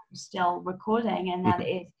question while we're still recording, and that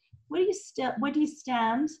is, where do you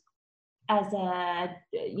stand as a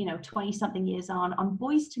 20 something years on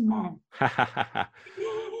Boys to Men?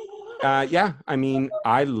 Yeah, I mean,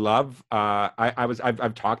 I love.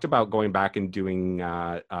 I've talked about going back and doing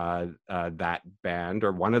that band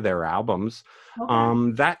or one of their albums.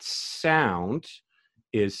 Okay. That sound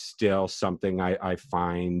is still something I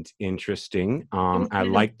find interesting. It was I one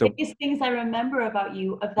of like the the. biggest things I remember about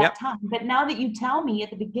you of that time. But now that you tell me at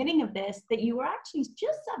the beginning of this that you were actually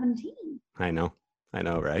just 17. I know,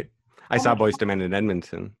 right? I saw Boyz II Men in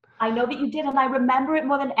Edmonton. I know that you did, and I remember it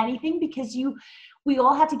more than anything because we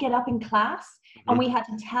all had to get up in class and we had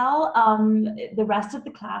to tell the rest of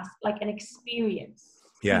the class like an experience.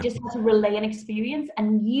 Yeah. We just had to relay an experience,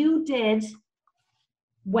 and you did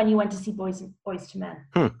when you went to see Boys to Men.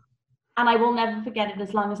 And I will never forget it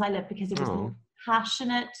as long as I live because it was the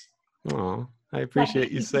passionate. Oh, I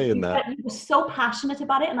appreciate you saying that. You were so passionate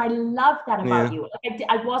about it, and I love that about you. Like,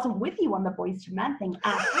 I wasn't with you on the Boys to Men thing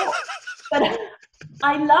at all, but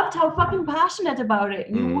I loved how fucking passionate about it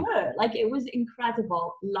you were. Like, it was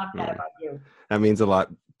incredible. Loved that about you. That means a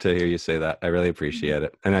lot to hear you say that. I really appreciate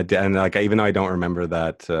it. And even though I don't remember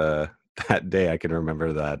that that day, I can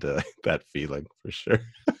remember that that feeling for sure.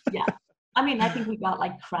 Yeah. I mean, I think we got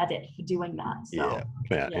like credit for doing that. So.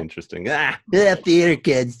 Yeah. Interesting. Theater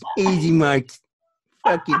kids, easy marks,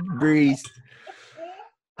 fucking breeze.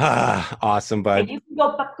 Awesome, bud. You can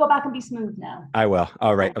go back and be smooth now. I will.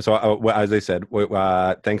 All right. So as I said,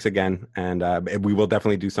 thanks again, and we will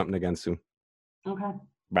definitely do something again soon. Okay.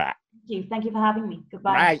 Bye. Thank you for having me.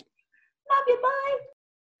 Goodbye. Bye. Love you. Bye.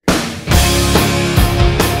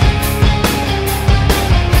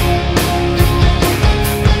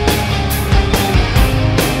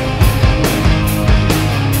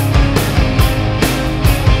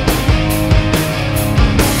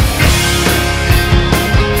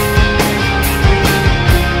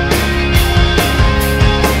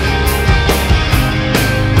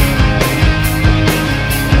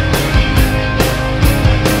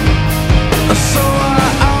 So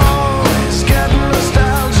I always get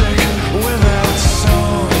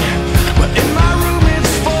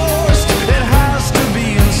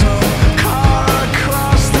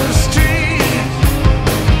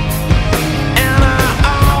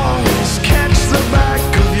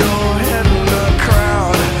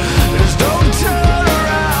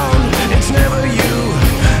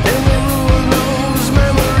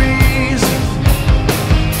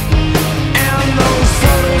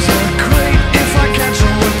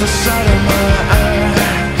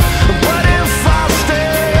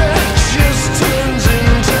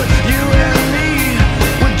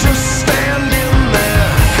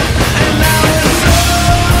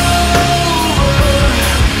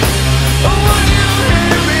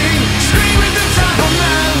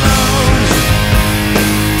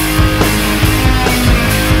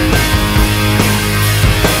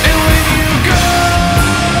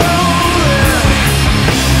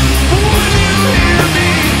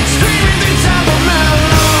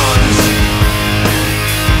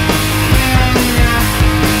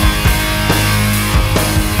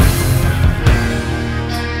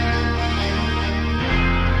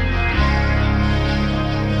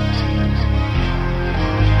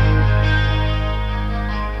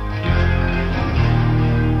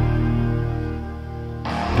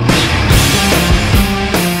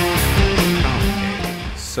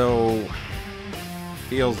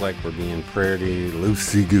feels like we're being pretty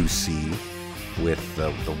loosey-goosey with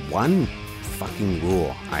the one fucking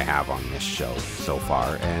rule I have on this show so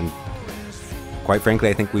far, and quite frankly,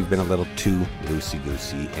 I think we've been a little too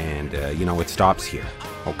loosey-goosey, and, it stops here,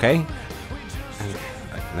 okay?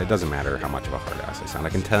 And it doesn't matter how much of a hard ass I sound. I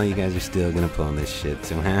can tell you guys are still gonna pull on this shit,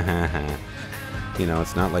 so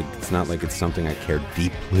it's not like it's something I care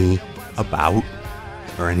deeply about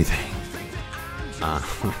or anything.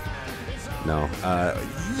 No.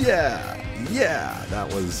 Yeah,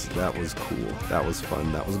 that was cool. That was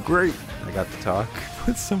fun. That was great. I got to talk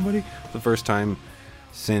with somebody for the first time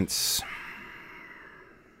since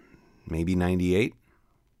maybe 98,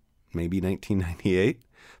 maybe 1998.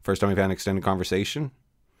 First time we've had an extended conversation.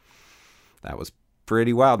 That was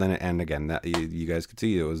pretty wild. And again, that you guys could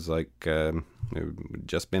see, it was like we'd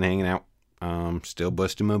just been hanging out, still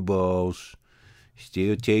busting my balls,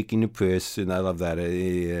 still taking the piss, and I love that.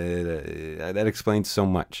 That explains so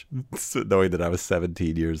much. Knowing that I was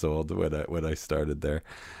 17 years old when I started there.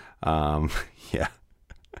 Yeah,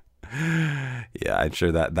 I'm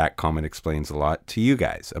sure that comment explains a lot to you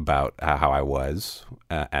guys about how I was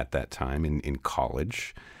at that time in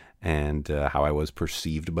college, and how I was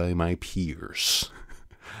perceived by my peers.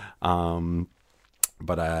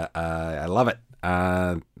 But I love it.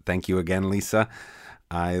 Thank you again, Lisa.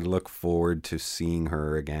 I look forward to seeing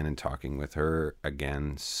her again and talking with her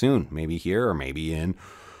again soon. Maybe here or maybe in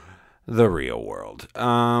the real world.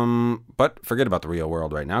 But forget about the real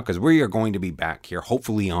world right now, because we are going to be back here,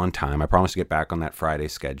 hopefully on time. I promise to get back on that Friday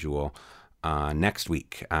schedule next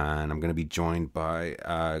week. And I'm going to be joined by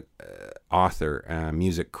author,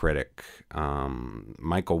 music critic,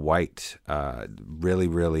 Michael White,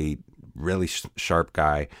 really sharp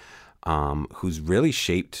guy. Who's really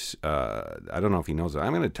shaped, I don't know if he knows it.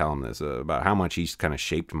 I'm going to tell him this about how much he's kind of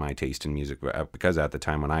shaped my taste in music because at the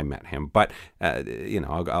time when I met him. But,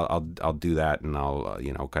 I'll do that and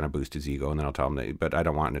I'll, kind of boost his ego, and then I'll tell him that, but I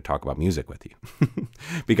don't want him to talk about music with you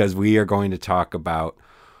because we are going to talk about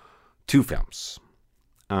two films.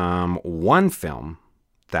 One film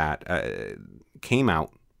that came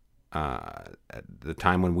out at the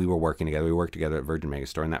time when we were working together. We worked together at Virgin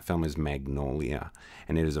Megastore, and that film is Magnolia.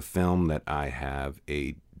 And it is a film that I have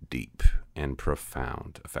a deep and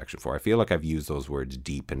profound affection for. I feel like I've used those words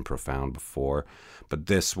deep and profound before, but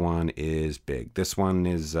this one is big. This one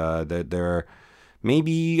is, there are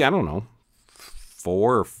maybe, I don't know,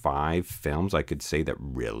 4 or 5 films I could say that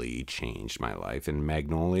really changed my life. And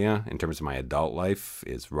Magnolia, in terms of my adult life,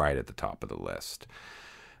 is right at the top of the list.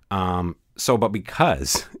 But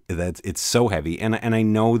because it's so heavy, and I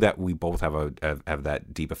know that we both have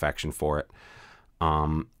that deep affection for it,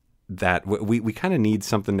 that we kind of need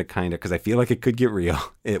something to kind of, because I feel like it could get real.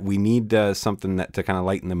 We need something that to kind of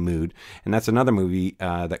lighten the mood, and that's another movie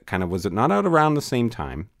that kind of was not out around the same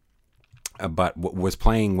time, but was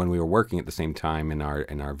playing when we were working at the same time in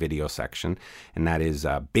our video section, and that is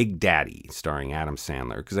Big Daddy, starring Adam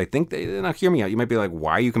Sandler. Because I think now hear me out. You might be like,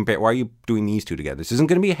 why are you doing these two together? This isn't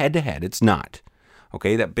going to be head to head. It's not.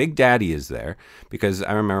 Okay, that Big Daddy is there because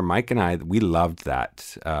I remember Mike and I, we loved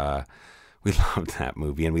that. We loved that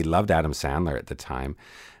movie, and we loved Adam Sandler at the time.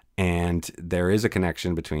 And there is a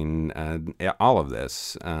connection between all of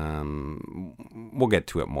this. We'll get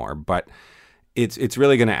to it more, but it's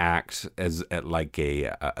really going to act as like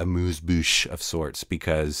a amuse-bouche of sorts,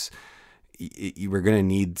 because we're going to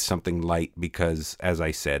need something light, because, as I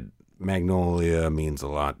said, Magnolia means a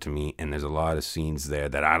lot to me, and there's a lot of scenes there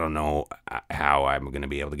that I don't know how I'm going to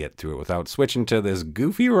be able to get through it without switching to this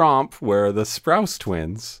goofy romp where the Sprouse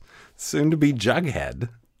twins, soon to be Jughead,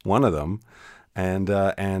 one of them, and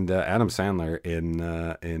Adam Sandler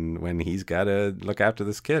in when he's got to look after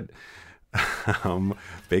this kid.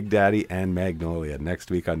 Big Daddy and Magnolia next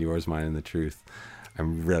week on Yours, Mine, and the Truth.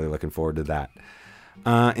 I'm really looking forward to that.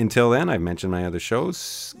 Until then, I've mentioned my other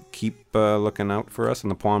shows. Keep looking out for us on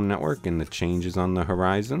the Palm Network and the changes on the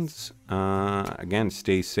horizons. Again,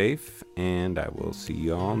 stay safe, and I will see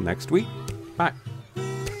you all next week. Bye.